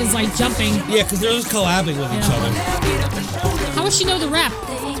she's doing is like jumping. Yeah, because they're just collabing with each other. How would she know the rap?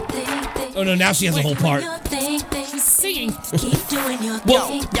 Oh no, now she has a whole part. She's singing.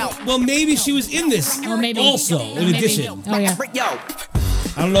 Well, maybe she was in this. Oh, maybe. Also, in Maybe. addition. Oh yeah.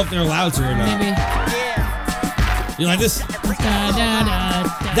 I don't know if they're allowed to or not. Maybe. You like this? Da, da, da,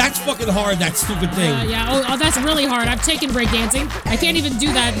 da. That's fucking hard, that stupid thing. Yeah. Oh, that's really hard. I've taken breakdancing. I can't even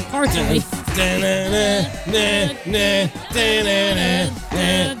do that partially.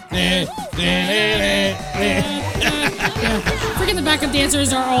 Freaking the backup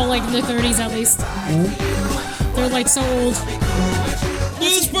dancers are all like in their 30s at least. They're like so old.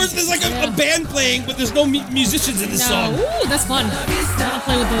 This person is like a band playing, but there's no musicians in this song. Ooh, that's fun. I'll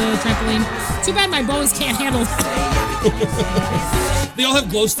play with the trampoline. Too bad my bones can't handle. They all have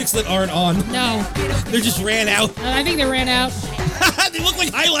glow sticks that aren't on. No. They just ran out. I think they ran out. They look like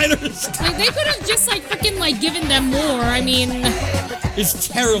highlighters. Like they could have just like freaking like given them more. I mean, it's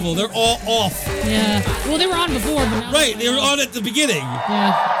terrible. They're all off. Yeah. Well, they were on before, but now Right, they were on at the beginning.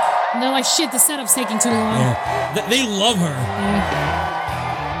 Yeah. And they're like, shit, the setup's taking too long. Yeah. They love her. Yeah.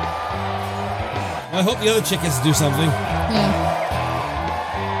 I hope the other chick gets to do something. Yeah.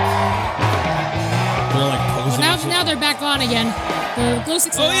 They're like posing. Well, and shit. now they're back on again. The glow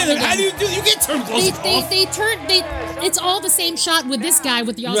sticks. Oh yeah, then how do you do? You can't turn glow sticks off. It's all the same shot with this guy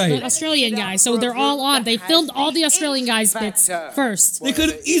with the Right. Australian guy, so they're all on. They filmed all the Australian guys' bits first. They could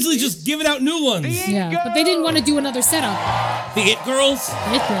have easily just given out new ones. Yeah, but they didn't want to do another setup. The It Girls.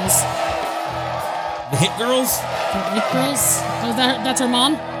 The It Girls. The Hit Girls. The It Girls. Oh, that's her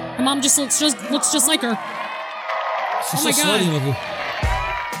mom. Her mom just looks just like her. She's Oh my so God. slutty looking.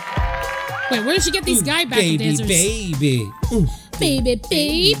 Wait, where did she get these guy backup baby, dancers? baby. Baby,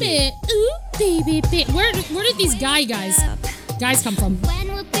 baby. Ooh, baby, baby. Where did these guys come from?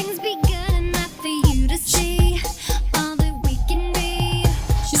 When will things be good enough for you to see all that we can be?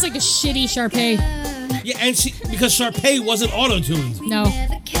 She's like a shitty Sharpay. Yeah, and because Sharpay wasn't auto-tuned. No.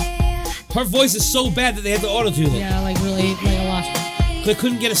 Her voice is so bad that they had to auto-tune it. Yeah, like really, like a lot. They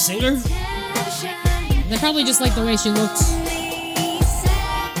couldn't get a singer? They probably just like the way she looked.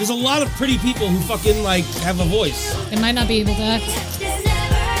 There's a lot of pretty people who fucking, like, have a voice. They might not be able to act.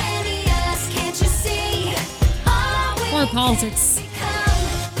 Or politics.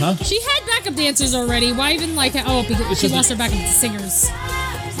 Huh? She had backup dancers already. Why even like, oh, because she lost her backup singers.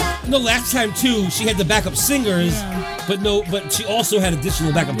 No, last time, too, she had the backup singers, but she also had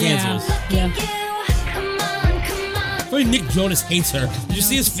additional backup dancers. Yeah. Probably Nick Jonas hates her. Did you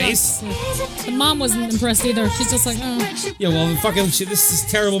see his face? The mom wasn't impressed either. She's just like, oh. Yeah, well, fucking, this is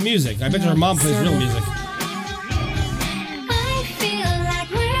terrible music. I bet her mom plays real music.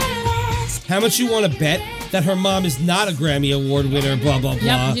 How much you want to bet that her mom is not a Grammy Award winner, blah, blah, blah.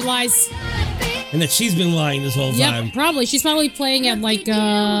 Yep, she lies. And that she's been lying this whole time. Yep, probably. She's probably playing at like the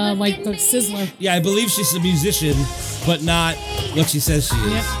Sizzler. Yeah, I believe she's a musician, but not what she says she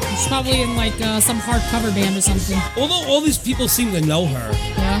is. Yep, she's probably in like some hard cover band or something. Although all these people seem to know her.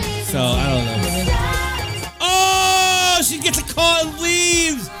 Yeah. So, I don't know. Oh, she gets a call and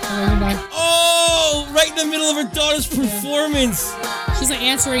leaves. Oh, right in the middle of her daughter's performance. She's like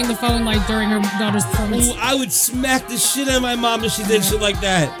answering the phone like during her daughter's performance. Ooh, I would smack the shit out of my mom if she did shit like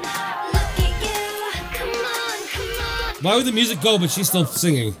that. Why would the music go, but she's still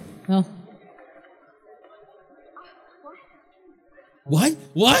singing? Oh. What?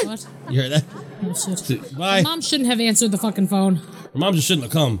 You heard that? Oh, shit. Bye. Her mom shouldn't have answered the fucking phone. Her mom just shouldn't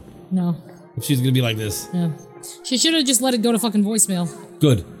have come. No. If she's gonna be like this. Yeah. She should have just let it go to fucking voicemail.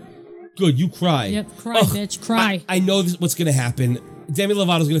 Good. You cry. Yep, cry, bitch, cry. I know what's gonna happen. Demi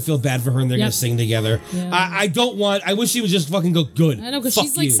Lovato's gonna feel bad for her and they're gonna sing together. Yeah. I wish she would just fucking go good. I know, because Fuck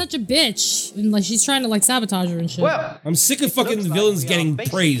she's like you. such a bitch. And like she's trying to like sabotage her and shit. Well, I'm sick of fucking villains getting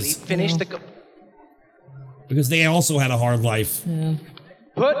praise. Because they also had a hard life. Yeah.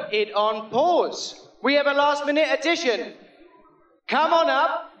 Put it on pause. We have a last minute addition. Come on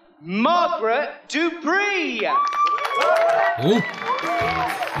up, Margaret Dupree. Ooh.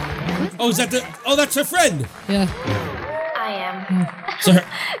 Oh, that's her friend. Yeah. I am. So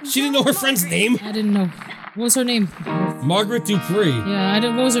she didn't know her friend's name? I didn't know. What was her name? Margaret Dupree. Yeah,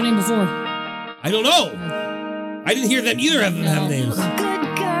 what was her name before? I don't know. I didn't hear them either of them have names.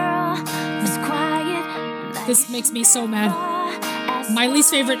 This makes me so mad. My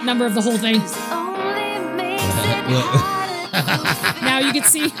least favorite number of the whole thing. Now you can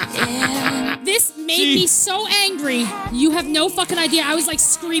see. This made me so angry. You have no fucking idea. I was like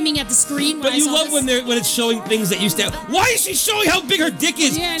screaming at the screen when But I you saw love this. when it's showing things that used to. Why is she showing how big her dick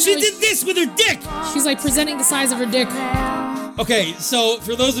is? Yeah, she no, did this with her dick. She's like presenting the size of her dick. Okay, so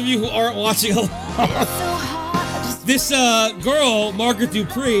for those of you who aren't watching along, this girl, Margaret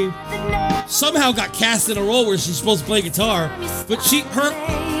Dupree, somehow got cast in a role where she's supposed to play guitar, but she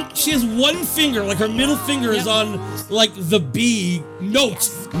has one finger, like her middle finger is on like the B note,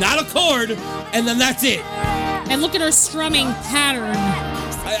 not a chord, and then that's it. And look at her strumming pattern.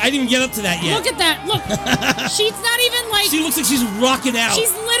 I didn't even get up to that yet. Look at that. Look. She's not even like. She looks like she's rocking out.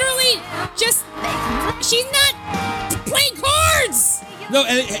 She's literally just. She's not playing chords. No,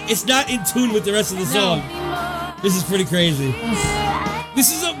 and it's not in tune with the rest of the song. This is pretty crazy.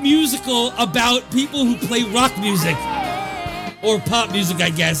 This is a musical about people who play rock music. Or pop music, I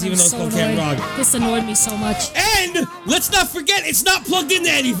guess, even though it's called Camp Rock. This annoyed me so much. And let's not forget, it's not plugged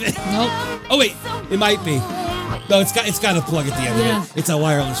into anything. Nope. Oh wait, it might be. No, it's got a plug at the end of it. It's a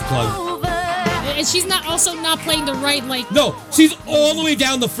wireless plug. And she's not playing the right like. No, she's all the way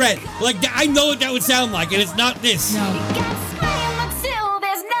down the fret. Like I know what that would sound like, and it's not this. No.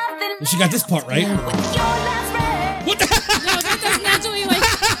 Well, she got this part right. Yeah. What the? No, that doesn't actually like.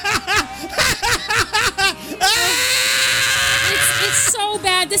 It's so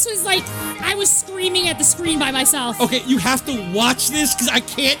bad. This was like I was screaming at the screen by myself. Okay, you have to watch this because I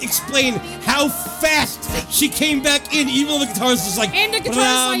can't explain how fast she came back in, even though the guitar is just like. And the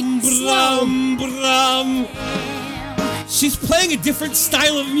guitar is like slow. Brum. She's playing a different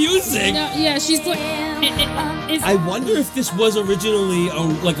style of music. No, yeah, she's playing. I wonder if this was originally a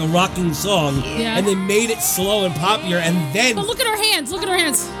rocking song, and they made it slow and poppier, and then. But look at her hands. Look at her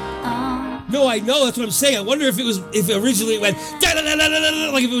hands. No, I know. That's what I'm saying. I wonder if originally it went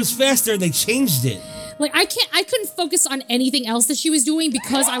like if it was faster and they changed it. Like I couldn't focus on anything else that she was doing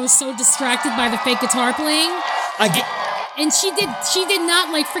because I was so distracted by the fake guitar playing. And she did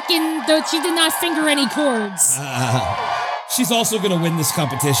not like freaking. She did not finger any chords. She's also going to win this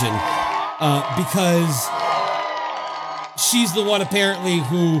competition because she's the one apparently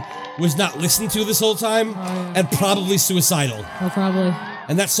who was not listened to this whole time and probably suicidal. Oh, probably.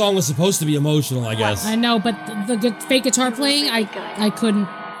 And that song was supposed to be emotional, I guess. I know, but the fake guitar playing, I couldn't.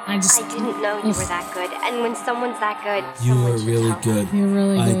 I didn't know you were that good. And when someone's that good, You were really good. You're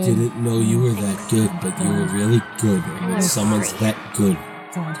really I good. didn't know you were that good, but you were really good. And when someone's that good.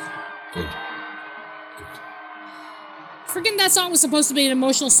 God. Good. Freaking that song was supposed to be an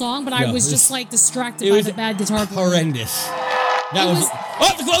emotional song, but I No, was it just was- like distracted it by was the bad guitar playing. horrendous. That was.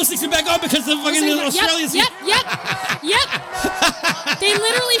 Oh, the glow sticks are back on because the fucking Australians. Yep. They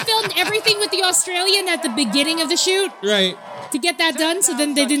literally filmed everything with the Australian at the beginning of the shoot. Right. To get that done, so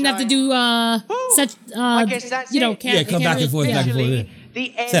then they didn't have to do such, come back and forth, back and forth.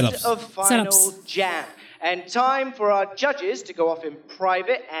 The end Setups. of final Setups. jam. And time for our judges to go off in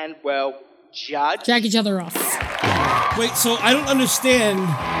private and, well, judge. Jack each other off. Wait, so I don't understand.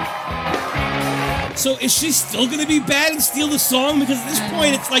 So is she still gonna be bad and steal the song? Because at this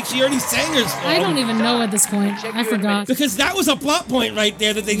point, it's like she already sang her song. I don't even know at this point. I forgot. Because that was a plot point right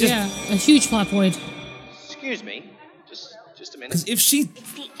there that they just. Yeah, a huge plot point. Excuse me. Just a minute. Because if she.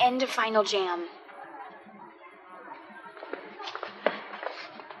 It's the end of Final Jam.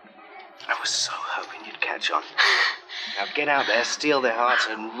 I was so hoping you'd catch on. Now get out there, steal their hearts,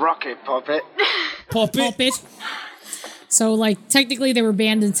 and rock it, Poppet. Pop it. So, like, technically they were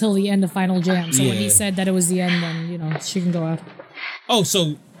banned until the end of Final Jam. So when he Yeah. said that it was the end, then, she can go out. Oh,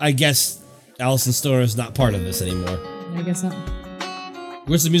 so I guess Alison Stoner is not part of this anymore. I guess not.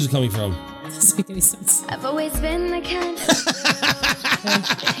 Where's the music coming from? Doesn't make any sense. I've always been the kind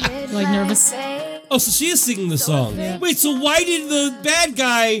Like nervous. Oh, so she is singing the song. Wait, so why did the bad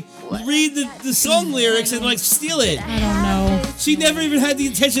guy read the song lyrics and, like, steal it? I don't know. She never even had the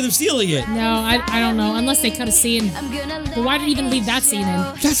intention of stealing it. No, I don't know. Unless they cut a scene. But why did he even leave that scene in?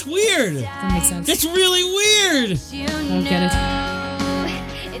 That's weird. That makes sense. That's really weird. I don't get it.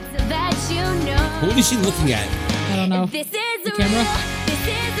 What is she looking at? I don't know. The camera?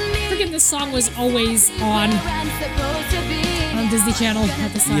 Freaking this song was always on Disney Channel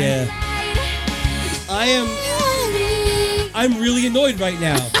at this time. Yeah. I'm really annoyed right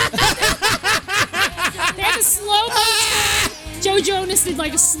now. They had a slow-mo turn. Joe Jonas did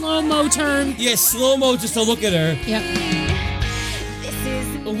like a slow-mo turn. Yeah, slow-mo just to look at her. Yep.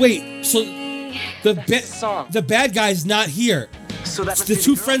 Oh, wait, so the bad guy's not here. So that The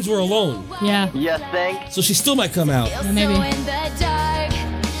two friends were alone. Yeah. You think? So she still might come out. Yeah, maybe.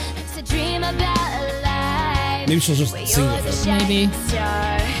 Maybe she'll just sing with her. Maybe.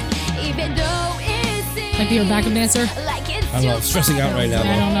 Like be her backup dancer? I don't know, I'm stressing out right now.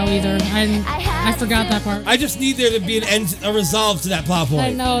 I don't know either. I forgot that part. I just need there to be a resolve to that plot point.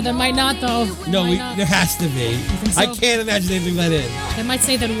 I know, there might not though. No, Might not. there has to be. think so? I can't imagine they leave that in. They might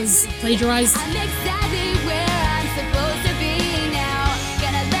say that it was plagiarized.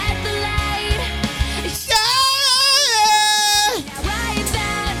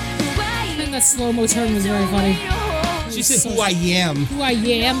 I think that slow-mo turn was very funny. She said, "Who I am." Who I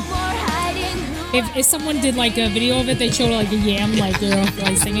am. If someone did like a video of it, they showed like a yam, like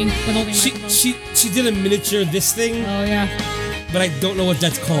like singing. But holding She did a miniature this thing. Oh yeah. But I don't know what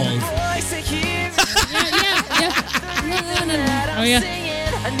that's called. Oh yeah.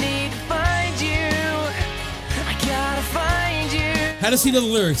 How does he know the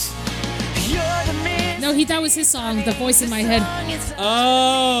lyrics? No, that was his song, The Voice in My Head.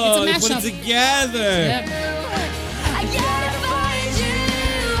 Oh, It's a they put mashup. it together. Yep.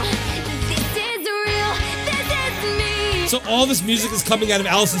 So all this music is coming out of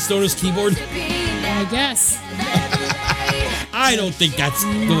Alison Stoner's keyboard? I guess. I don't think that's the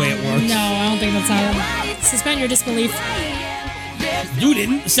way it works. No, I don't think that's how it Suspend your disbelief. You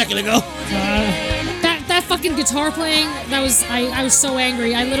didn't a second ago. That fucking guitar playing, I was so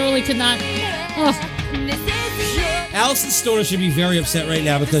angry. I literally could not. Oh. Alison Stoner should be very upset right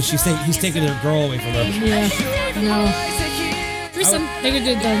now because he's taking her girl away from her. Yeah, I know. Threesome. They could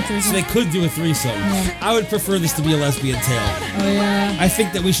do a threesome. So they could do a threesome. Yeah. I would prefer this to be a lesbian tale. Oh yeah. I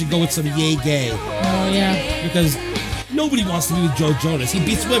think that we should go with some yay gay. Oh yeah. Because nobody wants to be with Joe Jonas. He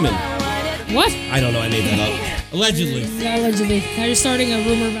beats women. What? I don't know. I made that up. Allegedly. Yeah, allegedly. Now you're starting a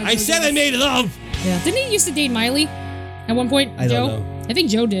rumor about. I said I made it up. Yeah. Didn't he used to date Miley at one point? I Joe? don't know. I think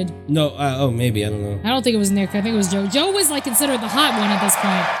Joe did. No. Oh, maybe. I don't know. I don't think it was Nick. I think it was Joe. Joe was like considered the hot one at this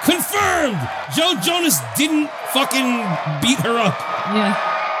point. Confirmed. Joe Jonas didn't fucking beat her up. Yeah.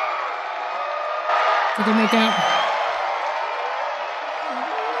 Did they make out?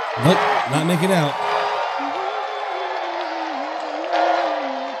 Nope. Not making out.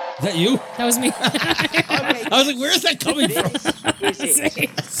 that you? That was me. I was like, where is that coming from?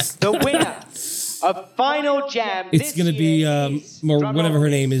 The winner of Final Jam. It's gonna be whatever her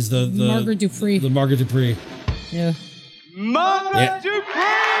name is. The Margaret Dupree. The Margaret Dupree. Yeah. Margaret Dupree.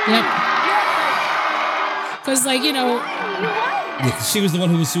 Yep. Because like Yeah, 'cause she was the one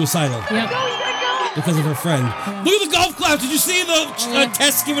who was suicidal. Yep. Because of her friend. Look at the golf claps. Did you see the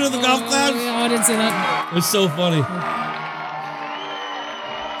test given to the golf claps? Yeah, I didn't see that. It was so funny.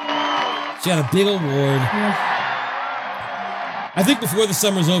 She had a big award. I think before the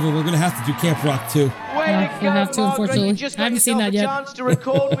summer's over, we're gonna have to do Camp Rock too. Way to go, we'll have to, Margaret. unfortunately. You just I haven't got seen that yet. a chance to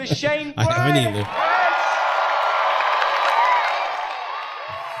record with Shane I haven't Bray. either.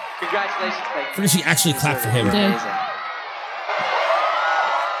 Congratulations, I forget she actually clapped for him.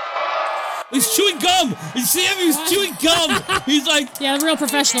 He's chewing gum. You see him? He's chewing gum. He's like, yeah, real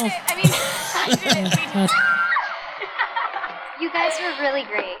professional. You guys were really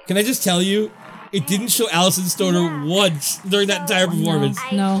great. Can I just tell you? It didn't show Allison Stoner once during that entire performance.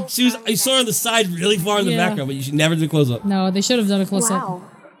 No. She was. I saw her on the side, really far in the Yeah. background, but you should never do a close up. No, they should have done a close Wow.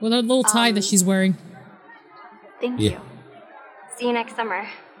 up. With that little tie that she's wearing. Thank Yeah. you. See you next summer.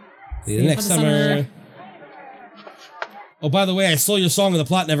 See you next summer. Oh, by the way, I stole your song and the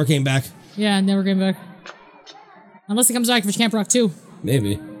plot never came back. Yeah, never came back. Unless it comes back for Camp Rock 2.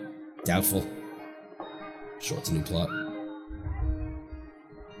 Maybe. Doubtful. Sure, it's a new plot.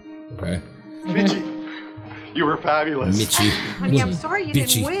 Okay. Mitchie, you were fabulous. Mitchie. Honey, I'm sorry you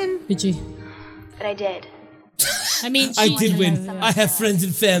Bitchy. didn't win. Bitchy. But I did. I mean, I did win. I have friends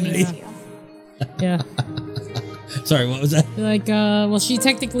and family. Yeah. Sorry, what was that? Like, well, she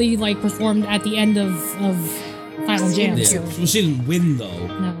technically, like, performed at the end of Final Jam. Yeah. So. Well, she didn't win though.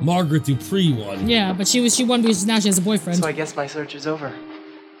 No. Margaret Dupree won. Yeah, but she won because now she has a boyfriend. So I guess my search is over.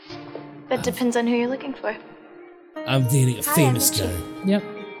 That depends on who you're looking for. I'm dating a famous guy. Yep.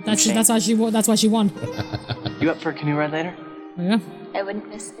 That's why she won. You up for a canoe ride later? Oh, yeah. I wouldn't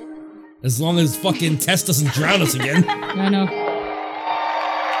miss it. As long as fucking Tess doesn't drown us again. I know.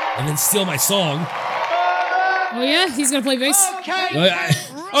 And then steal my song. Oh yeah, he's gonna play bass.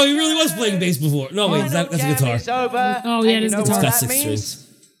 Oh, he really was playing bass before. No, wait, that's a guitar. It's over. Oh yeah, it And is you know guitar. what It's got that 6 means? strings.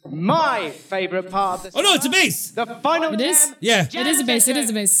 My favorite part of the Oh no, it's a bass. The final It is? jam. Yeah. It is a bass. It is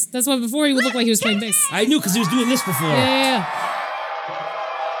a bass. That's why before he would look like he was playing bass. I knew because he was doing this before. Yeah.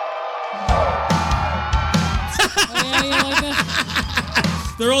 Oh yeah, yeah, like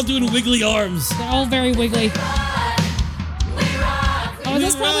that. They're all doing wiggly arms. They're all very wiggly. Oh,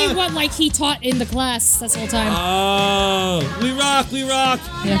 that's probably what like he taught in the class this whole time. Oh, we rock, we rock.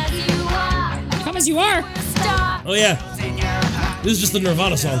 Yeah. Come as you are. Oh yeah. This is just the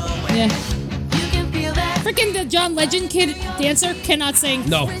Nirvana song. Yeah. Freaking the John Legend kid dancer cannot sing.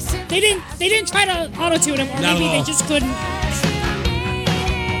 No. They didn't try to auto-tune him, or Not maybe at they all. just couldn't.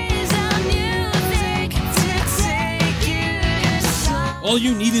 All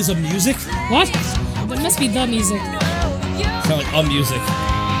you need is a music? What? That must be the music. Sound like a music.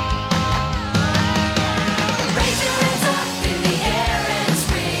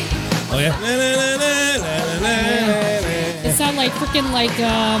 Oh yeah? It sound like freaking like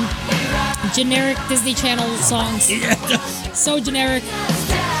generic Disney Channel songs. Yeah. So generic.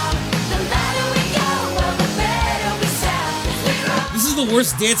 This is the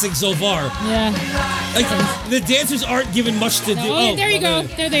worst dancing so far. Yeah. Like, the dancers aren't given much to do. Oh, there you go.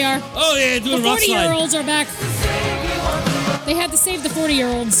 There they are. Oh yeah, doing The rock slide. 40-year-olds are back. They had to save the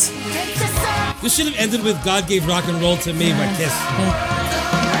 40-year-olds. This should have ended with God Gave Rock and Roll to Me by Kiss.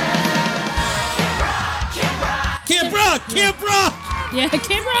 Camp Rock! Camp Rock! Yeah,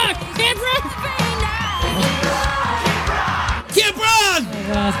 Camp Rock! Camp Rock! Camp Rock! Oh,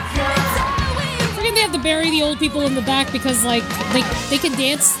 God. Freaking they have to bury the old people in the back because, like, they can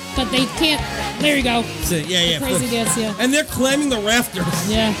dance, but they can't. There you go. So, yeah. Crazy dance, yeah. And they're climbing the rafters.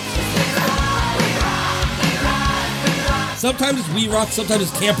 Yeah. Sometimes it's We Rock, sometimes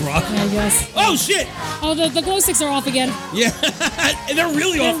it's Camp Rock. I guess. Oh shit! Oh, the glow sticks are off again. Yeah, and they're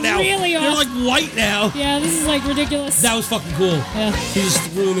really off now. Really off. They're like white now. Yeah, this is like ridiculous. That was fucking cool. Yeah. He just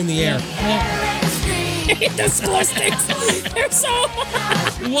threw them in the air. Those glow sticks. They're so.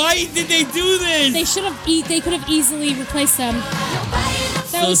 Why did they do this? They should have. They could have easily replaced them.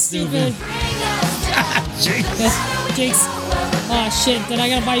 That So was stupid. Jinx. Oh shit! Then I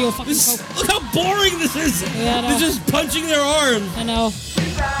gotta buy you a fucking Coke. Look how boring this is. Yeah, I know. They're just punching their arms. I know.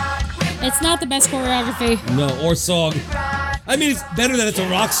 It's not the best choreography. No, or song. I mean, it's better that it's a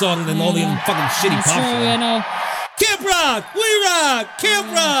rock song than all the other fucking shitty That's pop true. songs. I know. Camp Rock, We Rock, Camp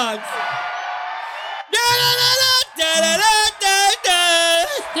Rock.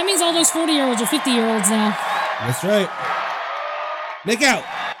 That means all those 40-year-olds are 50-year-olds now. That's right. Make out.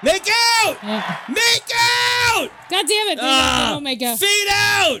 Make out! Yeah. Make out! God damn it! They don't make out. Fade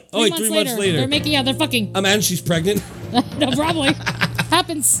out! Oh, wait, 3 months later. They're making out. They're fucking. Imagine she's pregnant. No, probably.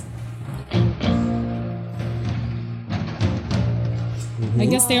 Happens. I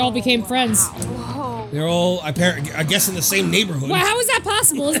guess they all became friends. They're all, I guess, in the same neighborhood. Well, how is that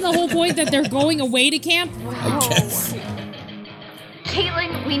possible? Isn't the whole point that they're going away to camp? I guess.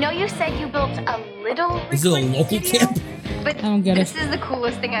 Caitlin, we know you said you built a little Is it a local studio, camp? but I don't get this it. is the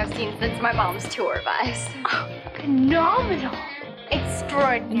coolest thing I've seen since my mom's tour bus. Phenomenal.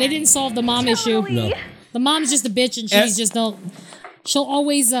 Extraordinary. And they didn't solve the mom issue. No. The mom's just a bitch, and she's just no. She'll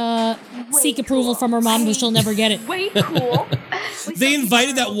always seek approval from her mom, but she'll never get it. Way cool. They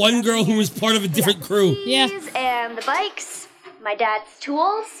invited that one girl who was part of a different crew. Yeah. And the bikes, my dad's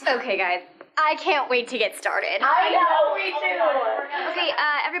tools. Okay, guys. I can't wait to get started. I know, me too. Okay,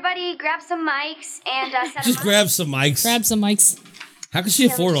 everybody grab some mics and set Just them grab some mics. Grab some mics. How can she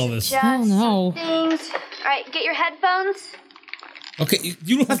afford all this? I don't know. things. All right, get your headphones. Okay,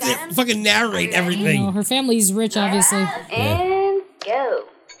 you don't have to fucking narrate No, everything. her family's rich, obviously. And go.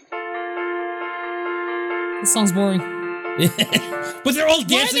 This song's boring. But they're all Why are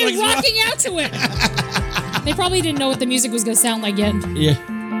dancing they like rocking out to it? They probably didn't know what the music was gonna sound like yet. Yeah.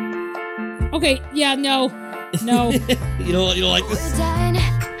 Okay, yeah, no. You don't like this?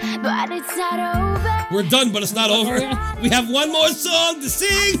 But it's not over. We're done, but it's not over. We have one more song to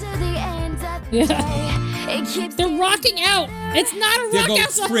sing. Yeah. They're rocking out. It's not a They're rock going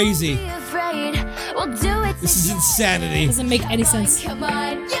out song. crazy. We'll do it. This is insanity. Doesn't make any sense. Come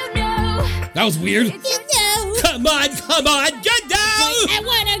on, you know. That was weird. You know. Come on, you know. I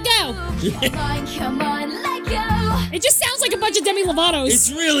wanna go. Come on, let go. It just sounds like a bunch of Demi Lovato's.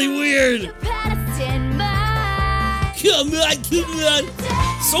 It's really weird. Patterson, my. Come on.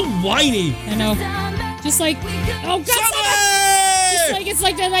 So whiny. I know. Just like, oh god, just like it's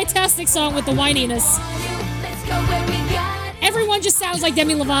like the Nightastic song with the whininess. Let's go where we got. Everyone just sounds like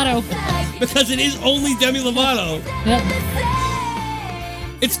Demi Lovato. Because it is only Demi Lovato. Yep.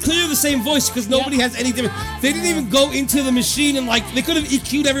 It's clearly the same voice because nobody has any different. They didn't even go into the machine and they could have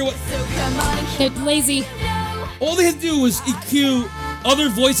EQ'd everyone. They're lazy. All they had to do was EQ other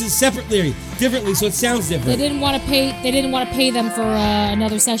voices differently, so it sounds They different. didn't want to pay. They didn't want to pay them for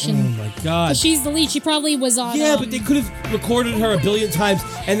another session. Oh my god. But she's the lead. She probably was on. Yeah, but they could have recorded her a billion times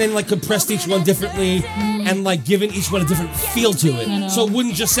and then compressed each one differently and given each one a different feel to I know. it. So it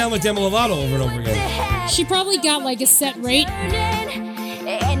wouldn't just sound like Demi Lovato over and over again. She probably got a set rate.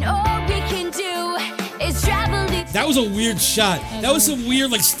 And all we can do is travel. That was a weird shot. That was some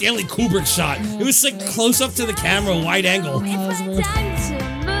weird Stanley Kubrick shot. It was close up to the camera, wide angle. That was weird.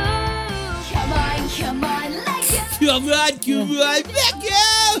 Come on, let go. Come on, let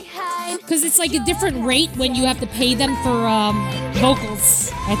go. Because it's a different rate when you have to pay them for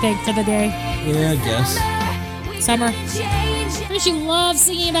vocals, I think, for the day. Yeah, I guess. Summer. She loves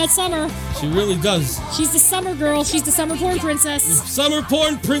singing about summer. She really does. She's the summer girl. She's the summer porn princess. Summer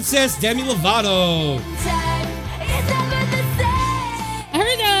porn princess Demi Lovato. I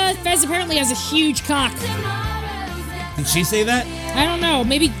heard Fez apparently has a huge cock. Did she say that? I don't know.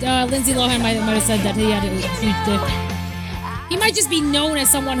 Maybe Lindsay Lohan might have said that he had a huge dick. He might just be known as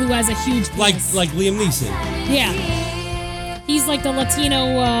someone who has a huge penis. Like Liam Neeson. Yeah. He's like the Latino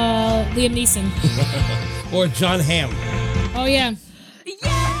Liam Neeson. Or John Hamm. Oh, yeah.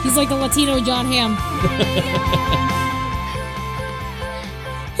 He's like the Latino John Hamm.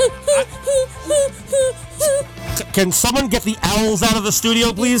 Can someone get the owls out of the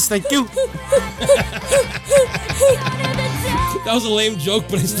studio, please? Thank you. That was a lame joke,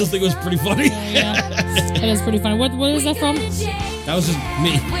 but I still think it was pretty funny. Yeah. It is pretty funny. What is that from? That was just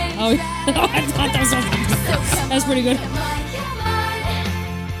me. Oh, I thought that was from. That was pretty good.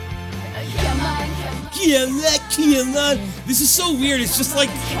 This is so weird. It's just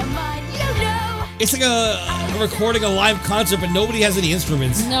it's like a recording a live concert, but nobody has any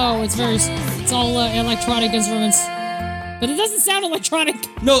instruments. No, it's all electronic instruments. But it doesn't sound electronic.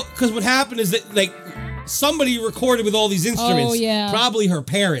 No, because what happened is that somebody recorded with all these instruments. Oh, yeah. Probably her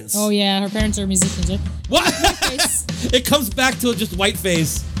parents. Oh, yeah. Her parents are musicians. Right? What? It comes back to just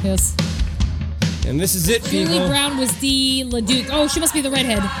whiteface. Yes. And this is it, Julie people. Brown was Dee LeDuc. Oh, she must be the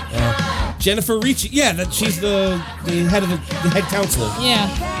redhead. Jennifer Ricci. Yeah, she's the head of the head counselor. Yeah.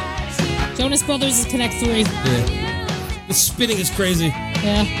 Jonas Brothers is Connect 3. Yeah. The spinning is crazy.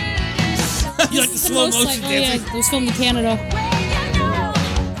 Yeah. You like the slow motion dancing? Oh, yeah. It was filmed in Canada.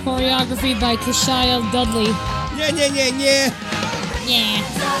 Choreography by Keshia Dudley. Yeah, yeah, yeah, yeah. Yeah.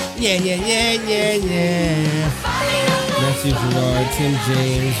 Yeah, yeah, yeah, yeah, yeah. Matthew Gerard, Tim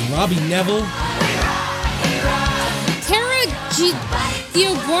James, Robbie Neville.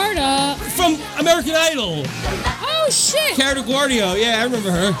 DeGuardia. From American Idol. Oh, shit. Cara DeGuardia. Yeah, I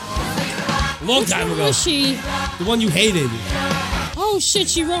remember her. A long time ago. Was she? The one you hated. Oh, shit.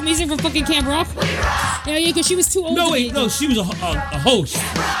 She wrote music for fucking Camp Rock? Yeah, because she was too old. No, wait. No, she was a host.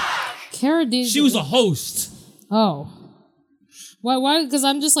 Cara DeGuardia. She was a host. Oh. Why? Because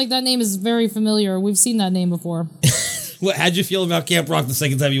I'm just like, that name is very familiar. We've seen that name before. How'd you feel about Camp Rock the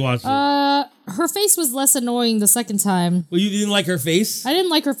second time you watched it? Her face was less annoying the second time. Well, you didn't like her face? I didn't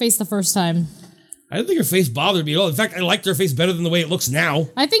like her face the first time. I didn't think her face bothered me at all. In fact, I liked her face better than the way it looks now.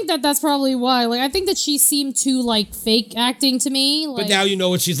 I think that's probably why. Like, I think that she seemed too, like, fake acting to me. Like, but now you know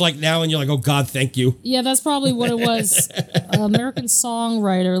what she's like now, and you're like, oh, God, thank you. Yeah, that's probably what it was. American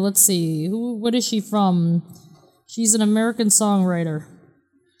songwriter. Let's see. What is she from? She's an American songwriter.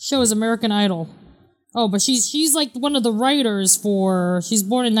 Show is American Idol. Oh, but she's like one of the writers for... She's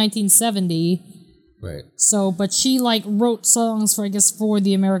born in 1970. Right. So, but she like wrote songs for, I guess, for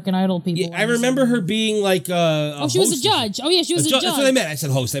the American Idol people. Yeah, I remember her being like a she was a judge. Oh yeah, she was a judge. That's what I meant. I said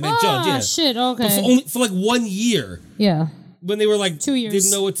host. I meant judge. Yeah. Shit. Okay. But for like 1 year. Yeah. When they were like 2 years,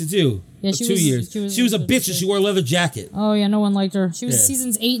 didn't know what to do. Yeah, she 2 years. She was a bitch and she wore a leather jacket. Oh yeah, no one liked her. She was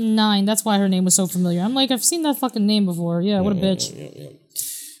seasons 8 and 9. That's why her name was so familiar. I'm like, I've seen that fucking name before. Yeah, what a bitch.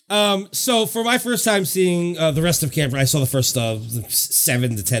 So for my first time seeing the rest of Camp Rock, I saw the first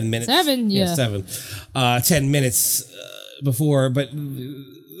 7 to 10 minutes. 7, yeah. 7. 10 minutes before, but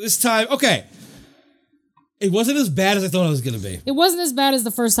this time, okay. It wasn't as bad as I thought it was going to be. It wasn't as bad as the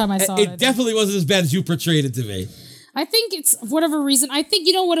first time I saw it. It definitely wasn't as bad as you portrayed it to me. I think it's, for whatever reason, I think,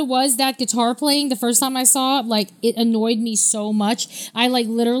 you know what it was? That guitar playing the first time I saw it, like, it annoyed me so much. I, like,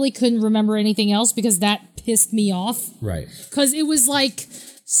 literally couldn't remember anything else because that pissed me off. Right. Because it was, like,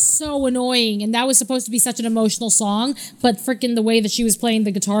 so annoying, and that was supposed to be such an emotional song, but freaking the way that she was playing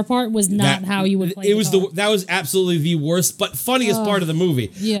the guitar part was not how you would play it. That was absolutely the worst, but funniest part of the movie.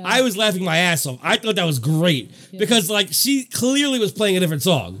 Yeah. I was laughing my ass off. I thought that was great because, like, she clearly was playing a different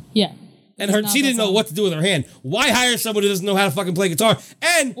song. Yeah. And she didn't know what to do with her hand. Why hire someone who doesn't know how to fucking play guitar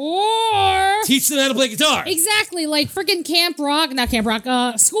or teach them how to play guitar? Exactly, like freaking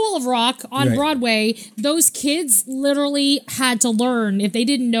School of Rock on Broadway. Those kids literally had to learn. If they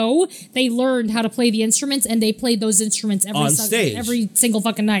didn't know, they learned how to play the instruments, and they played those instruments on stage every single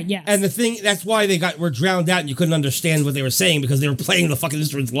fucking night. Yeah. And the thing, that's why they were drowned out, and you couldn't understand what they were saying because they were playing the fucking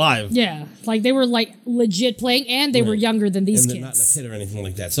instruments live. Yeah, like they were like legit playing, and they were younger than these and kids. Not in a pit or anything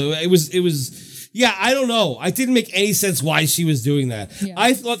like that. So it was. Yeah, I don't know. It didn't make any sense why she was doing that. Yeah.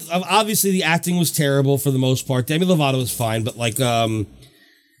 I thought, obviously, the acting was terrible for the most part. Demi Lovato was fine, but like, Joe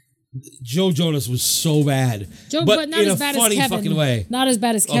Jonas was so bad. But not in as a bad funny as Kevin. fucking way. Not as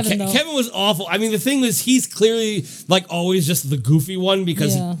bad as Kevin, though. Kevin was awful. I mean, the thing was, he's clearly like always just the goofy one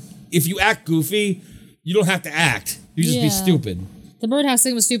because if you act goofy, you don't have to act. You just be stupid. The birdhouse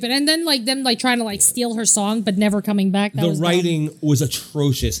thing was stupid, and then like them like trying to like steal her song, but never coming back. The writing was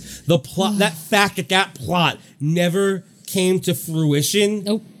atrocious. The plot, that fact that plot never came to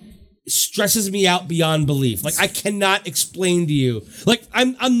fruition, stresses me out beyond belief. Like I cannot explain to you. Like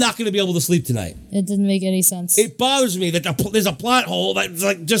I'm not going to be able to sleep tonight. It didn't make any sense. It bothers me that there's a plot hole that's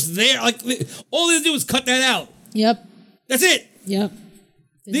like just there. Like all they do is cut that out. Yep. That's it. Yep.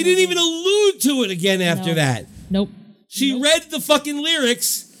 They didn't even allude to it again after that. Nope. She read the fucking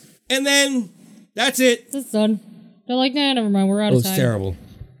lyrics, and then that's it. It's done. They're like, nah, never mind. We're out of time. It was terrible.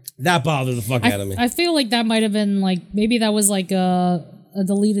 That bothered the fuck out of me. I feel like that might have been like, maybe that was like a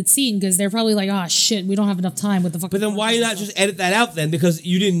deleted scene because they're probably like, oh shit, we don't have enough time with the fucking. But then why not just edit that out then? Because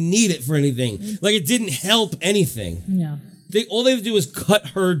you didn't need it for anything. Like it didn't help anything. Yeah. All they had to do was cut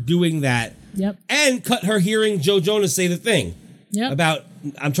her doing that. Yep. And cut her hearing Joe Jonas say the thing. Yep. About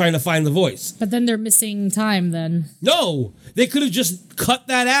I'm trying to find the voice. But then they're missing time then. No. They could have just cut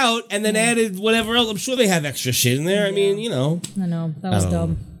that out and then added whatever else. I'm sure they have extra shit in there. I mean, you know. I know. That was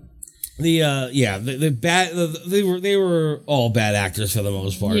dumb. The bad they were all bad actors for the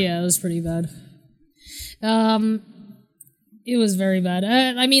most part. Yeah, it was pretty bad. It was very bad.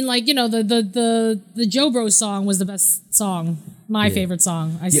 I mean, like, you know, the Joe Bro song was the best song. My favorite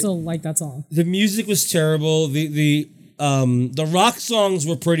song. I still like that song. The music was terrible. The rock songs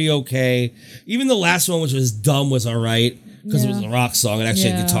were pretty okay. Even the last one, which was dumb, was all right because it was a rock song. It actually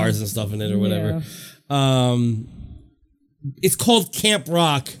had guitars and stuff in it or whatever. It's called Camp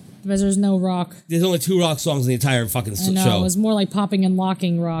Rock. Because there's no rock. There's only 2 rock songs in the entire fucking show. It was more like popping and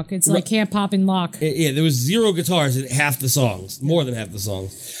locking rock. It's like Camp Pop and Lock. There was 0 guitars in half the songs. More than half the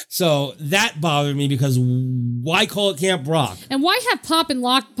songs. So that bothered me because why call it Camp Rock? And why have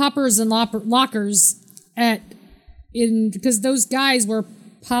poppers and lockers because those guys were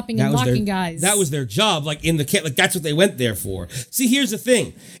popping and locking guys. That was their job, like in the camp. Like that's what they went there for. See, here's the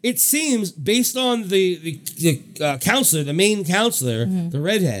thing. It seems based on the counselor, the main counselor, the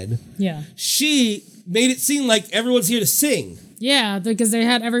redhead. Yeah. She made it seem like everyone's here to sing. Yeah, because they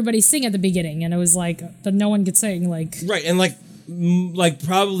had everybody sing at the beginning, and it was like that no one could sing. Like right, and like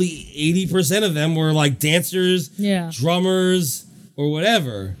probably 80% of them were like dancers, drummers, or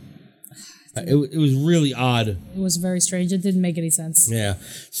whatever. It was really odd. It was very strange. It didn't make any sense. Yeah.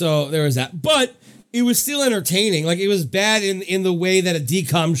 So there was that. But it was still entertaining. Like it was bad in the way that a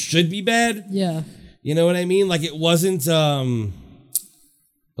DCOM should be bad. Yeah. You know what I mean? Like it wasn't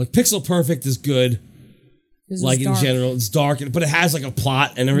like Pixel Perfect is good. Like in general, it's dark, but it has like a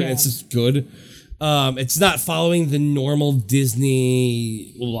plot and everything. It's just good. It's not following the normal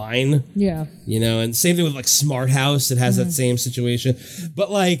Disney line. Yeah. You know, and same thing with like Smart House. It has that same situation.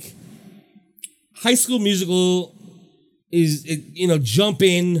 But like High School Musical is, Jump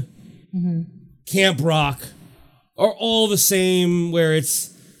In, Camp Rock are all the same where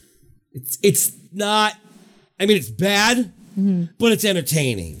it's not, I mean, it's bad, but it's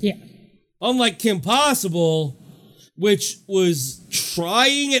entertaining. Yeah. Unlike Kim Possible, which was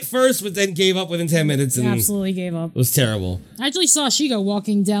trying at first, but then gave up within 10 minutes. And absolutely gave up. It was terrible. I actually saw Shigo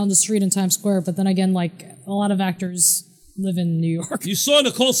walking down the street in Times Square, but then again, like, a lot of actors live in New York. You saw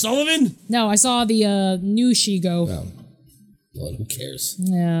Nicole Sullivan? No, I saw the new Shigo. Oh. Well, who cares?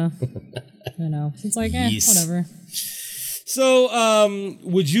 Yeah. I know. It's like, whatever. So,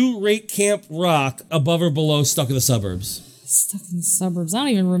 would you rate Camp Rock above or below Stuck in the Suburbs? Stuck in the Suburbs. I don't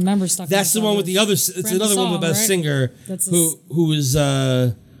even remember Stuck in the Suburbs. That's the one with the other. It's another one about a singer who was.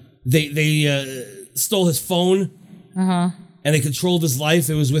 They stole his phone. And they controlled his life.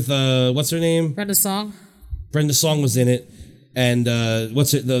 It was with what's her name? Brenda Song. Brenda Song was in it, and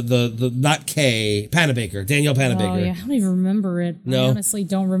what's it? The not Kay Panabaker, Danielle Panabaker. Oh yeah, I don't even remember it. No. I honestly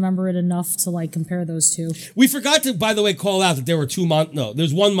don't remember it enough to like compare those two. We forgot to, by the way, call out that there were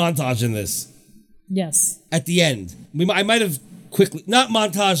there's one montage in this. Yes. At the end, I might have quickly not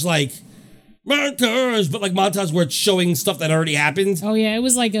montage like montage, but like montage where it's showing stuff that already happened. Oh yeah, it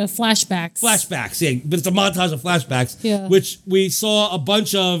was like a flashbacks. Flashbacks, yeah, but it's a montage of flashbacks, yeah, which we saw a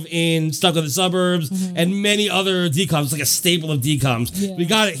bunch of in Stuck in the Suburbs and many other DCOMs. It's like a staple of DCOMs. Yeah. We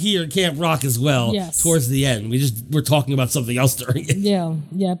got it here in Camp Rock as well. Yes. Towards the end, we're talking about something else during it. Yeah,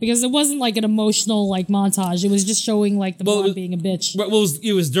 because it wasn't like an emotional like montage. It was just showing like the mom being a bitch. Well,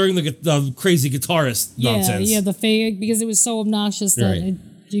 it was during the crazy guitarist nonsense. Yeah, the fake, because it was so obnoxious that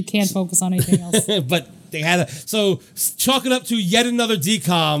you can't focus on anything else. But they had so chalk it up to yet another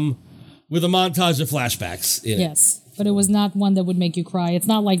DCOM with a montage of flashbacks. Yes, but it was not one that would make you cry. It's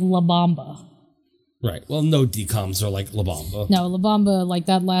not like La Bamba. Right. Well, no DCOMs are like La Bamba. No, La Bamba, like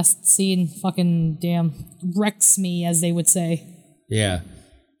that last scene, fucking wrecks me, as they would say. Yeah.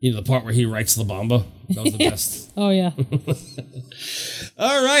 You know, the part where he writes La Bamba? That was the best. Oh, yeah.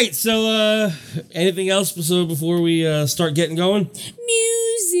 All right. So, anything else before we start getting going? Music.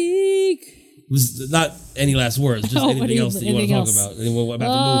 Not any last words, just anything else that you want to talk about. About the movie.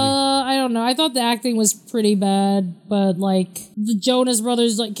 I don't know. I thought the acting was pretty bad, but like the Jonas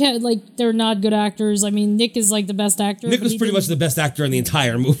Brothers, like they're not good actors. I mean, Nick is like the best actor. Nick was pretty much the best actor in the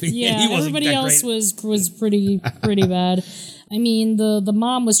entire movie. Yeah, he wasn't everybody that else great. was pretty bad. I mean, the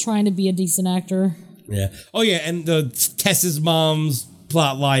mom was trying to be a decent actor. Yeah. Oh yeah, and Tess's mom's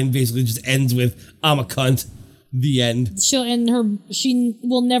plot line basically just ends with "I'm a cunt." The end. She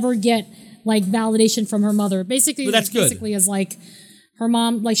will never get like validation from her mother. Basically, but that's good. Basically, is like her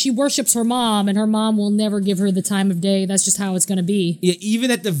mom, like she worships her mom, and her mom will never give her the time of day. That's just how it's going to be. Yeah, even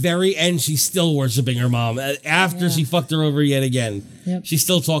at the very end, she's still worshiping her mom. After she fucked her over yet again, she's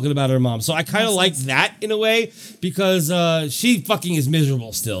still talking about her mom. So I kind of like that in a way, because she fucking is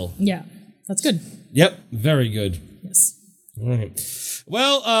miserable still. Yeah, that's good. Yep, very good. Yes. All right.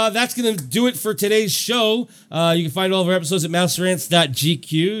 Well, that's going to do it for today's show. You can find all of our episodes at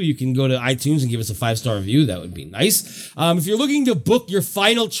mouserants.gq. You can go to iTunes and give us a 5-star review. That would be nice. If you're looking to book your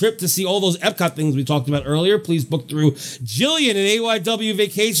final trip to see all those Epcot things we talked about earlier, please book through Jillian at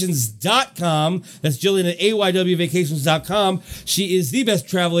aywvacations.com. That's Jillian at aywvacations.com. She is the best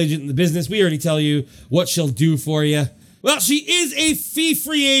travel agent in the business. We already tell you what she'll do for you. Well, she is a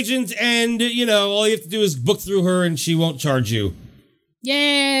fee-free agent, and, all you have to do is book through her, and she won't charge you.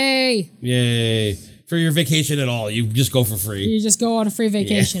 Yay! Yay. for your vacation at all. You just go for free. You just go on a free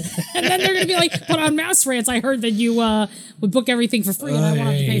vacation. And then they're going to be like, but on Mouse Rants, I heard that you would book everything for free and I won't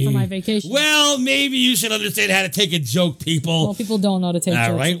have to pay for my vacation. Well, maybe you should understand how to take a joke, people. Well, people don't know how to take jokes.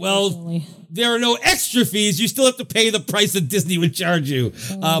 All right, well, there are no extra fees. You still have to pay the price that Disney would charge you.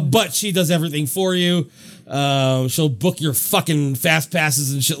 But she does everything for you. She'll book your fucking fast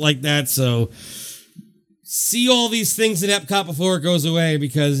passes and shit like that. So see all these things in Epcot before it goes away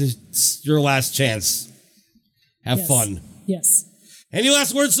because it's your last chance. Have fun. Yes. Any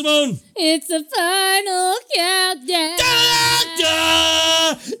last words, Simone? It's the final countdown.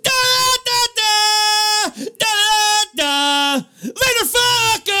 Later,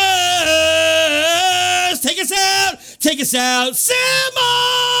 fuckers! Take us out, Simone!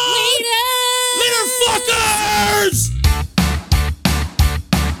 Later, fuckers!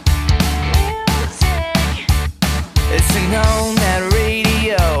 It's known that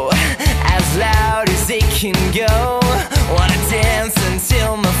radio, as loud as it can go. Wanna dance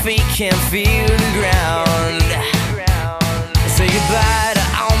until my feet can't feel the ground. Say goodbye to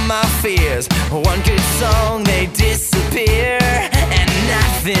all my fears. One good song, they disappear. And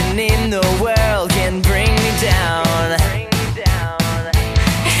nothing in the world can bring me down.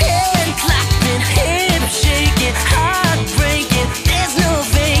 Hand clapping, hip shaking, heart breaking. There's no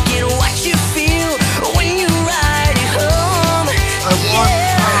faking what you feel when you ride it home.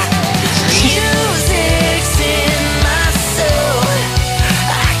 Music's in my soul.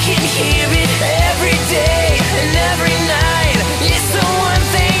 I can hear it every day and every night. It's the one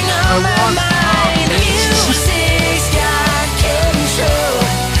thing on my mind. Music's got control,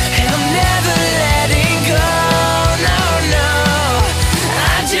 and I'm never letting go. No, no,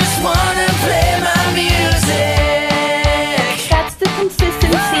 I just wanna play my music. That's the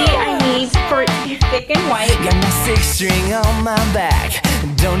consistency I need for it to be thick and white. Got my 6-string on my back.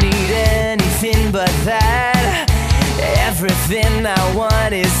 Don't need anything but that. Everything I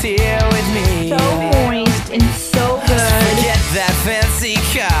want is here with me. So moist and so good. Forget that fancy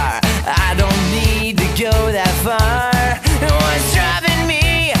car. I don't need to go that far. What's driving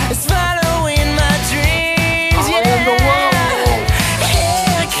me is following my dreams.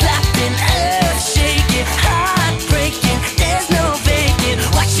 Hair clapping, earth shaking, heart breaking. There's no faking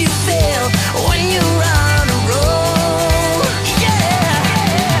what you feel when you're on a roll.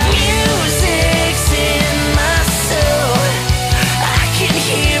 Music's in my soul. I can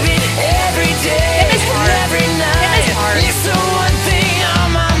hear it every day and every night. It's the one thing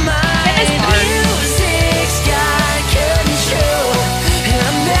on my mind. Music's got control, and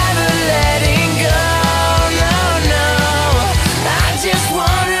I'm never letting go. No, no, I just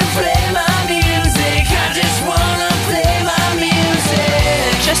wanna play my music. I just wanna play my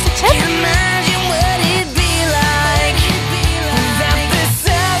music. Just a tip. Imagine what it'd be like without the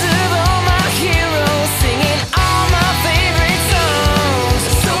sound of all my heroes singing all my favorite songs,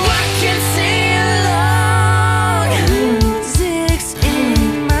 so I can sing along. Music's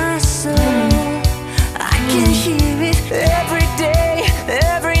in my soul. I can hear it every day,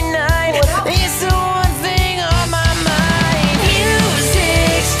 every night. It's the one thing on my mind.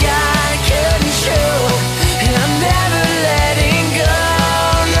 Music's got control, and I'm never letting go.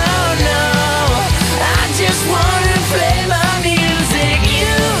 No, no, I just wanna play my music.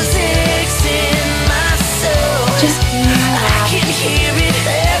 Music's in my soul. I can hear it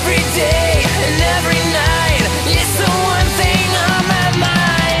every day and every night. It's the one thing on my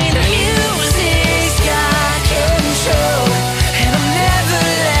mind. Music's got control, and I'm never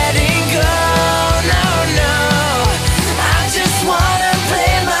letting go. No, no, I just wanna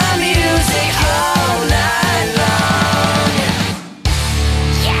play my music all night long.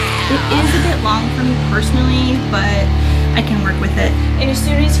 It is a bit long for me personally, but I can work with it. And as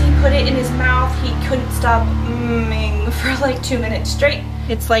soon as he put it in his mouth, he couldn't stop mmming for like 2 minutes straight.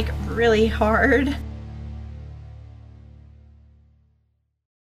 It's like really hard.